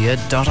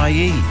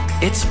virginmedia.ie.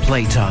 It's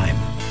playtime.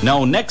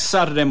 Now, next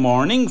Saturday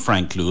morning,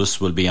 Frank Lewis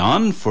will be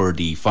on for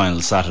the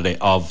final Saturday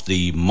of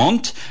the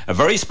month. A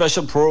very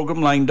special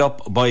programme lined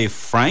up by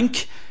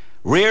Frank.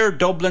 Rare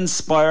Dublin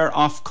Spire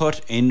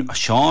offcut in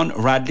Sean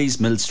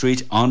Radley's Mill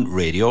Street on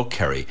Radio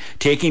Kerry,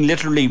 taking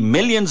literally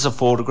millions of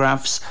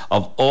photographs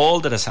of all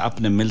that has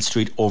happened in Mill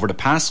Street over the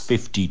past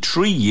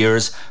 53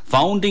 years,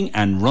 founding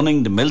and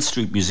running the Mill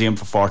Street Museum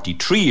for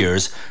 43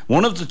 years,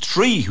 one of the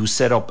three who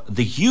set up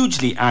the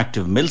hugely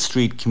active Mill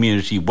Street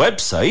community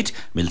website,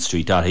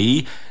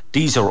 millstreet.ie.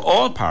 These are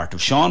all part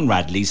of Sean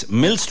Radley's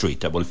Mill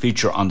Street that will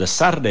feature on the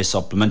Saturday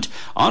Supplement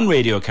on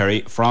Radio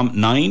Kerry from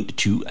 9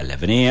 to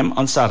 11 a.m.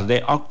 on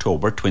Saturday,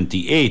 October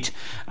 28.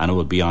 And it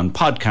will be on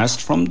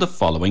podcast from the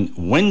following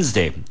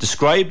Wednesday.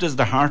 Described as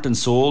the heart and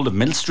soul of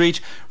Mill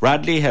Street,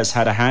 Radley has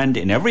had a hand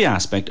in every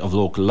aspect of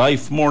local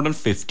life for more than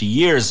 50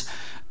 years.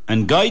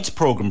 And guides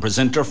programme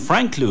presenter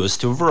Frank Lewis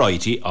to a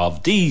variety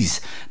of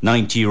these.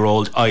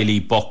 90-year-old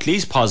Eilidh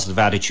Buckley's positive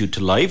attitude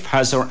to life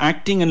has her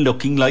acting and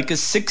looking like a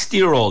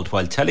 60-year-old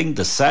while telling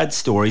the sad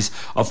stories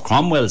of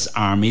Cromwell's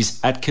armies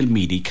at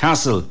Kilmeedy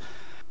Castle.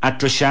 At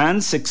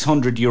Droshan's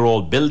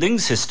 600-year-old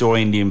buildings,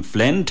 historian Liam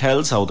Flynn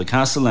tells how the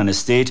castle and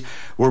estate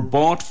were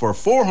bought for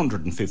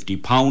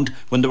 £450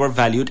 when they were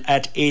valued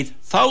at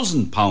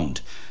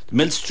 £8,000. The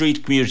Mill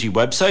Street community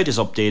website is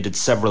updated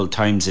several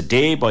times a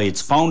day by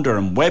its founder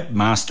and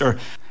webmaster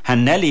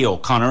Hanelli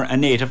O'Connor, a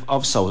native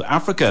of South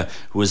Africa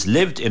who has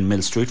lived in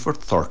Mill Street for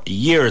 30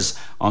 years.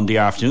 On the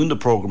afternoon the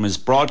programme is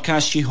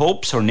broadcast, she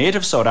hopes her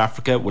native South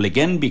Africa will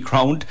again be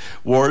crowned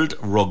World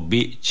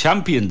Rugby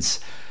Champions.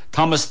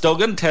 Thomas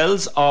Duggan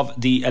tells of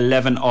the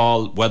 11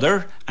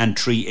 all-weather and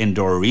 3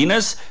 indoor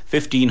arenas,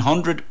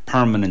 1,500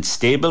 permanent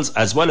stables,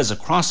 as well as a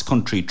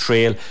cross-country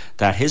trail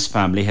that his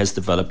family has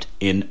developed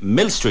in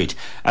Mill Street.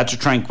 At the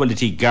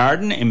Tranquility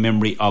Garden, in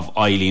memory of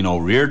Eileen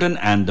O'Riordan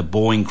and the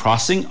Boeing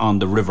crossing on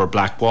the River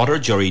Blackwater,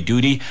 Jerry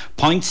Doody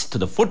points to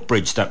the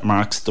footbridge that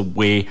marks the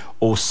way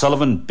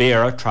O'Sullivan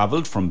Beara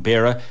travelled from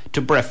Beara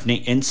to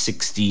Breffni in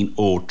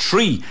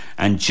 1603,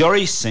 and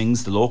Jerry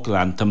sings the local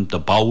anthem, The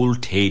Bowl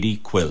Tady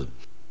Quill.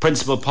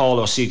 Principal Paul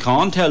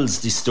O'Seacon tells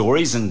the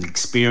stories and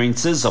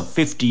experiences of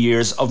 50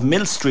 years of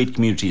Mill Street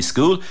Community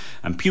School,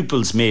 and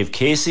pupils Maeve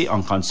Casey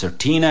on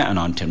concertina and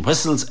on tin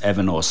whistles,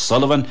 Evan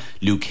O'Sullivan,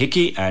 Luke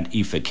Hickey and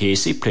Aoife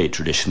Casey play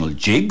traditional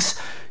jigs.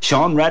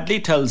 Sean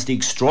Radley tells the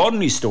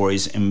extraordinary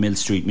stories in Mill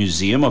Street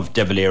Museum of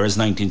De Valera's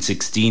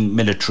 1916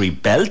 military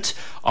belt,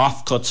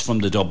 offcuts from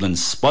the Dublin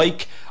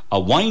Spike,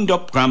 a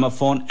wind-up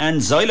gramophone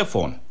and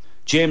xylophone.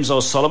 James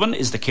O'Sullivan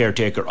is the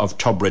caretaker of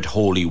Tubred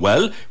Holy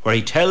Well, where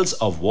he tells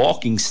of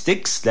walking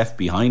sticks left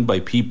behind by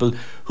people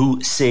who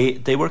say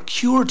they were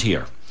cured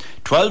here.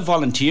 12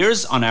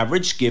 volunteers on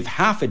average give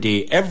half a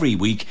day every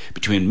week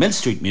between Mill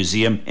Street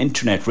Museum,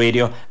 Internet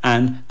Radio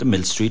and the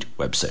Mill Street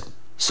website.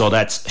 So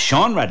that's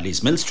Sean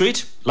Radley's Mill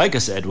Street. Like I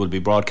said, will be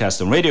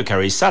broadcast on Radio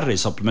Kerry's Saturday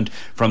Supplement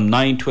from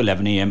 9 to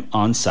 11 a.m.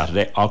 on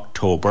Saturday,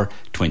 October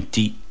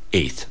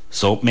 28th.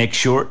 So make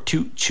sure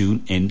to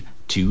tune in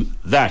to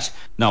that.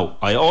 Now,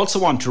 I also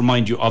want to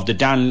remind you of the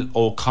Daniel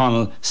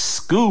O'Connell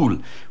School,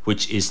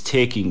 which is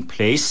taking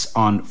place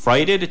on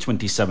Friday the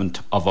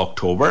 27th of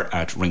October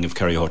at Ring of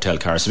Kerry Hotel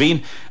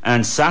Carsveen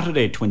and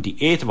Saturday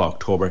 28th of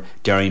October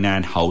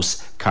Derrynane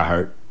House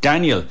Cahir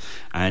Daniel,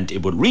 and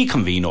it would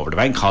reconvene over the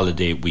bank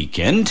holiday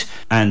weekend,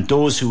 and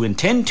those who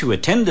intend to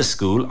attend the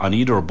school on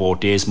either or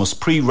both days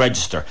must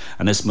pre-register,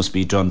 and this must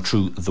be done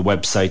through the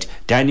website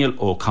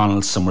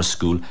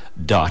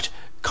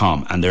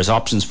DanielO'ConnellSummerSchool.com. And there's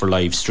options for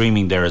live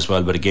streaming there as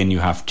well, but again you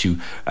have to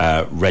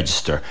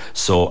register.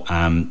 So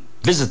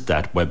visit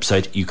that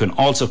website. You can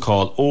also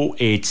call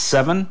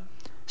 087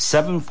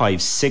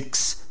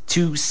 756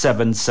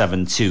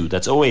 2772.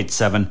 That's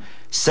 087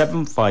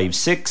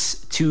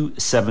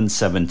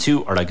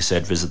 756-2772, or like I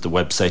said, visit the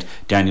website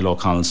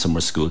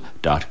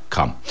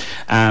DanielO'ConnellSummerSchool.com.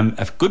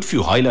 A good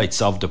few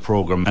highlights of the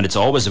programme, and it's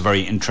always a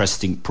very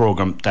interesting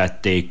programme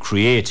that they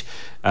create.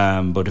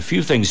 But a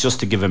few things just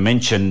to give a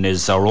mention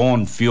is our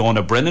own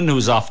Fiona Brennan,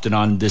 who's often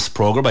on this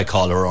programme. I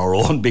call her our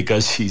own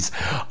because she's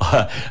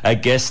a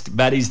guest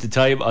Maddie's the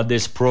time on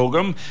this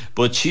programme,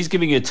 but she's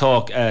giving a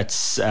talk at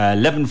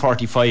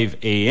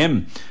 11:45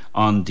 a.m.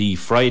 on the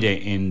Friday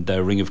in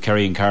the Ring of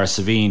Kerry in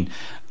Carsavine,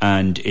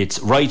 and it's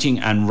Writing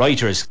and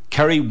Writers,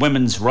 Kerry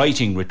Women's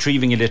Writing,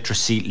 Retrieving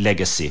Illiteracy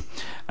Legacy.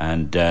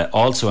 And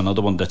also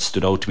another one that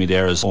stood out to me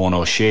there is Owen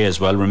O'Shea as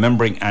well,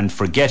 Remembering and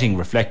Forgetting,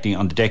 Reflecting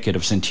on the Decade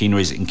of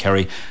Centenaries in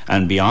Kerry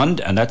and Beyond,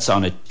 and that's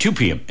on at 2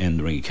 p.m. in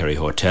the Ring of Kerry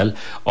Hotel.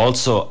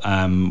 Also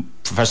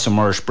Professor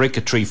Murish Brick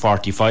at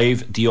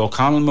 3:45, the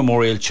O'Connell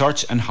Memorial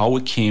Church and how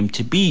it came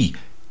to be,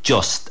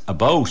 just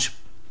about.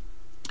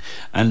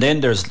 And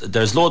then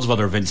there's loads of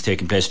other events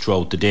taking place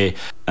throughout the day.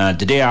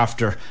 The day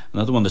after,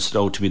 another one that stood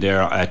out to me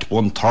there at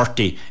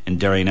 1:30 in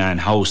Derrynane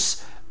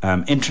House,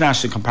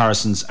 International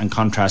Comparisons and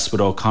Contrasts with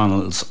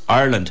O'Connell's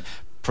Ireland.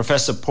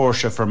 Professor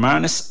Portia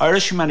Fermanis,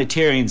 Irish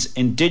Humanitarians,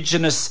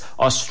 Indigenous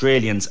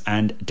Australians,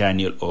 and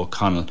Daniel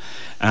O'Connell.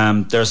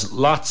 There's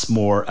lots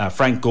more,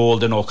 Frank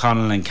Golden,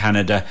 O'Connell in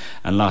Canada,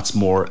 and lots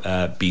more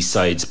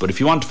besides. But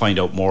if you want to find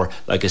out more,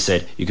 like I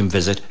said, you can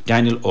visit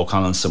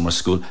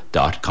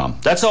DanielO'ConnellSummerSchool.com.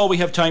 That's all we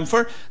have time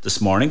for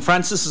this morning.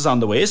 Francis is on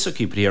the way, so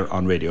keep it here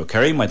on Radio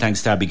Kerry. My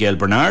thanks to Abigail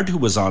Bernard, who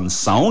was on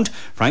sound.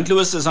 Frank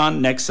Lewis is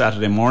on next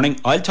Saturday morning.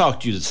 I'll talk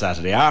to you the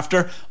Saturday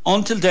after.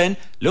 Until then,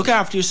 look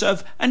after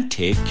yourself and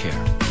take care.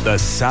 The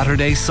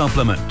Saturday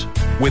Supplement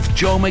with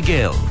Joe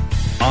McGill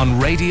on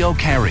Radio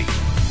Kerry.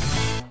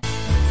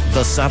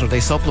 The Saturday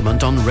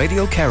Supplement on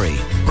Radio Kerry,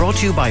 brought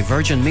to you by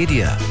Virgin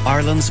Media,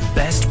 Ireland's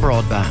best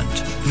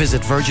broadband.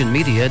 Visit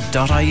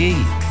virginmedia.ie.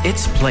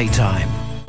 It's playtime.